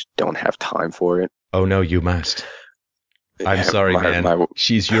because I just don't have time for it. Oh, no, you must. I'm sorry, man.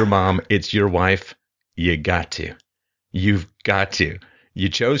 She's your mom. It's your wife. You got to. You've got to. You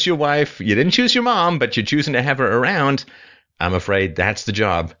chose your wife. You didn't choose your mom, but you're choosing to have her around. I'm afraid that's the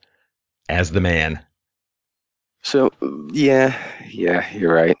job as the man. So, yeah,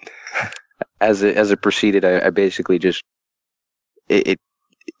 you're right. As it proceeded, I basically just it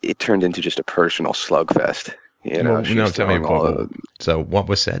turned into just a personal slugfest. Tell me. So what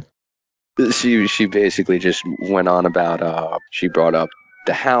was said? She basically just went on about she brought up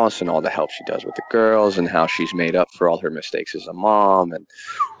the house and all the help she does with the girls and how she's made up for all her mistakes as a mom, and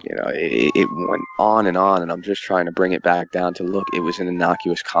it went on, and I'm just trying to bring it back down to, look, it was an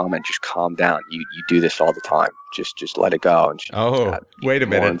innocuous comment, just calm down, you do this all the time, just let it go. And she wait a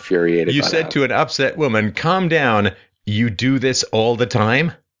minute, infuriated. You said to an upset woman, calm down, you do this all the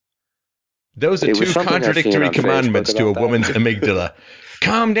time? Those are It was two something I've seen contradictory on commandments Facebook to a about that. woman's amygdala.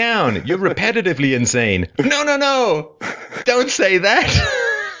 Calm down. You're repetitively insane. No. Don't say that.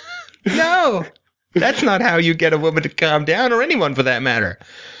 No. That's not how you get a woman to calm down, or anyone for that matter.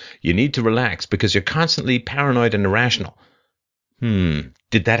 You need to relax because you're constantly paranoid and irrational.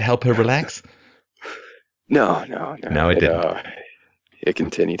 Did that help her relax? No, it didn't. It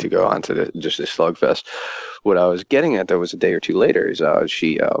continued to go on to just this slugfest. What I was getting at, though, was a day or two later, is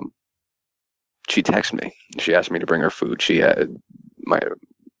she texted me. She asked me to bring her food. She had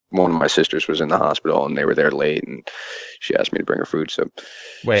one of my sisters was in the hospital, and they were there late, and she asked me to bring her food. So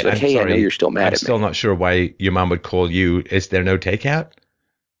Wait, she's like, I'm hey, sorry. I know you're still mad I'm at still me. not sure why your mom would call you. Is there no takeout?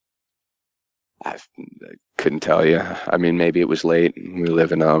 I couldn't tell you. I mean, maybe it was late. We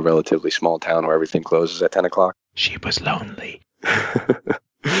live in a relatively small town where everything closes at 10 o'clock. She was lonely.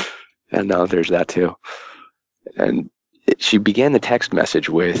 And now there's that too. And she began the text message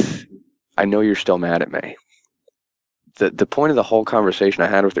with, I know you're still mad at me. The point of the whole conversation I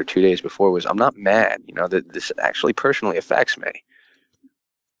had with her 2 days before was, I'm not mad. That this actually personally affects me.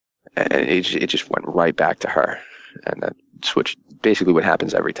 And it just went right back to her. And that switched basically what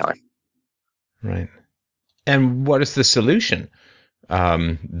happens every time. Right. And what is the solution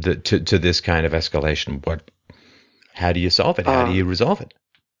to this kind of escalation? How do you solve it? How do you resolve it?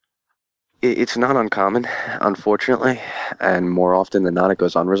 It's not uncommon, unfortunately, and more often than not, it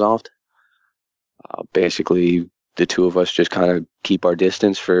goes unresolved. Basically, the two of us just kind of keep our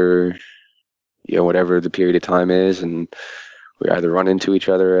distance for whatever the period of time is, and we either run into each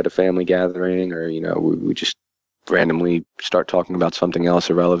other at a family gathering, or we just randomly start talking about something else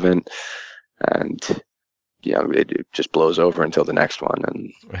irrelevant, and it just blows over until the next one.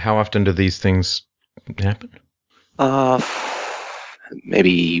 And how often do these things happen?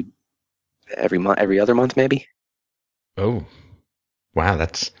 Maybe every other month, maybe. Oh, wow,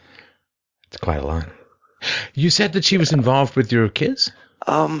 that's quite a lot. You said that she was involved with your kids?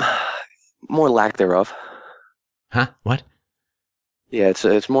 More lack thereof. Huh? What? Yeah,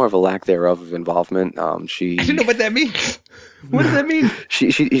 it's more of a lack thereof of involvement. I don't know what that means. What does that mean?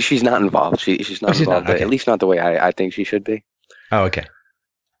 She's not involved. She's not involved. Not, okay. At least not the way I think she should be. Oh, okay.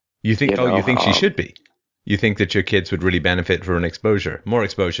 You think? You think she should be? You think that your kids would really benefit for more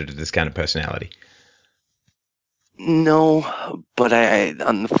exposure to this kind of personality? No, but I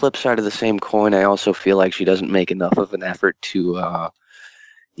on the flip side of the same coin, I also feel like she doesn't make enough of an effort to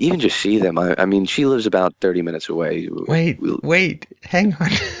even just see them. I mean, she lives about 30 minutes away. Wait, hang on.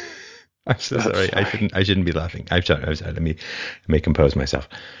 I'm so sorry. I shouldn't be laughing. I'm sorry. Let me compose myself.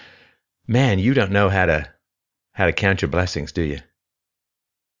 Man, you don't know how to count your blessings, do you?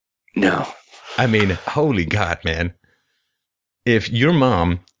 No. I mean, holy God, man. If your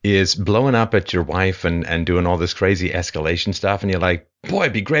mom is blowing up at your wife and doing all this crazy escalation stuff, and you're like, boy,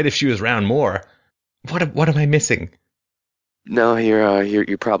 it'd be great if she was around more. What am I missing? No,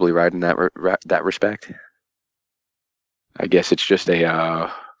 you're probably right in that respect. I guess it's just a.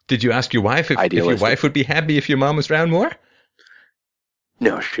 Did you ask your wife if your wife would be happy if your mom was around more?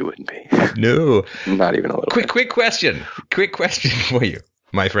 No, she wouldn't be. No, not even a little. Quick question for you,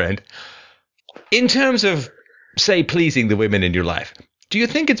 my friend. In terms of, say, pleasing the women in your life, do you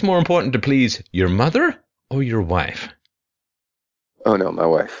think it's more important to please your mother or your wife? Oh, no, my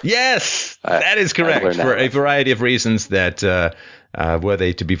wife. Yes, that is correct. For a variety of reasons that, were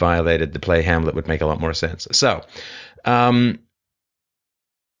they to be violated, the play Hamlet would make a lot more sense. So,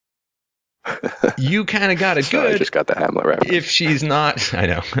 you kind of got it good. I just got the Hamlet reference. If she's not, I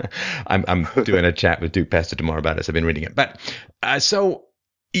know. I'm doing a chat with Duke Pesta tomorrow about it, so I've been reading it. But, so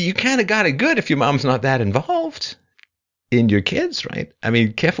you kind of got it good if your mom's not that involved in your kids, right? I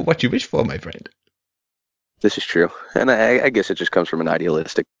mean, careful what you wish for, my friend. This is true. And I guess it just comes from an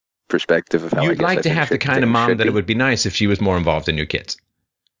idealistic perspective of how you'd like to have the kind of mom that it would be nice if she was more involved in your kids.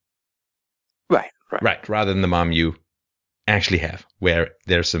 Right. Rather than the mom you actually have, where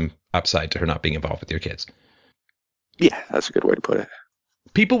there's some upside to her not being involved with your kids. Yeah, that's a good way to put it.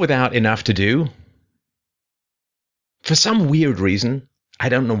 People without enough to do, for some weird reason, I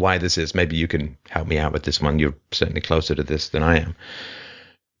don't know why this is. Maybe you can help me out with this one. You're certainly closer to this than I am.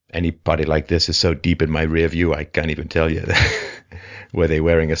 Anybody like this is so deep in my rear view, I can't even tell you. Were they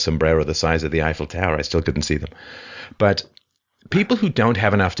wearing a sombrero the size of the Eiffel Tower? I still couldn't see them. But people who don't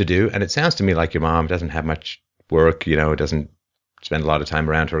have enough to do, and it sounds to me like your mom doesn't have much work, doesn't spend a lot of time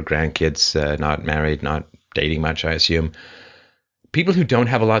around her grandkids, not married, not dating much, I assume. People who don't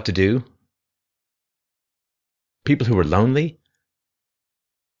have a lot to do, people who are lonely,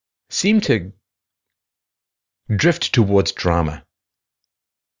 seem to drift towards drama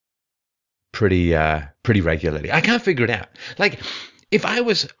pretty regularly. I can't figure it out. Like, if I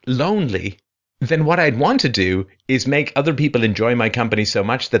was lonely, then what I'd want to do is make other people enjoy my company so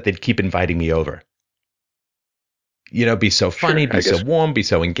much that they'd keep inviting me over. You know, be so funny, Sure, be so warm, be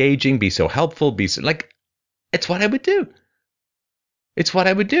so engaging, be so helpful, be so, like, it's what I would do. It's what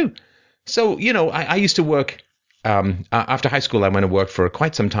I would do. So, you know, I used to work, after high school, I went and worked for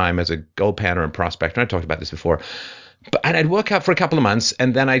quite some time as a gold panner and prospector. I talked about this before. And I'd work out for a couple of months,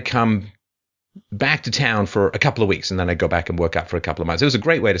 and then I'd come back to town for a couple of weeks, and then I'd go back and work out for a couple of months. It was a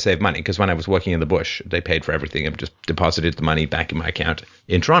great way to save money, because when I was working in the bush, they paid for everything and just deposited the money back in my account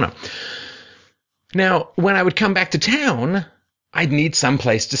in Toronto. Now, when I would come back to town, I'd need some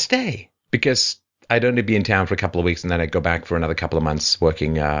place to stay, because I'd only be in town for a couple of weeks, and then I'd go back for another couple of months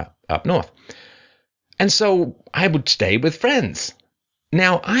working up north. And so I would stay with friends.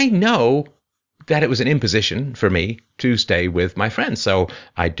 Now, I know that it was an imposition for me to stay with my friends. So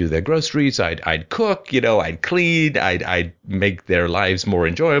I'd do their groceries, I'd cook, you know, I'd clean, I'd make their lives more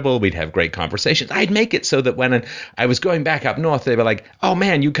enjoyable. We'd have great conversations. I'd make it so that when I was going back up north, they were like, "Oh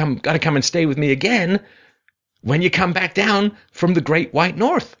man, you got to come and stay with me again when you come back down from the Great White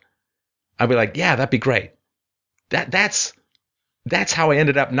North." I'd be like, "Yeah, that'd be great." That's how I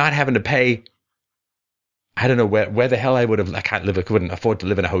ended up not having to pay. I don't know where the hell I would have. I couldn't afford to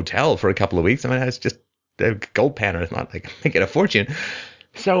live in a hotel for a couple of weeks. I mean, it's just a gold panner. It's not like making a fortune.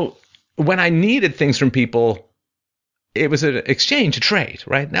 So when I needed things from people, it was an exchange, a trade,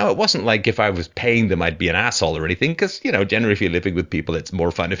 right? Now, it wasn't like if I was paying them, I'd be an asshole or anything, because, you know, generally if you're living with people, it's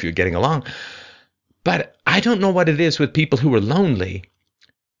more fun if you're getting along. But I don't know what it is with people who are lonely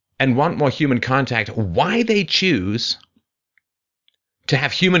and want more human contact, why they choose to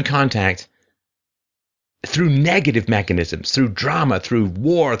have human contact through negative mechanisms, through drama, through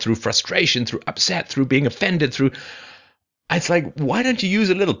war, through frustration, through upset, through being offended, through... It's like, why don't you use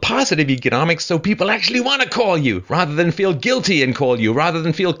a little positive economics so people actually want to call you, rather than feel guilty and call you, rather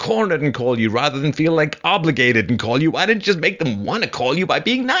than feel cornered and call you, rather than feel like obligated and call you? Why didn't you just make them want to call you by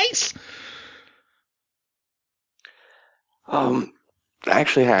being nice?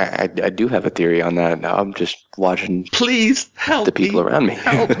 Actually, I do have a theory on that. I'm just watching. Please help the people around me.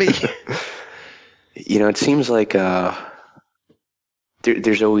 Help me. You know, it seems like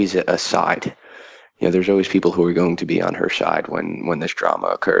there's always a side. You know, there's always people who are going to be on her side when this drama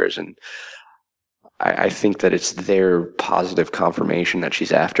occurs, and I think that it's their positive confirmation that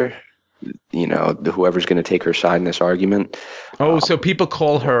she's after. You know, whoever's going to take her side in this argument. Oh, so people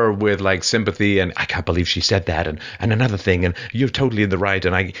call her with like sympathy and I can't believe she said that and another thing and you're totally in the right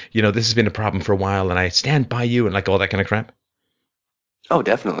and this has been a problem for a while and I stand by you and like all that kind of crap. Oh,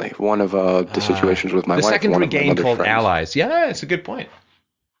 definitely. One of the situations with my wife. The secondary game called friends. Allies. Yeah, it's a good point.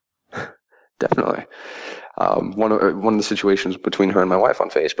 Definitely. One of the situations between her and my wife on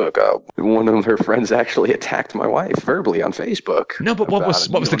Facebook, one of her friends actually attacked my wife verbally on Facebook. No, but what was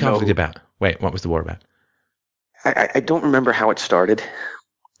the conflict about? Wait, what was the war about? I don't remember how it started.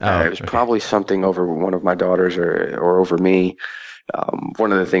 It was probably something over one of my daughters or over me.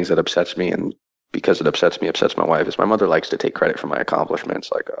 One of the things that upsets me, and because it upsets me, upsets my wife, is my mother likes to take credit for my accomplishments.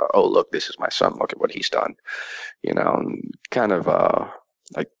 Like, oh, look, this is my son. Look at what he's done. You know, and kind of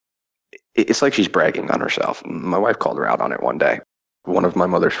like, it's like she's bragging on herself. My wife called her out on it one day. One of my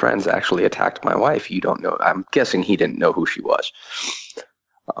mother's friends actually attacked my wife. You don't know. I'm guessing he didn't know who she was.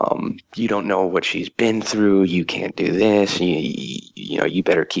 You don't know what she's been through. You can't do this. You know, you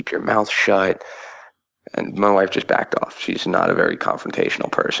better keep your mouth shut. And my wife just backed off. She's not a very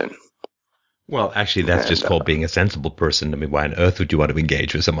confrontational person. Well, actually, that's just called being a sensible person. I mean, why on earth would you want to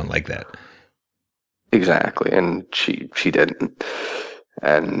engage with someone like that? Exactly. And she didn't.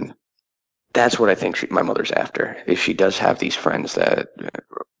 And that's what I think my mother's after. Is she does have these friends that,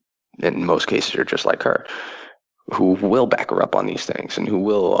 in most cases, are just like her, who will back her up on these things and who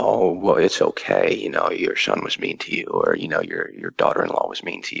will, oh, well, it's okay. You know, your son was mean to you, or, you know, your daughter-in-law was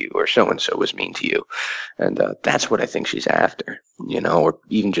mean to you, or so-and-so was mean to you. And that's what I think she's after, you know, or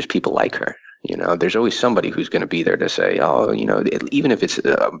even just people like her. You know, there's always somebody who's going to be there to say, oh, you know, even if it's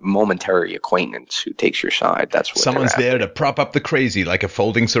a momentary acquaintance who takes your side, that's what someone's there to prop up the crazy like a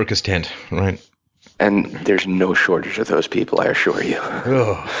folding circus tent, right? And there's no shortage of those people, I assure you.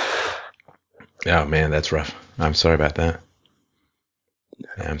 Oh man, that's rough. I'm sorry about that.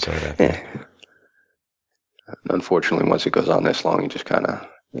 Yeah, I'm sorry about that. Unfortunately, once it goes on this long, you just kind of,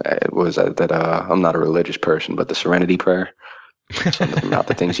 it was that I'm not a religious person, but the Serenity Prayer, something about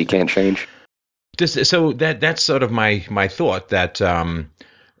the things you can't change. So that's sort of my thought, that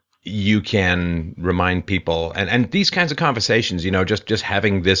you can remind people, and these kinds of conversations, you know, just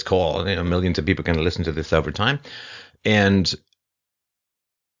having this call, you know, millions of people are going to listen to this over time, and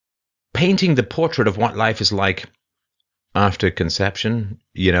painting the portrait of what life is like after conception,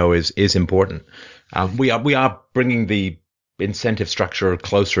 is important. We are bringing the incentive structure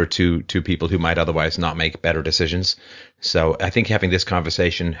closer to people who might otherwise not make better decisions. So I think having this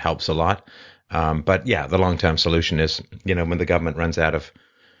conversation helps a lot. But yeah, the long-term solution is, when the government runs out of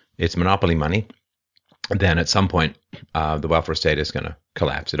its monopoly money, then at some point, the welfare state is going to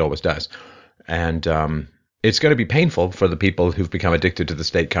collapse. It always does. And it's going to be painful for the people who've become addicted to the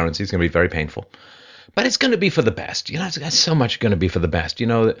state currency. It's going to be very painful. But it's going to be for the best. It's so much going to be for the best.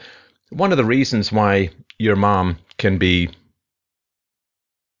 One of the reasons why your mom can be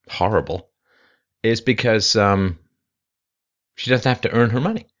horrible is because she doesn't have to earn her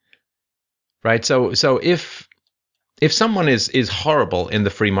money, right? So if someone is horrible in the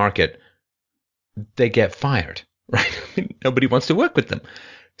free market, they get fired, right? Nobody wants to work with them.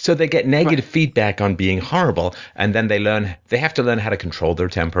 So they get negative feedback on being horrible, and then they have to learn how to control their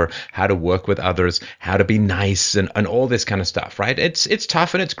temper, how to work with others, how to be nice, and all this kind of stuff, right? It's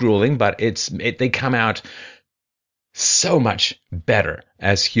tough and it's grueling, but they come out so much better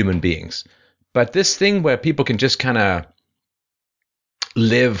as human beings. But this thing where people can just kind of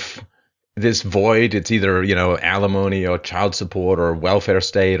live this void, it's either, alimony or child support or welfare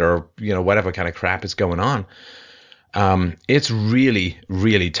state or, whatever kind of crap is going on. It's really,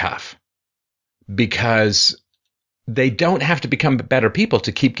 really tough because they don't have to become better people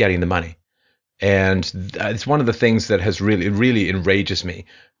to keep getting the money. And it's one of the things that has really, really enrages me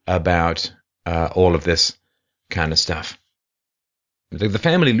about all of this kind of stuff. The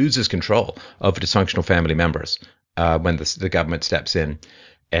family loses control of dysfunctional family members when the government steps in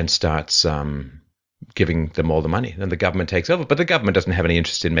and starts giving them all the money. Then the government takes over, but the government doesn't have any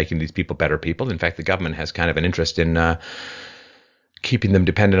interest in making these people better people. In fact, the government has kind of an interest in keeping them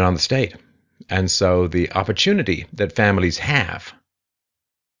dependent on the state. And so the opportunity that families have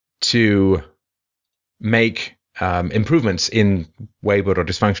to make improvements in wayward or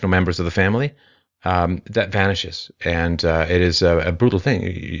dysfunctional members of the family, that vanishes. And it is a brutal thing.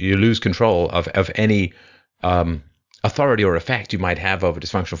 You lose control of any authority or effect you might have over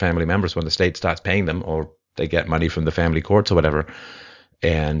dysfunctional family members when the state starts paying them or they get money from the family courts or whatever.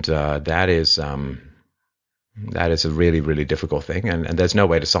 And that is a really, really difficult thing. And there's no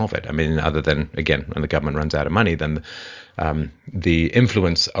way to solve it. I mean, other than, again, when the government runs out of money, then the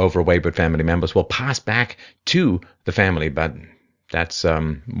influence over wayward family members will pass back to the family. But that's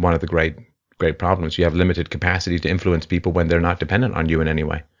one of the great problems. You have limited capacity to influence people when they're not dependent on you in any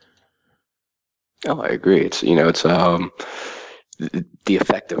way. Oh, I agree. It's the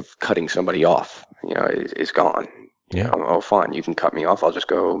effect of cutting somebody off, is gone. Yeah. Oh, fine. You can cut me off. I'll just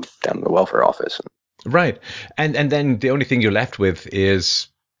go down to the welfare office. Right. And then the only thing you're left with is,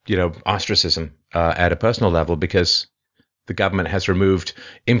 ostracism at a personal level because the government has removed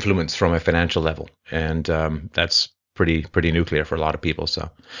influence from a financial level. And that's pretty nuclear for a lot of people. So,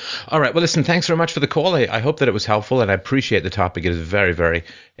 all right. Well, listen, thanks very much for the call. I hope that it was helpful, and I appreciate the topic. It is very, very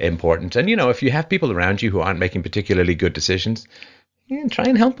important. And, if you have people around you who aren't making particularly good decisions, try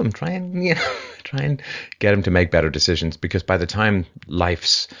and help them. Try and get them to make better decisions, because by the time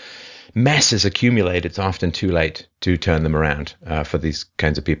life's messes accumulate, it's often too late to turn them around for these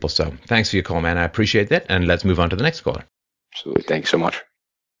kinds of people. So thanks for your call, man. I appreciate that. And let's move on to the next caller. Absolutely. Thanks so much.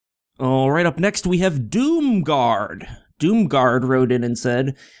 All right, up next we have Doomguard. Doomguard wrote in and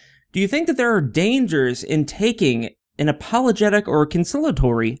said, do you think that there are dangers in taking an apologetic or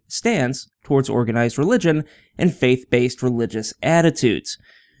conciliatory stance towards organized religion and faith-based religious attitudes?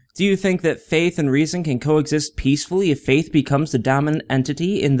 Do you think that faith and reason can coexist peacefully if faith becomes the dominant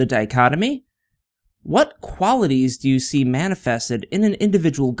entity in the dichotomy? What qualities do you see manifested in an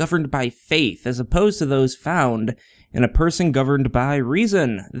individual governed by faith as opposed to those found in a person governed by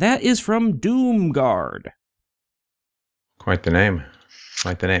reason? That is from Doomguard. Quite the name.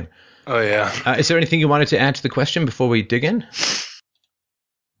 Oh, yeah. Is there anything you wanted to add to the question before we dig in?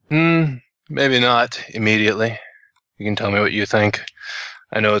 Maybe not immediately. You can tell me what you think.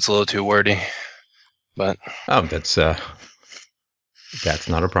 I know it's a little too wordy, but... Oh, that's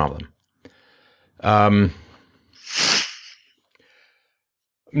not a problem.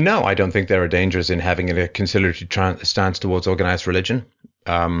 No, I don't think there are dangers in having a conciliatory stance towards organized religion.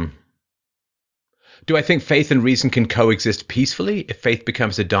 Do I think faith and reason can coexist peacefully if faith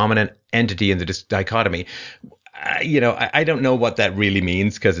becomes a dominant entity in the dichotomy? I don't know what that really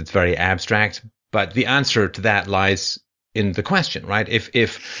means because it's very abstract, but the answer to that lies in the question, right?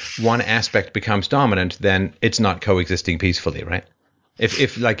 If one aspect becomes dominant, then it's not coexisting peacefully, right?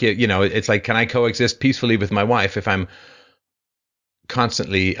 If like, it's like, can I coexist peacefully with my wife if I'm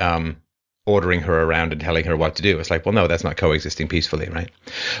constantly ordering her around and telling her what to do. It's like, well, no, that's not coexisting peacefully, right?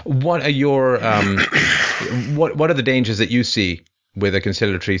 What are your what are the dangers that you see with a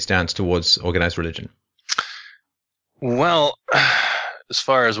conciliatory stance towards organized religion? Well, as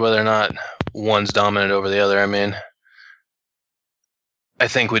far as whether or not one's dominant over the other, I mean, I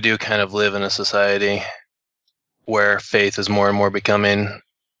think we do kind of live in a society where faith is more and more becoming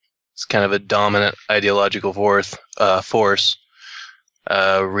it's kind of a dominant ideological force.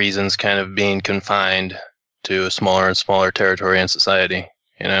 Reasons kind of being confined to a smaller and smaller territory in society.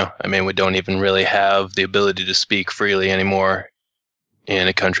 You know, I mean, we don't even really have the ability to speak freely anymore in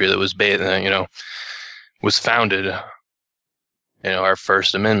a country that was, was founded. You know, our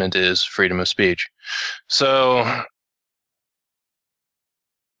First Amendment is freedom of speech. So,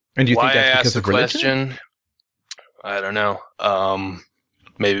 and do you why think that's I because asked of the religion? question? I don't know.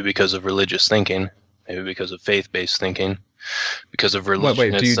 Maybe because of religious thinking. Maybe because of faith-based thinking. Because of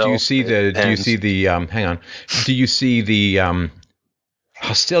religion Wait, do you see the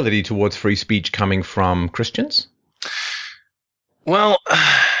hostility towards free speech coming from Christians? Well,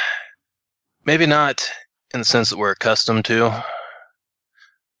 maybe not in the sense that we're accustomed to.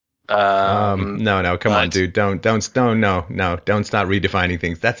 No, come on, dude. Don't start redefining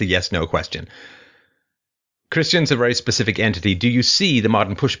things. That's a yes/no question. Christians are a very specific entity. Do you see the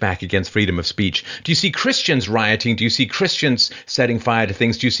modern pushback against freedom of speech? Do you see Christians rioting? Do you see Christians setting fire to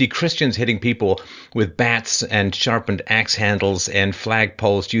things? Do you see Christians hitting people with bats and sharpened axe handles and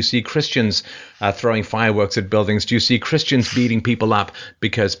flagpoles? Do you see Christians throwing fireworks at buildings? Do you see Christians beating people up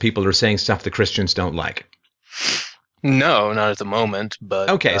because people are saying stuff that Christians don't like? No, not at the moment. But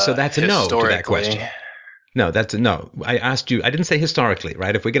okay, so that's a no to that question. No, that's a no. I asked you, I didn't say historically,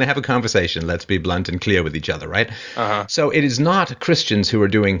 right? If we're going to have a conversation, let's be blunt and clear with each other, right? Uh-huh. So it is not Christians who are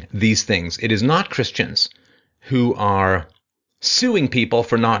doing these things. It is not Christians who are suing people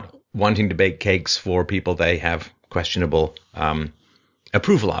for not wanting to bake cakes for people they have questionable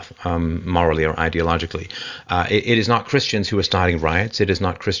approval of, morally or ideologically. It is not Christians who are starting riots. It is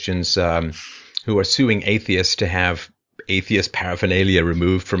not Christians who are suing atheists to have atheist paraphernalia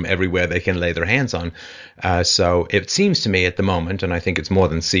removed from everywhere they can lay their hands on. So it seems to me at the moment, and I think it's more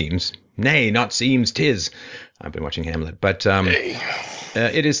than seems, nay, not seems, 'tis. I've been watching Hamlet, but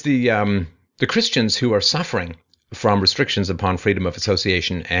it is the Christians who are suffering from restrictions upon freedom of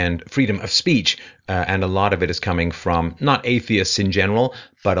association and freedom of speech, and a lot of it is coming from not atheists in general,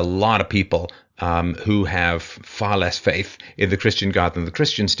 but a lot of people who have far less faith in the Christian God than the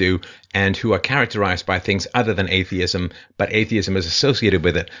Christians do, and who are characterized by things other than atheism, but atheism is associated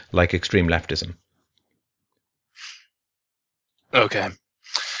with it, like extreme leftism. Okay.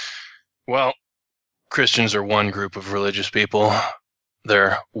 Well, Christians are one group of religious people.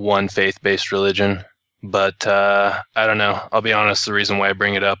 They're one faith-based religion. But I don't know. I'll be honest, the reason why I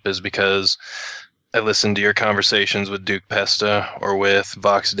bring it up is because I listened to your conversations with Duke Pesta or with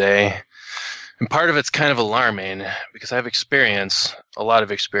Vox Day. And part of it's kind of alarming because I have a lot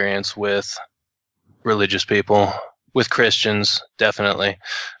of experience with religious people, with Christians, definitely.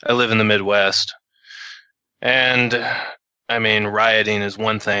 I live in the Midwest. And, I mean, rioting is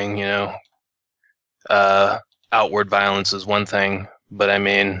one thing, you know. Outward violence is one thing. But, I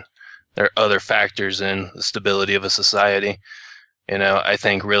mean, there are other factors in the stability of a society. You know, I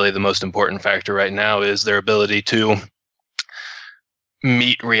think really the most important factor right now is their ability to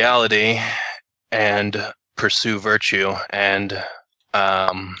meet reality and pursue virtue. And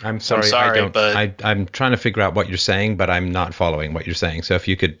I'm sorry, but I'm trying to figure out what you're saying, but I'm not following what you're saying. So if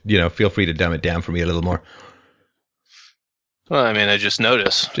you could, feel free to dumb it down for me a little more. Well, I mean, I just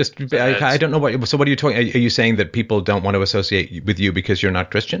noticed. I don't know so what are you talking? Are you saying that people don't want to associate with you because you're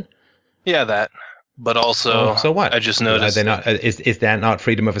not Christian? Yeah, that. But also, so what? I just noticed. Are they not? Is that not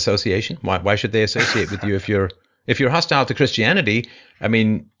freedom of association? Why should they associate with you if you're hostile to Christianity? I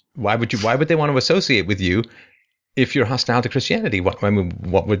mean, why would they want to associate with you if you're hostile to Christianity? What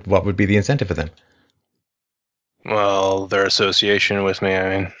would be the incentive for them? Well, their association with me.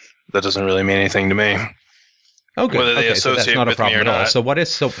 I mean, that doesn't really mean anything to me. Okay. Whether they associate so that's not with a problem me or at all. not.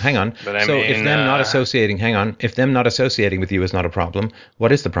 So hang on. But if them not associating, if them not associating with you is not a problem,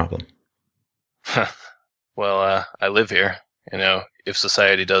 what is the problem? Well, I live here. You know, if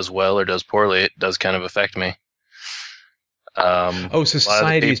society does well or does poorly, it does kind of affect me. So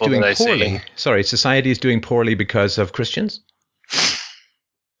society is doing poorly. Sorry, society is doing poorly because of Christians?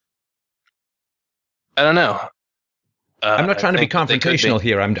 I don't know. I'm not trying to be confrontational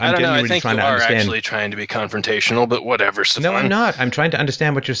here. I'm genuinely trying to understand. I think you are actually trying to be confrontational, but whatever, Stefan. No, I'm not. I'm trying to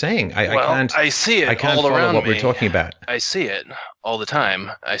understand what you're saying. I see it all around what me. we're talking about. I see it all the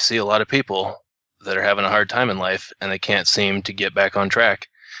time. I see a lot of people that are having a hard time in life, and they can't seem to get back on track.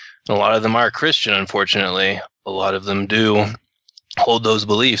 A lot of them are Christian, unfortunately. A lot of them do hold those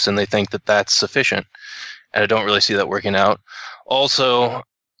beliefs, and they think that that's sufficient. And I don't really see that working out. Also,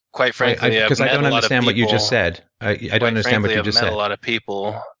 quite frankly, because I don't understand what you just said. I don't understand what you just said. I've met a lot of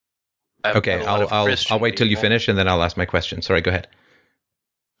people. Okay, I'll wait till you finish, and then I'll ask my question. Sorry, go ahead.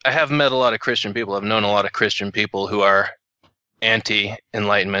 I have met a lot of Christian people. I've known a lot of Christian people who are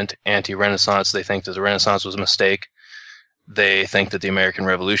anti-Enlightenment, anti-Renaissance. They think that the Renaissance was a mistake. They think that the American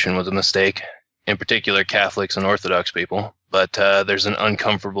Revolution was a mistake, in particular Catholics and Orthodox people. But there's an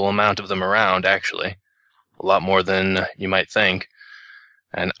uncomfortable amount of them around, actually. A lot more than you might think.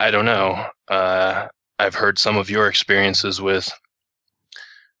 And I don't know. I've heard some of your experiences with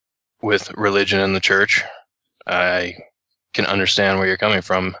religion and the church. I can understand where you're coming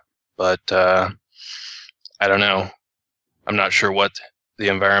from, but I don't know. I'm not sure what the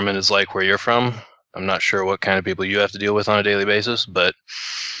environment is like where you're from. I'm not sure what kind of people you have to deal with on a daily basis, but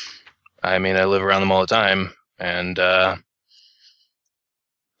I mean, I live around them all the time, and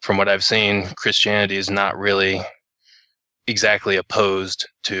from what I've seen, Christianity is not really exactly opposed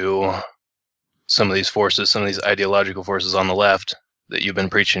to some of these forces, some of these ideological forces on the left that you've been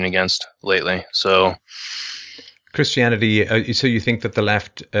preaching against lately. So Christianity, so you think that the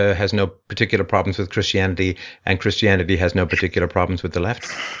left has no particular problems with Christianity, and Christianity has no particular problems with the left?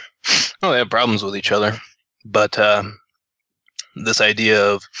 Well, they have problems with each other, but this idea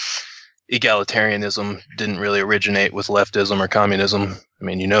of egalitarianism didn't really originate with leftism or communism. I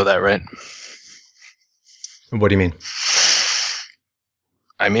mean, you know that, right? What do you mean?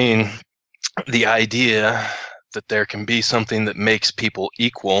 I mean, the idea that there can be something that makes people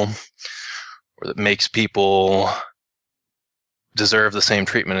equal, or that makes people deserve the same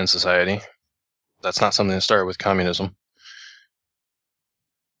treatment in society. That's not something that started with communism.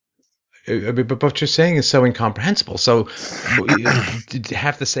 But what you're saying is so incomprehensible. So be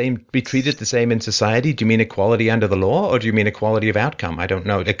treated the same in society? Do you mean equality under the law, or do you mean equality of outcome? I don't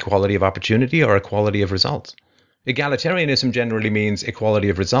know. Equality of opportunity or equality of results? Egalitarianism generally means equality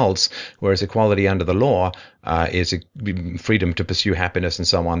of results, whereas equality under the law is freedom to pursue happiness and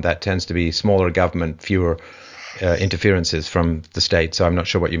so on. That tends to be smaller government, fewer interferences from the state. So I'm not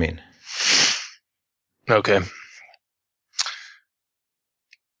sure what you mean. Okay.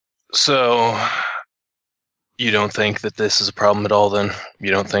 So you don't think that this is a problem at all, then?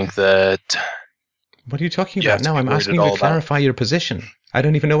 You don't think that... What are you talking about? No, I'm asking you to clarify your position. I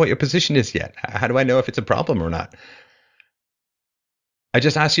don't even know what your position is yet. How do I know if it's a problem or not? I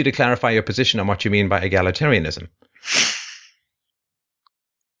just asked you to clarify your position on what you mean by egalitarianism.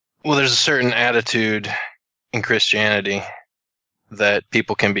 Well, there's a certain attitude in Christianity that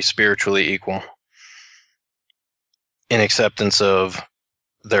people can be spiritually equal in acceptance of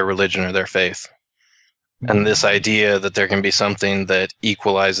their religion or their faith. And this idea that there can be something that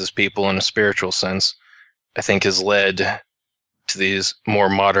equalizes people in a spiritual sense, I think has led to these more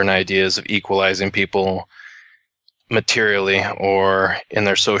modern ideas of equalizing people materially or in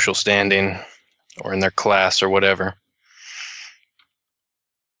their social standing or in their class or whatever.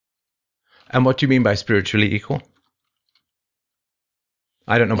 And what do you mean by spiritually equal?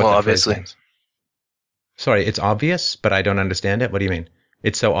 I don't know what that phrase means. Sorry, it's obvious, but I don't understand it. What do you mean?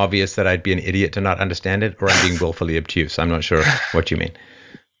 It's so obvious that I'd be an idiot to not understand it, or I'm being willfully obtuse. I'm not sure what you mean.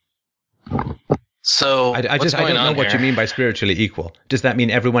 So I don't know what you mean by spiritually equal. Does that mean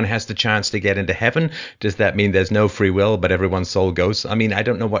everyone has the chance to get into heaven? Does that mean there's no free will, but everyone's soul goes? I mean, I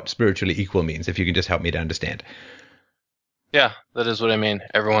don't know what spiritually equal means, if you can just help me to understand. Yeah, that is what I mean.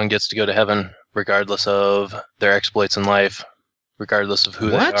 Everyone gets to go to heaven regardless of their exploits in life, regardless of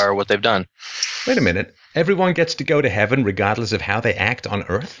who they are, what they've done. Wait a minute. Everyone gets to go to heaven regardless of how they act on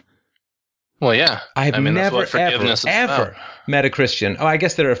earth? Well, yeah. I've never, ever met a Christian. Oh, I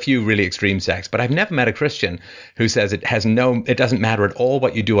guess there are a few really extreme sects, but I've never met a Christian who says it doesn't matter at all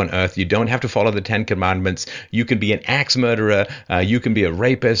what you do on earth. You don't have to follow the 10 Commandments. You can be an axe murderer. You can be a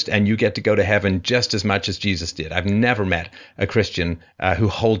rapist, and you get to go to heaven just as much as Jesus did. I've never met a Christian who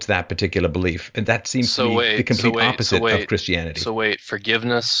holds that particular belief. And that seems to be the complete opposite of Christianity. So wait,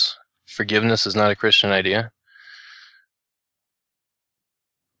 forgiveness is not a Christian idea?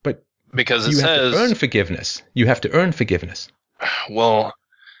 Because it says you have to earn forgiveness. You have to earn forgiveness. Well,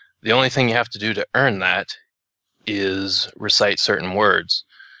 the only thing you have to do to earn that is recite certain words.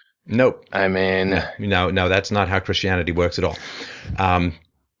 Nope. I mean... No, that's not how Christianity works at all.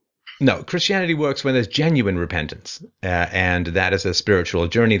 No, Christianity works when there's genuine repentance, and that is a spiritual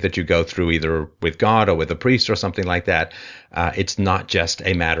journey that you go through either with God or with a priest or something like that. It's not just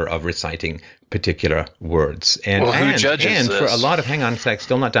a matter of reciting particular words. And who judges this? For a lot of, hang on a sec,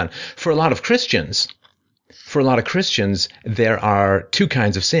 still not done. For a lot of Christians, for a lot of Christians, there are two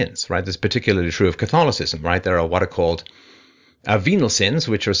kinds of sins, right? That's particularly true of Catholicism, right? There are what are called venal sins,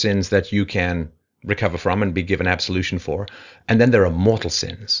 which are sins that you can recover from and be given absolution for. And then there are mortal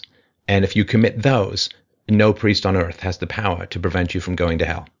sins. And if you commit those, no priest on earth has the power to prevent you from going to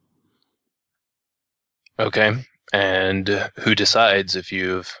hell. Okay. And who decides if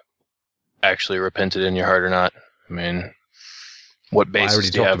you've actually repented in your heart or not? I mean, what basis I already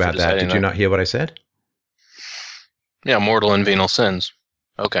do you talked have for about that. deciding Did you not hear what I said? Yeah, mortal and venal sins.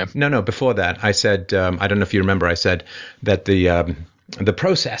 Okay. No, before that, I said, I don't know if you remember, I said that the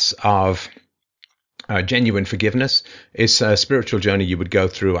process of genuine forgiveness is a spiritual journey you would go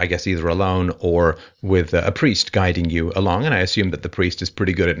through, I guess, either alone or with a priest guiding you along. And I assume that the priest is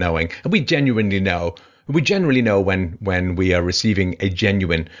pretty good at knowing. And we generally know when we are receiving a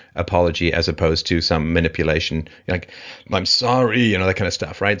genuine apology as opposed to some manipulation, like, I'm sorry, that kind of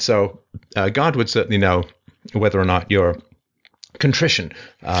stuff, right? So God would certainly know whether or not your contrition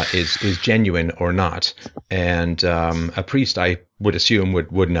is genuine or not. And a priest, I would assume,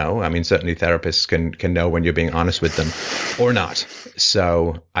 would know. I mean, certainly therapists can know when you're being honest with them or not.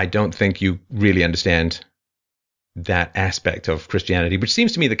 So I don't think you really understand that aspect of Christianity, which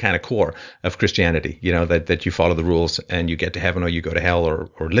seems to me the kind of core of Christianity, that you follow the rules and you get to heaven or you go to hell or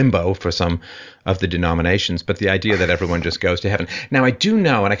limbo for some of the denominations. But the idea that everyone just goes to heaven. Now, I do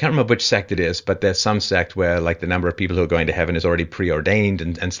know, and I can't remember which sect it is, but there's some sect where like the number of people who are going to heaven is already preordained.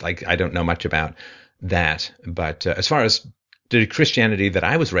 And it's like, I don't know much about that. But as far as the Christianity that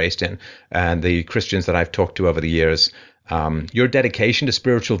I was raised in and the Christians that I've talked to over the years, your dedication to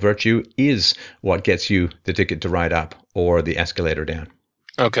spiritual virtue is what gets you the ticket to ride up or the escalator down.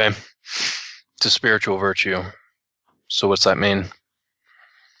 Okay. To spiritual virtue. So what's that mean?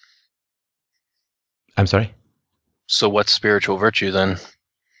 I'm sorry? So what's spiritual virtue then?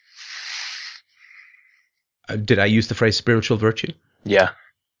 Did I use the phrase spiritual virtue? Yeah.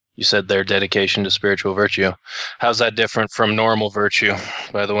 You said their dedication to spiritual virtue. How's that different from normal virtue,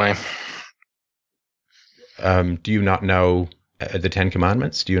 by the way? Do you not know the Ten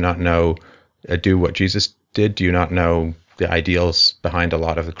Commandments? Do you not know do what Jesus did? Do you not know the ideals behind a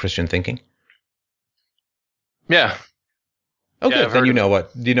lot of the Christian thinking? Yeah. Oh, Yeah, good. I've Then heard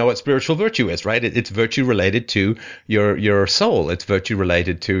you know what spiritual virtue is, right? It's virtue related to your soul. It's virtue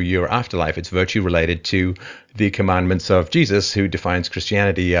related to your afterlife. It's virtue related to the commandments of Jesus, who defines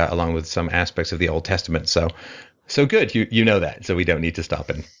Christianity along with some aspects of the Old Testament. So good. You know that. So we don't need to stop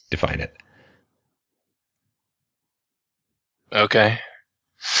and define it. Okay.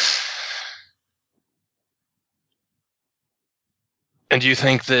 And do you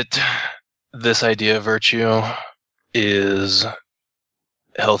think that this idea of virtue is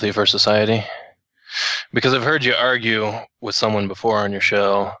healthy for society? Because I've heard you argue with someone before on your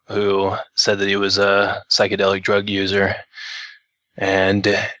show who said that he was a psychedelic drug user, and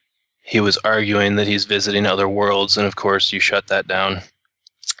he was arguing that he's visiting other worlds, and of course you shut that down,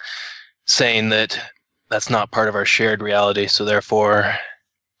 saying that that's not part of our shared reality, so therefore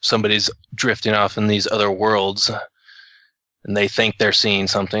somebody's drifting off in these other worlds and they think they're seeing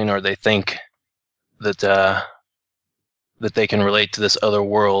something, or they think that that they can relate to this other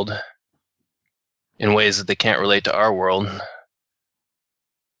world in ways that they can't relate to our world.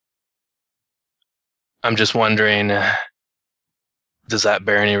 I'm just wondering, does that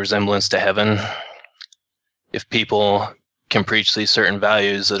bear any resemblance to heaven? If people can preach these certain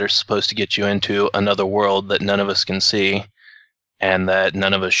values that are supposed to get you into another world that none of us can see and that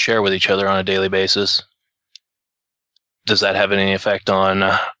none of us share with each other on a daily basis, does that have any effect on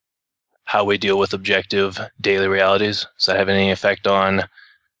how we deal with objective daily realities? Does that have any effect on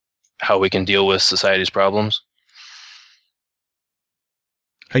how we can deal with society's problems?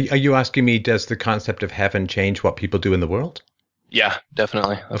 Are you asking me, does the concept of heaven change what people do in the world? Yeah,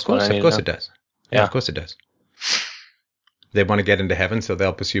 definitely. Of course it does. Yeah, of course it does. They want to get into heaven, so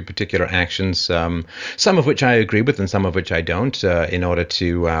they'll pursue particular actions, some of which I agree with and some of which I don't, in order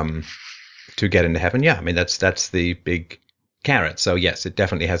to get into heaven. Yeah, I mean, that's the big carrot. So yes, it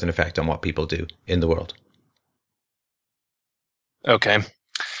definitely has an effect on what people do in the world. Okay.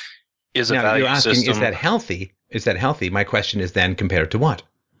 Now, you're asking, is that healthy? Is that healthy? My question is then, compared to what?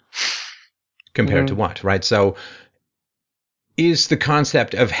 Compared to what, right? So is the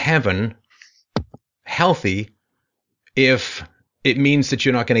concept of heaven healthy if it means that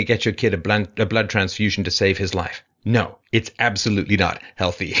you're not going to get your kid a blood transfusion to save his life? No, it's absolutely not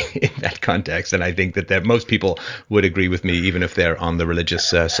healthy in that context. And I think that most people would agree with me, even if they're on the religious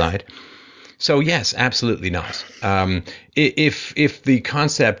side. So yes, absolutely not. If the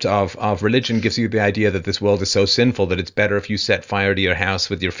concept of religion gives you the idea that this world is so sinful that it's better if you set fire to your house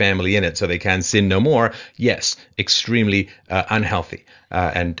with your family in it so they can sin no more, yes, extremely unhealthy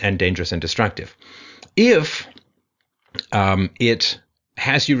and dangerous and destructive. If it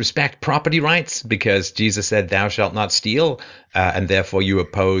has you respect property rights because Jesus said, "Thou shalt not steal," and therefore you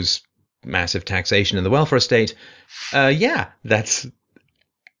oppose massive taxation in the welfare state, yeah, that's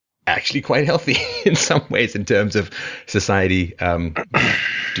actually quite healthy in some ways in terms of society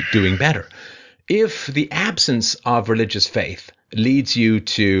doing better. If the absence of religious faith leads you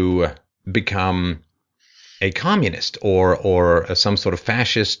to become a communist or some sort of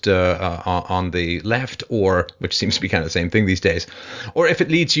fascist on the left, or which seems to be kind of the same thing these days, or if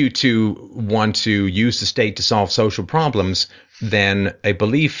it leads you to want to use the state to solve social problems, then a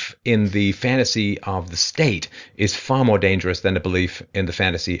belief in the fantasy of the state is far more dangerous than a belief in the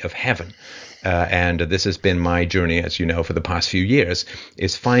fantasy of heaven. And this has been my journey, as you know, for the past few years,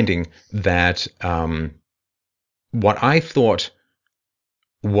 is finding that what I thought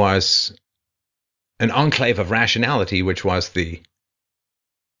was an enclave of rationality, which was the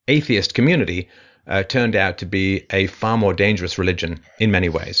atheist community, turned out to be a far more dangerous religion in many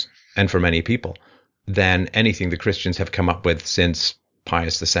ways, and for many people, than anything the Christians have come up with since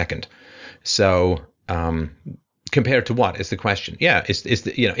Pius II. So, compared to what is the question? Yeah,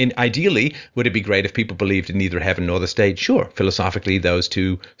 ideally, would it be great if people believed in neither heaven nor the state? Sure, philosophically, those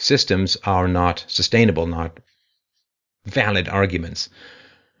two systems are not sustainable, not valid arguments.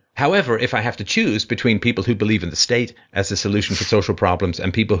 However, if I have to choose between people who believe in the state as the solution for social problems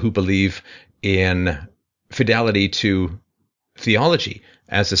and people who believe in fidelity to theology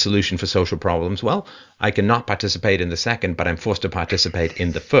as the solution for social problems, well, I cannot participate in the second, but I'm forced to participate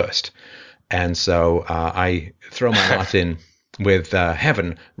in the first. And so I throw my lot in with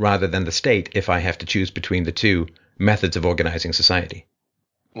heaven rather than the state if I have to choose between the two methods of organizing society.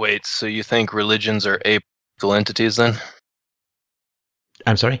 Wait, so you think religions are apolitical entities then?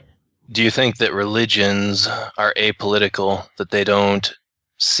 I'm sorry? Do you think that religions are apolitical, that they don't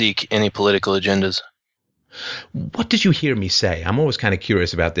seek any political agendas? What did you hear me say? I'm always kind of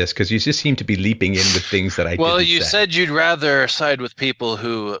curious about this because you just seem to be leaping in with things that I didn't say. Well, you said you'd rather side with people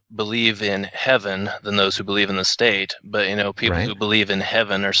who believe in heaven than those who believe in the state. But, people Right. who believe in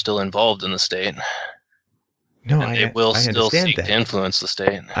heaven are still involved in the state. No, And they will still seek to influence the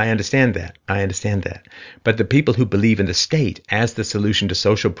state. I understand that. But the people who believe in the state as the solution to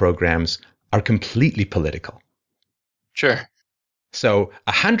social programs are completely political. Sure. So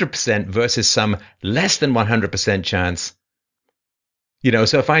 100% versus some less than 100% chance.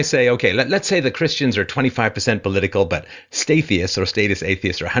 So if I say, okay, let's say the Christians are 25% political, but stateists or statist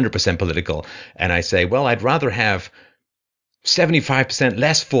atheists are 100% political. And I say, well, I'd rather have 75%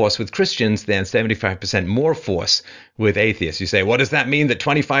 less force with Christians than 75% more force with atheists. You say, what does that mean, that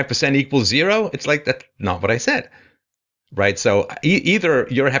 25% equals zero? It's like, that's not what I said, right? So either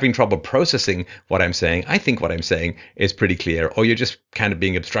you're having trouble processing what I'm saying, I think what I'm saying is pretty clear, or you're just kind of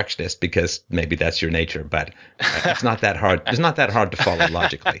being obstructionist because maybe that's your nature, but it's not that hard. It's not that hard to follow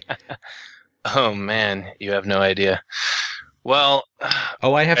logically. Oh, man, you have no idea. Well...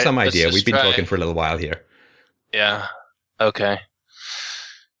 Oh, I have some let's idea. just We've been try. talking for a little while here. Yeah. Okay.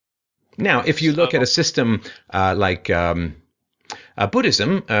 Now, if you look at a system like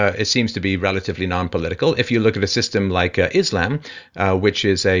Buddhism, it seems to be relatively non-political. If you look at a system like Islam, which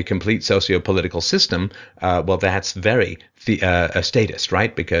is a complete socio-political system, well, that's very statist,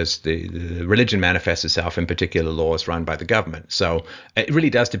 right? Because the religion manifests itself in particular laws run by the government. So it really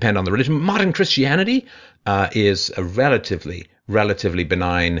does depend on the religion. Modern Christianity is a relatively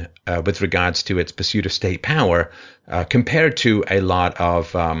benign with regards to its pursuit of state power compared to a lot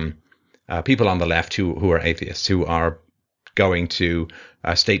of people on the left who are atheists, who are going to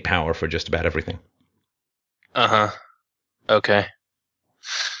state power for just about everything. Uh-huh. Okay.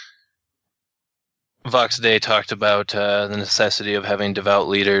 Vox Day talked about the necessity of having devout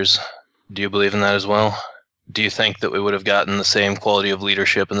leaders. Do you believe in that as well? Do you think that we would have gotten the same quality of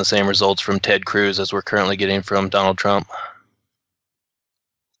leadership and the same results from Ted Cruz as we're currently getting from Donald Trump?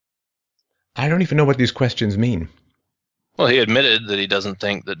 I don't even know what these questions mean. Well, he admitted that he doesn't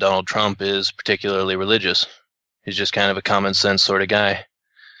think that Donald Trump is particularly religious. He's just kind of a common sense sort of guy.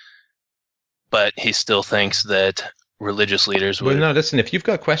 But he still thinks that religious leaders would... Well, no, listen, if you've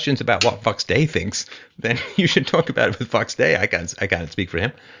got questions about what Vox Day thinks, then you should talk about it with Vox Day. I can't speak for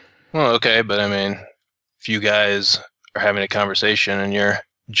him. Well, okay, but I mean, if you guys are having a conversation and you're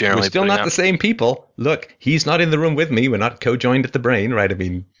generally we're still putting not out. the same people. Look, he's not in the room with me. We're not co-joined at the brain, right? I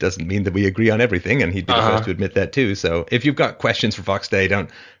mean, doesn't mean that we agree on everything, and he'd be the first to admit that too. So if you've got questions for Fox Day, don't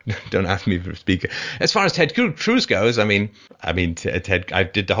ask me to speak. As far as Ted Cruz goes, I mean, Ted, I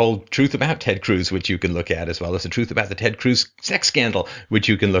did the whole truth about Ted Cruz, which you can look at, as well as the truth about the Ted Cruz sex scandal, which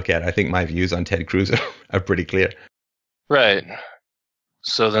you can look at. I think my views on Ted Cruz are pretty clear. Right.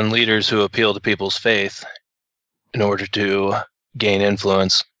 So then leaders who appeal to people's faith in order to gain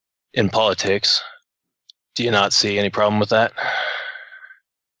influence in politics, do you not see any problem with that?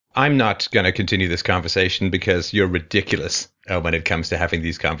 I'm not going to continue this conversation because you're ridiculous when it comes to having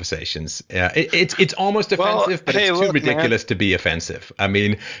these conversations. It's almost offensive, but it's too ridiculous to be offensive. I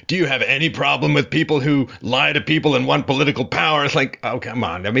mean, do you have any problem with people who lie to people and want political power? It's like, oh, come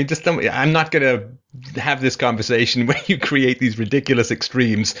on. I mean, I'm not going to have this conversation where you create these ridiculous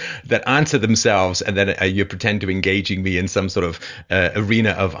extremes that answer themselves, and then you pretend to engaging me in some sort of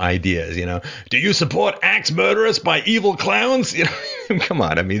arena of ideas. You know, do you support axe murderers by evil clowns? You know, come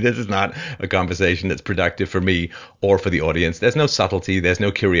on. I mean, this is not a conversation that's productive for me or for the audience. There's no subtlety. There's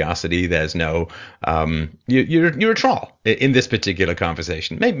no curiosity. There's no you're a troll in this particular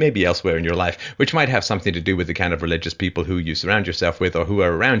conversation. Maybe elsewhere in your life, which might have something to do with the kind of religious people who you surround yourself with or who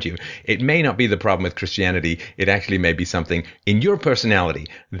are around you. It may not be the problem with Christianity. It actually may be something in your personality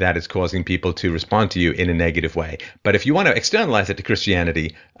that is causing people to respond to you in a negative way. But if you want to externalize it to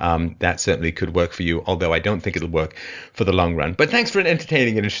Christianity, that certainly could work for you, although I don't think it'll work for the long run. But thanks for an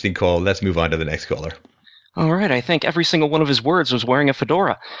entertaining and interesting call. Let's move on to the next caller. All right, I think every single one of his words was wearing a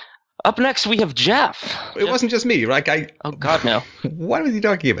fedora. Up next, we have Jeff. It wasn't just me, right? Oh, God, no. What was he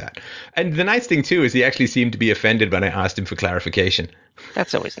talking about? And the nice thing, too, is he actually seemed to be offended when I asked him for clarification.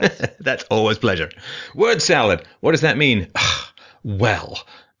 That's always nice. That's always pleasure. Word salad. What does that mean? Well.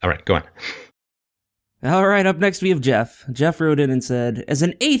 All right, go on. All right, up next we have Jeff. Jeff wrote in and said, as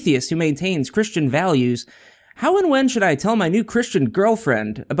an atheist who maintains Christian values, how and when should I tell my new Christian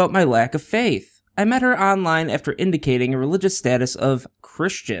girlfriend about my lack of faith? I met her online after indicating a religious status of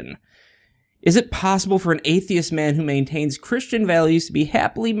Christian. Is it possible for an atheist man who maintains Christian values to be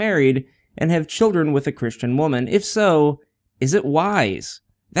happily married and have children with a Christian woman? If so, is it wise?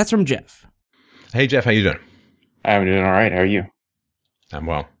 That's from Jeff. Hey, Jeff, how you doing? I'm doing all right. How are you? I'm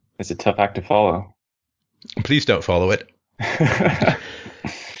well. It's a tough act to follow. Please don't follow it.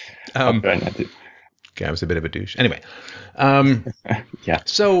 I'll try not to. Okay, I was a bit of a douche. Anyway. Yeah.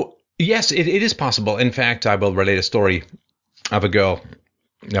 So, yes, it is possible. In fact, I will relate a story of a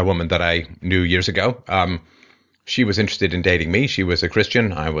woman that I knew years ago. She was interested in dating me. She was a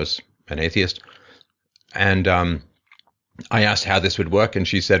Christian. I was an atheist. And I asked how this would work, and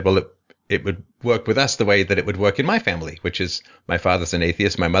she said, well, it would work with us the way that it would work in my family, which is my father's an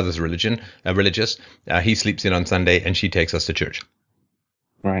atheist, my mother's religious. He sleeps in on Sunday, and she takes us to church.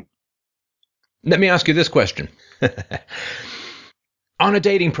 Right. Let me ask you this question. On a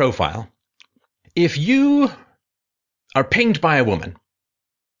dating profile, if you are pinged by a woman,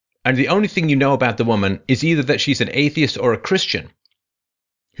 and the only thing you know about the woman is either that she's an atheist or a Christian,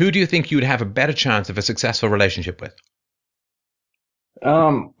 who do you think you would have a better chance of a successful relationship with?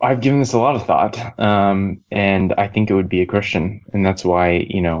 I've given this a lot of thought, and I think it would be a Christian, and that's why,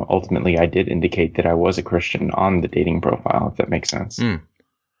 ultimately I did indicate that I was a Christian on the dating profile, if that makes sense. Mm.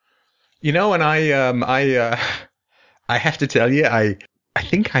 And I have to tell you, I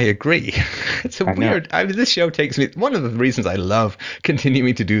think I agree. It's weird. This show takes me. One of the reasons I love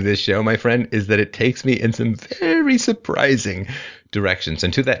continuing to do this show, my friend, is that it takes me in some very surprising directions.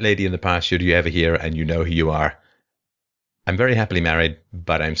 And to that lady in the past, should you ever hear and you know who you are, I'm very happily married,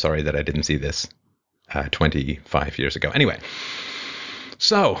 but I'm sorry that I didn't see this 25 years ago. Anyway,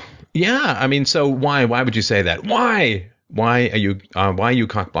 so yeah, I mean, so why would you say that? Why are you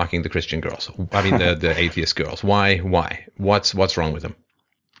cock blocking the Christian girls? I mean, the atheist girls. Why? What's wrong with them?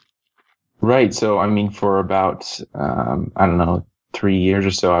 Right. So, I mean, for about 3 years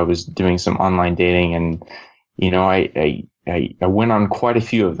or so, I was doing some online dating, and I went on quite a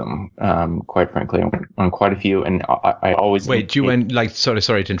few of them. Quite frankly, I went on quite a few, and I always wait. You went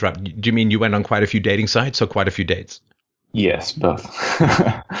sorry to interrupt. Do you mean you went on quite a few dating sites or quite a few dates? Yes, both.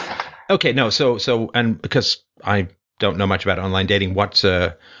 Okay, no. So, and because I don't know much about online dating, what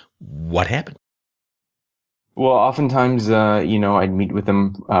happened? Well, oftentimes, I'd meet with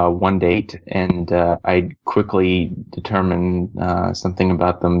them one date, and I'd quickly determine something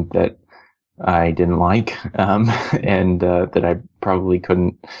about them that I didn't like, and that I probably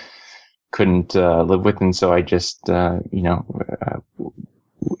couldn't live with, and so I just, I'd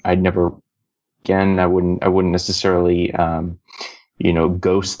never again. I wouldn't necessarily,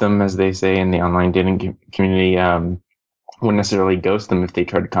 ghost them, as they say in the online dating community. wouldn't necessarily ghost them if they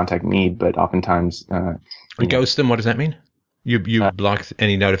tried to contact me, but oftentimes Ghost them? What does that mean? You block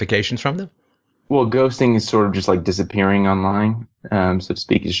any notifications from them? Well, ghosting is sort of just like disappearing online, so to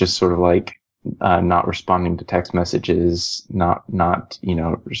speak. It's just sort of like not responding to text messages, not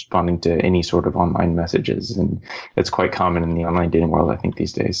responding to any sort of online messages, and it's quite common in the online dating world, I think,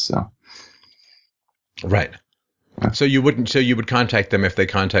 these days. So, right. Yeah. So you would contact them if they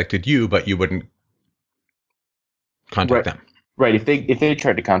contacted you, but you wouldn't contact them. Right. If they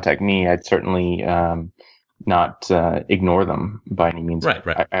tried to contact me, I'd certainly not ignore them by any means.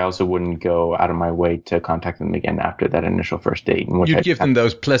 Right. I also wouldn't go out of my way to contact them again after that initial first date. And you'd give them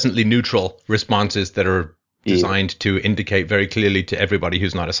those pleasantly neutral responses that are designed to indicate very clearly to everybody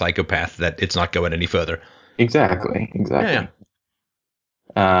who's not a psychopath that it's not going any further. Exactly. Yeah.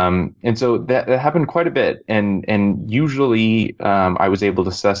 And so that happened quite a bit, and usually I was able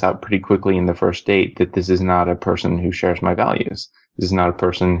to suss out pretty quickly in the first date that this is not a person who shares my values. This is not a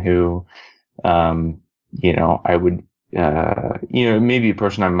person who, I would, maybe a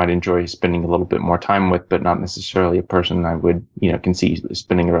person I might enjoy spending a little bit more time with, but not necessarily a person I would, can see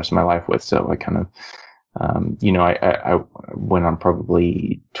spending the rest of my life with. So I kind of, I went on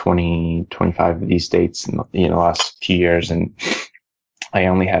probably 20, 25 of these dates in the last few years, and I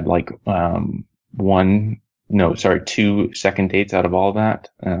only had like 2 second dates out of all of that,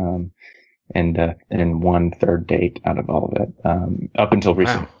 and then 1 third date out of all of it, up until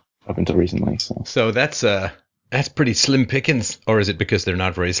recently. So that's pretty slim pickings, or is it because they're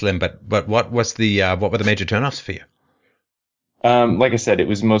not very slim? But what were the major turnoffs for you? Like I said, it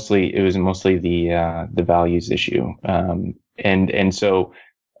was mostly the values issue, and so.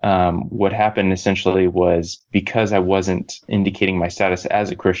 What happened essentially was, because I wasn't indicating my status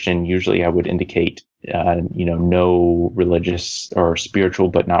as a Christian, usually I would indicate, no religious or spiritual,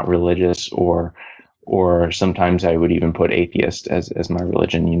 but not religious, or sometimes I would even put atheist as my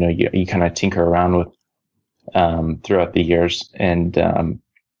religion. You kind of tinker around with, throughout the years, and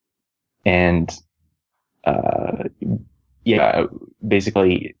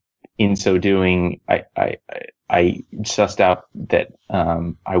basically in so doing, I sussed out that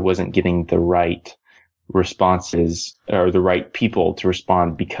I wasn't getting the right responses or the right people to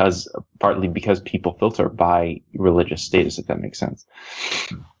respond partly because people filter by religious status, if that makes sense.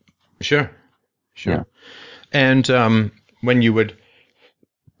 Sure. Yeah. And when you would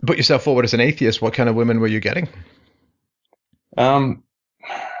put yourself forward as an atheist, what kind of women were you getting?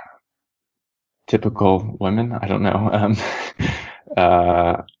 Typical women. I don't know.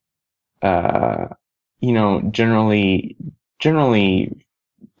 Generally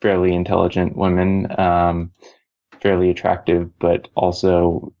fairly intelligent women, fairly attractive, but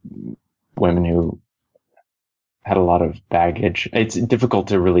also women who had a lot of baggage. It's difficult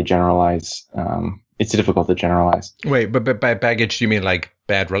to really generalize. Wait, but by baggage, do you mean like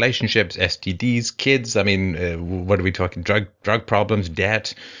bad relationships, STDs, kids? I mean, what are we talking? Drug problems,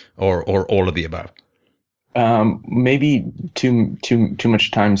 debt, or all of the above? Maybe too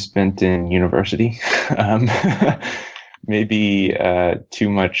much time spent in university. Maybe too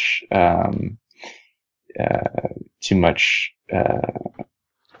much.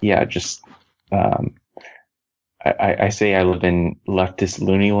 I say I live in leftist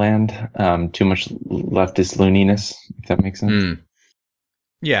loony land. Too much leftist looniness, if that makes sense. Mm.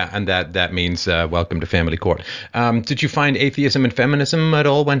 Yeah, and that means welcome to family court. Did you find atheism and feminism at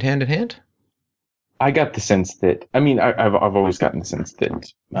all went hand in hand? I got the sense that, I've always gotten the sense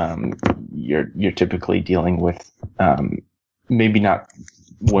that you're typically dealing with maybe not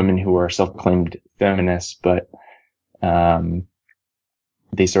women who are self-proclaimed feminists, but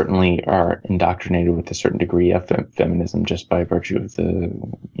they certainly are indoctrinated with a certain degree of feminism just by virtue of the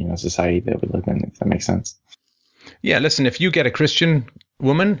society that we live in, if that makes sense. Yeah, listen, if you get a Christian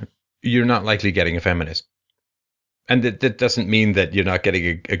woman, you're not likely getting a feminist. And that doesn't mean that you're not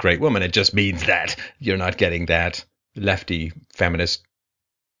getting a great woman. It just means that you're not getting that lefty feminist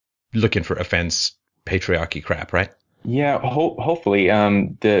looking for offense patriarchy crap, right? Yeah, hopefully. I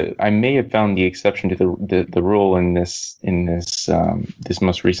may have found the exception to the rule in this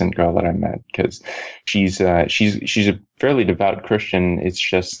most recent girl that I met, because she's a fairly devout Christian. It's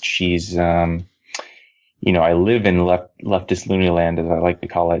just she's I live in leftist loony land, as I like to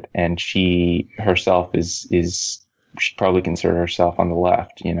call it, and she herself she'd probably consider herself on the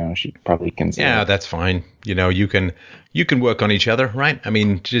left. She'd probably consider. Yeah, that's fine. You can work on each other, right? I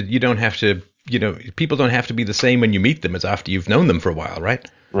mean, you don't have to. People don't have to be the same when you meet them as after you've known them for a while, right?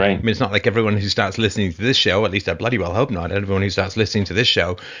 Right. I mean, it's not like everyone who starts listening to this show, at least I bloody well hope not, everyone who starts listening to this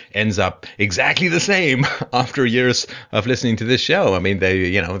show ends up exactly the same after years of listening to this show. I mean,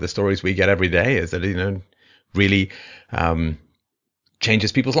 the stories we get every day is that, really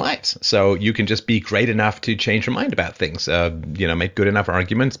changes people's lives. So you can just be great enough to change your mind about things, make good enough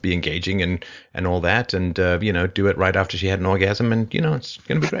arguments, be engaging and all that, and, do it right after she had an orgasm, and, it's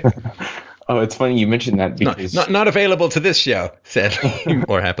going to be great. Oh, it's funny you mentioned that because not available to this show, sadly,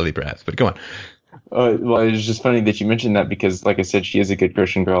 or happily perhaps, but go on. Well, it's just funny that you mentioned that because, like I said, she is a good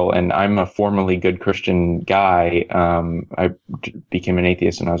Christian girl, and I'm a formerly good Christian guy. I became an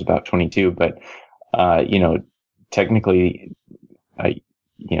atheist when I was about 22, but, technically, I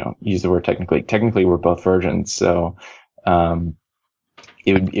use the word technically. Technically, we're both virgins, so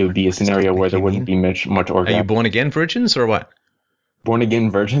it would be a scenario where there wouldn't be much orgasm. Are you born again virgins or what? Born again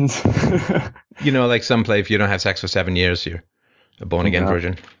virgins? Like some play, if you don't have sex for 7 years, you're a born again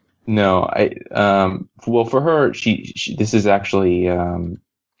virgin. No, well, for her, she this is actually.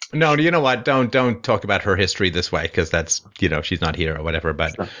 No, you know what? Don't talk about her history this way, because that's, she's not here or whatever.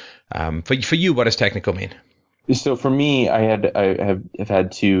 But sure. For you, what does technical mean? So for me, I have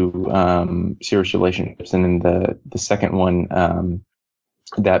had 2 serious relationships, and in the second one,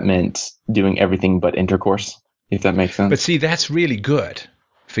 that meant doing everything but intercourse, if that makes sense. But see, that's really good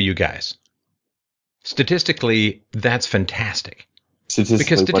for you guys. Statistically, that's fantastic.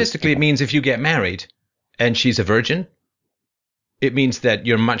 Because statistically, it means if you get married and she's a virgin, it means that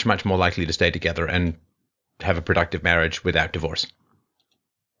you're much, much more likely to stay together and have a productive marriage without divorce.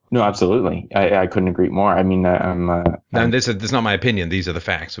 No, absolutely. I couldn't agree more. I mean, and this is not my opinion. These are the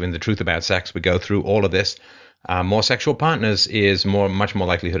facts. I mean, the truth about sex, we go through all of this. More sexual partners is much more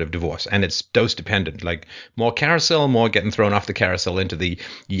likelihood of divorce, and it's dose dependent. Like more carousel, more getting thrown off the carousel into the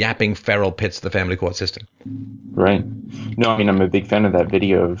yapping feral pits of the family court system. Right. No, I mean, I'm a big fan of that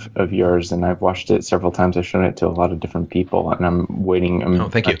video of yours, and I've watched it several times. I've shown it to a lot of different people, and I'm waiting.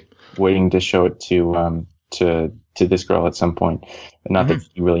 Thank you. Waiting to show it to this girl at some point. Not that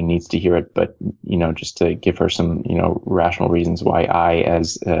she really needs to hear it, but just to give her some rational reasons why I,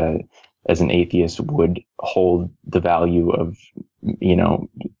 as an atheist, would hold the value of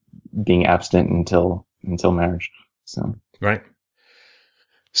being abstinent until marriage. So right.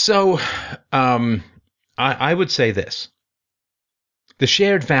 So I would say this: the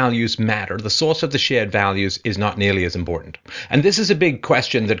shared values matter. The source of the shared values is not nearly as important. And this is a big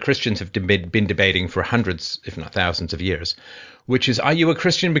question that Christians have been debating for hundreds, if not thousands of years, which is, are you a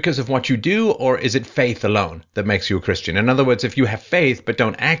Christian because of what you do, or is it faith alone that makes you a Christian? In other words, if you have faith but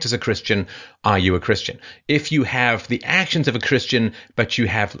don't act as a Christian, are you a Christian? If you have the actions of a Christian but you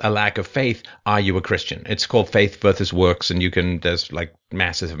have a lack of faith, are you a Christian? It's called faith versus works, and there's like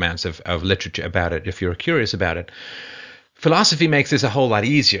massive amounts of literature about it if you're curious about it. Philosophy makes this a whole lot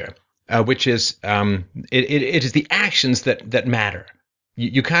easier, which is it is the actions that matter.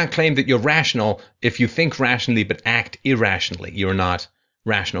 You can't claim that you're rational if you think rationally but act irrationally. You're not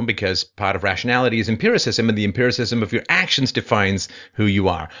rational, because part of rationality is empiricism, and the empiricism of your actions defines who you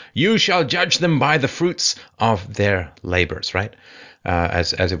are. You shall judge them by the fruits of their labors, right?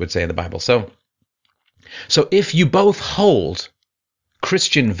 As it would say in the Bible. So if you both hold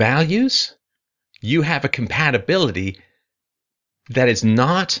Christian values, you have a compatibility that is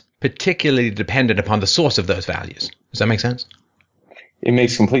not particularly dependent upon the source of those values. Does that make sense? It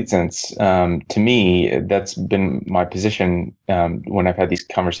makes complete sense. To me, that's been my position when I've had these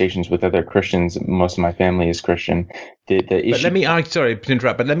conversations with other Christians. Most of my family is Christian. The issue. But let me argue, sorry to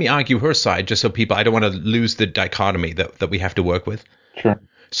interrupt, but let me argue her side, just so people, I don't want to lose the dichotomy that we have to work with. Sure.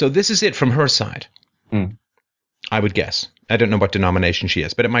 So this is it from her side, I would guess. I don't know what denomination she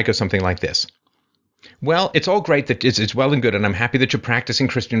is, but it might go something like this. Well, it's all great that it's well and good, and I'm happy that you're practicing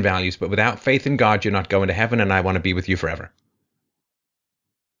Christian values, but without faith in God, you're not going to heaven, and I want to be with you forever.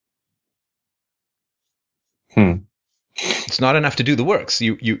 It's not enough to do the works.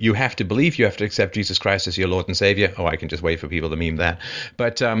 You have to believe. You have to accept Jesus Christ as your Lord and Savior. Oh, I can just wait for people to meme that.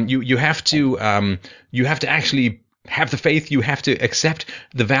 But you have to actually have the faith. You have to accept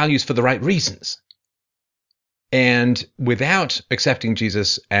the values for the right reasons. And without accepting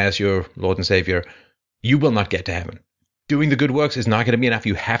Jesus as your Lord and Savior, you will not get to heaven. Doing the good works is not going to be enough.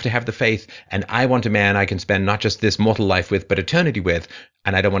 You have to have the faith. And I want a man I can spend not just this mortal life with, but eternity with.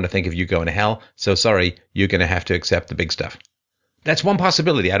 And I don't want to think of you going to hell. So sorry, you're going to have to accept the big stuff. That's one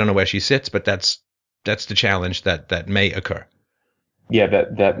possibility. I don't know where she sits, but that's the challenge that may occur. Yeah,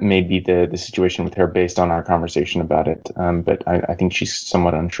 that may be the situation with her based on our conversation about it. But I think she's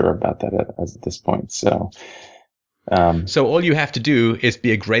somewhat unsure about that at this point. So all you have to do is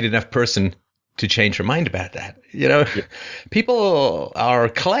be a great enough person to change her mind about that. Yeah. People are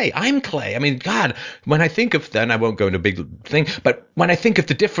clay. I'm clay. I mean, God, when I think of that, and I won't go into a big thing, but when I think of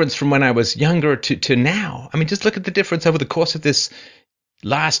the difference from when I was younger to now, I mean, just look at the difference over the course of this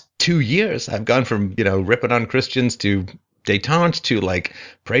last 2 years, I've gone from, ripping on Christians to détente to like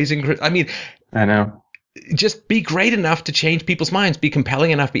praising. I mean, I know. Just be great enough to change people's minds. Be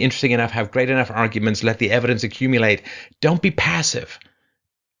compelling enough, be interesting enough, have great enough arguments, let the evidence accumulate. Don't be passive.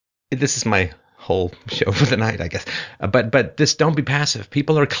 This is my whole show for the night, I guess. But this, don't be passive.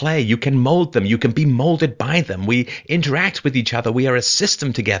 People are clay. You can mold them. You can be molded by them. We interact with each other. We are a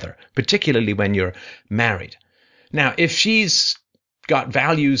system together, particularly when you're married. Now, if she's got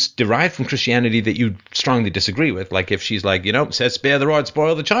values derived from Christianity that you strongly disagree with, like if she's like, says spare the rod,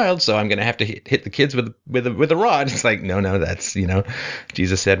 spoil the child, so I'm going to have to hit the kids with a rod. It's like, no, that's,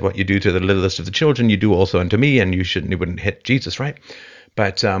 Jesus said, what you do to the littlest of the children, you do also unto me, and you wouldn't hit Jesus, right?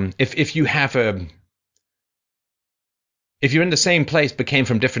 But if you have if you're in the same place but came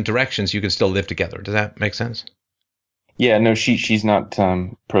from different directions, you can still live together. Does that make sense? Yeah, no, she's not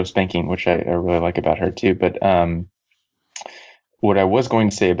pro spanking, which I really like about her too. But what I was going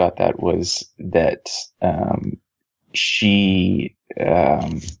to say about that was that she.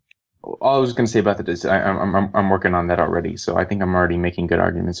 All I was going to say about that is I'm working on that already. So I think I'm already making good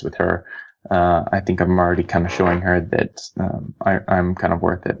arguments with her. I think I'm already kind of showing her that I'm kind of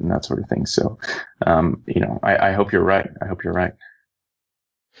worth it and that sort of thing. So, I hope you're right. I hope you're right.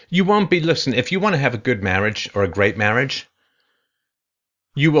 You won't be, listen, if you want to have a good marriage or a great marriage,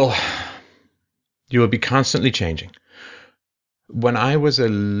 you will be constantly changing. When I was a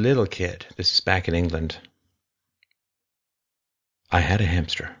little kid, this is back in England, I had a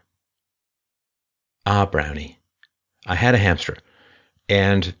hamster. Brownie. I had a hamster.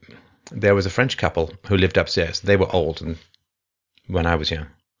 And there was a French couple who lived upstairs. They were old, and when I was young,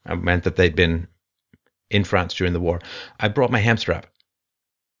 it meant that they'd been in France during the war. I brought my hamster up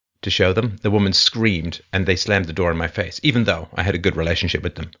to show them. The woman screamed, and they slammed the door in my face, even though I had a good relationship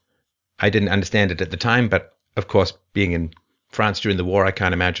with them. I didn't understand it at the time, but of course, being in France during the war, I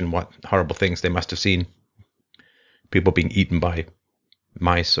can't imagine what horrible things they must have seen. People being eaten by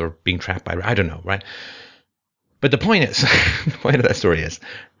mice or being trapped by, I don't know, right? But the point is, the point of that story is,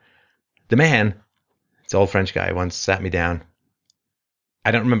 the man, this old French guy, once sat me down.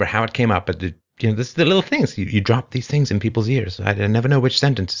 I don't remember how it came up, but this is the little things. You drop these things in people's ears. I never know which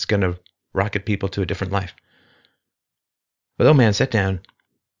sentence is going to rocket people to a different life. But the old man sat down,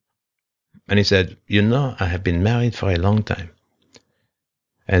 and he said, I have been married for a long time.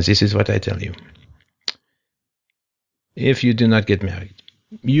 And this is what I tell you. If you do not get married,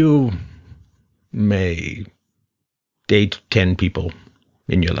 you may date 10 people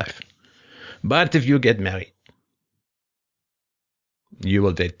in your life. But if you get married, you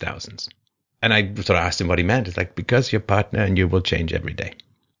will date thousands. And I sort of asked him what he meant. It's like, because your partner and you will change every day.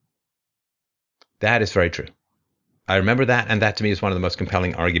 That is very true. I remember that, and that to me is one of the most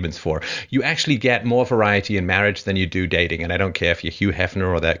compelling arguments for. You actually get more variety in marriage than you do dating, and I don't care if you're Hugh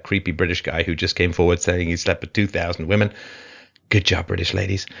Hefner or that creepy British guy who just came forward saying he slept with 2,000 women. Good job, British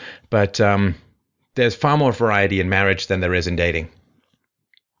ladies. But there's far more variety in marriage than there is in dating.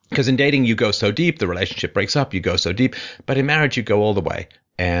 Because in dating, you go so deep, the relationship breaks up, you go so deep. But in marriage, you go all the way.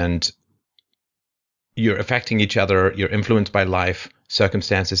 And you're affecting each other. You're influenced by life,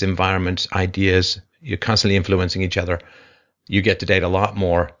 circumstances, environment, ideas. You're constantly influencing each other. You get to date a lot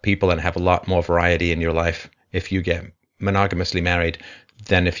more people and have a lot more variety in your life if you get monogamously married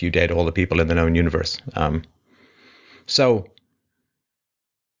than if you date all the people in the known universe. So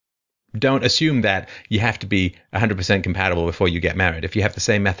don't assume that you have to be 100% compatible before you get married. If you have the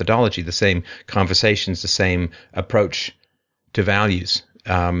same methodology, the same conversations, the same approach to values,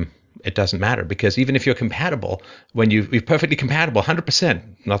 it doesn't matter, because even if you're compatible, when you're perfectly compatible,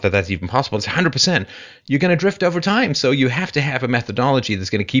 100%, not that that's even possible, it's 100%, you're going to drift over time. So you have to have a methodology that's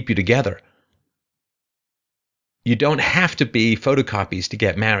going to keep you together. You don't have to be photocopies to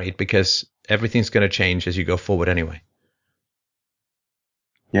get married, because everything's going to change as you go forward anyway.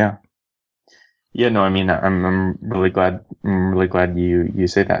 Yeah. Yeah, no, I mean, I'm really glad you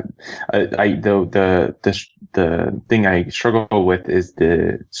say that. The thing I struggle with is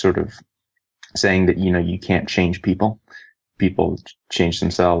the sort of saying that, you can't change people. People change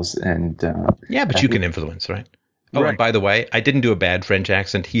themselves, and yeah, but you can influence, right? Oh, right. And by the way, I didn't do a bad French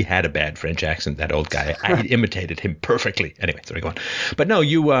accent. He had a bad French accent, that old guy. I imitated him perfectly. Anyway, sorry, go on. But no,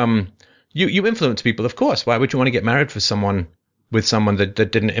 you influence people, of course. Why would you want to get married with someone that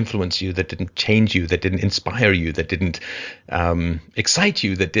didn't influence you, that didn't change you, that didn't inspire you, that didn't excite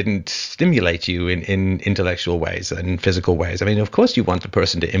you, that didn't stimulate you in intellectual ways and physical ways? I mean, of course you want the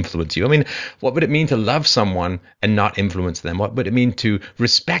person to influence you. I mean, what would it mean to love someone and not influence them? What would it mean to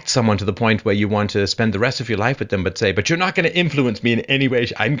respect someone to the point where you want to spend the rest of your life with them, but say, but you're not going to influence me in any way.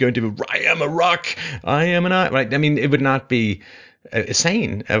 I am a rock. I am an eye. Right? I mean, it would not be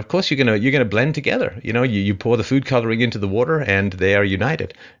sane, of course you're gonna blend together. You pour the food coloring into the water, and they are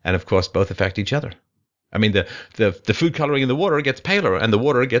united, and of course both affect each other. I mean, the food coloring in the water gets paler, and the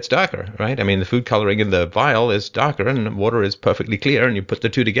water gets darker, right? I mean, the food coloring in the vial is darker, and the water is perfectly clear, and you put the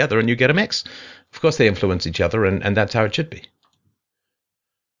two together, and you get a mix. Of course, they influence each other, and that's how it should be.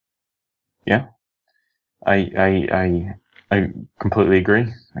 Yeah, I completely agree.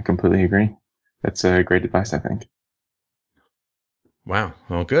 That's great advice, I think. Wow.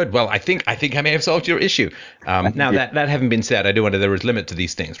 Well, good. Well, I think I may have solved your issue. Now that having been said, I do want to. There is limit to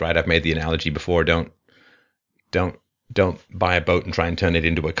these things, right? I've made the analogy before. Don't buy a boat and try and turn it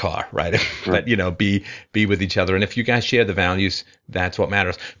into a car, right? But be with each other, and if you guys share the values, that's what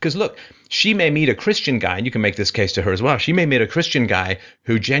matters. Because look, she may meet a Christian guy, and you can make this case to her as well. She may meet a Christian guy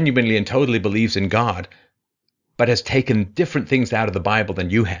who genuinely and totally believes in God, but has taken different things out of the Bible than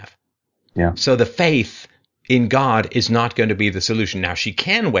you have. Yeah. So the faith in God is not going to be the solution. Now, she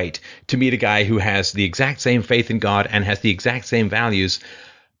can wait to meet a guy who has the exact same faith in God and has the exact same values,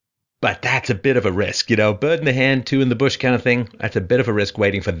 but that's a bit of a risk. Bird in the hand, two in the bush kind of thing. That's a bit of a risk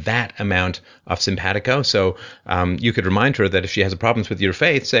waiting for that amount of simpatico. So you could remind her that if she has problems with your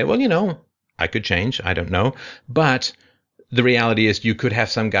faith, say, well, I could change. I don't know. But the reality is you could have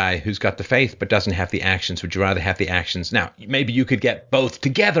some guy who's got the faith but doesn't have the actions. Would you rather have the actions? Now, maybe you could get both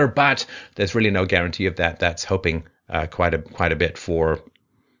together, but there's really no guarantee of that. That's hoping quite a bit for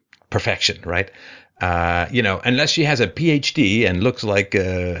perfection, right? Unless she has a PhD and looks like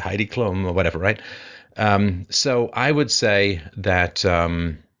Heidi Klum or whatever, right? So I would say that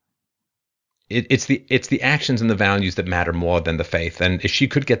it's the actions and the values that matter more than the faith. And if she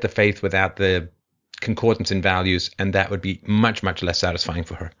could get the faith without the concordance in values, and that would be much, much less satisfying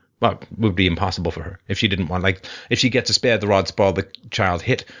for her. Well, it would be impossible for her if she didn't want, if she gets to spare the rod, spoil the child,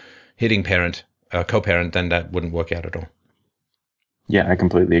 hitting parent, co-parent, then that wouldn't work out at all. Yeah, I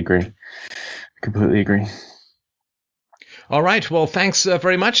completely agree. All right. Well, thanks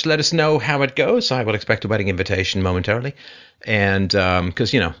very much. Let us know how it goes. I will expect a wedding invitation momentarily. And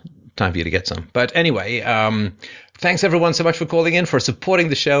because, time for you to get some. But anyway, thanks everyone so much for calling in, for supporting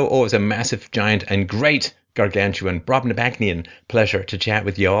the show. Always a massive, giant, and great, gargantuan, Brobnabachnian pleasure to chat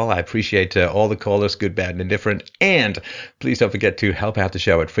with you all. I appreciate all the callers, good, bad, and indifferent. And please don't forget to help out the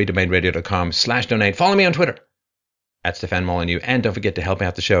show at freedomainradio.com/donate. Follow me on Twitter at Stefan Molyneux. And don't forget to help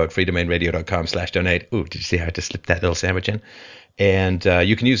out the show at freedomainradio.com/donate. Ooh, did you see how I just slipped that little sandwich in? And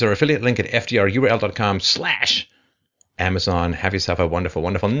you can use our affiliate link at fdrurl.com/Amazon. Have yourself a wonderful,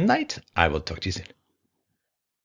 wonderful night. I will talk to you soon.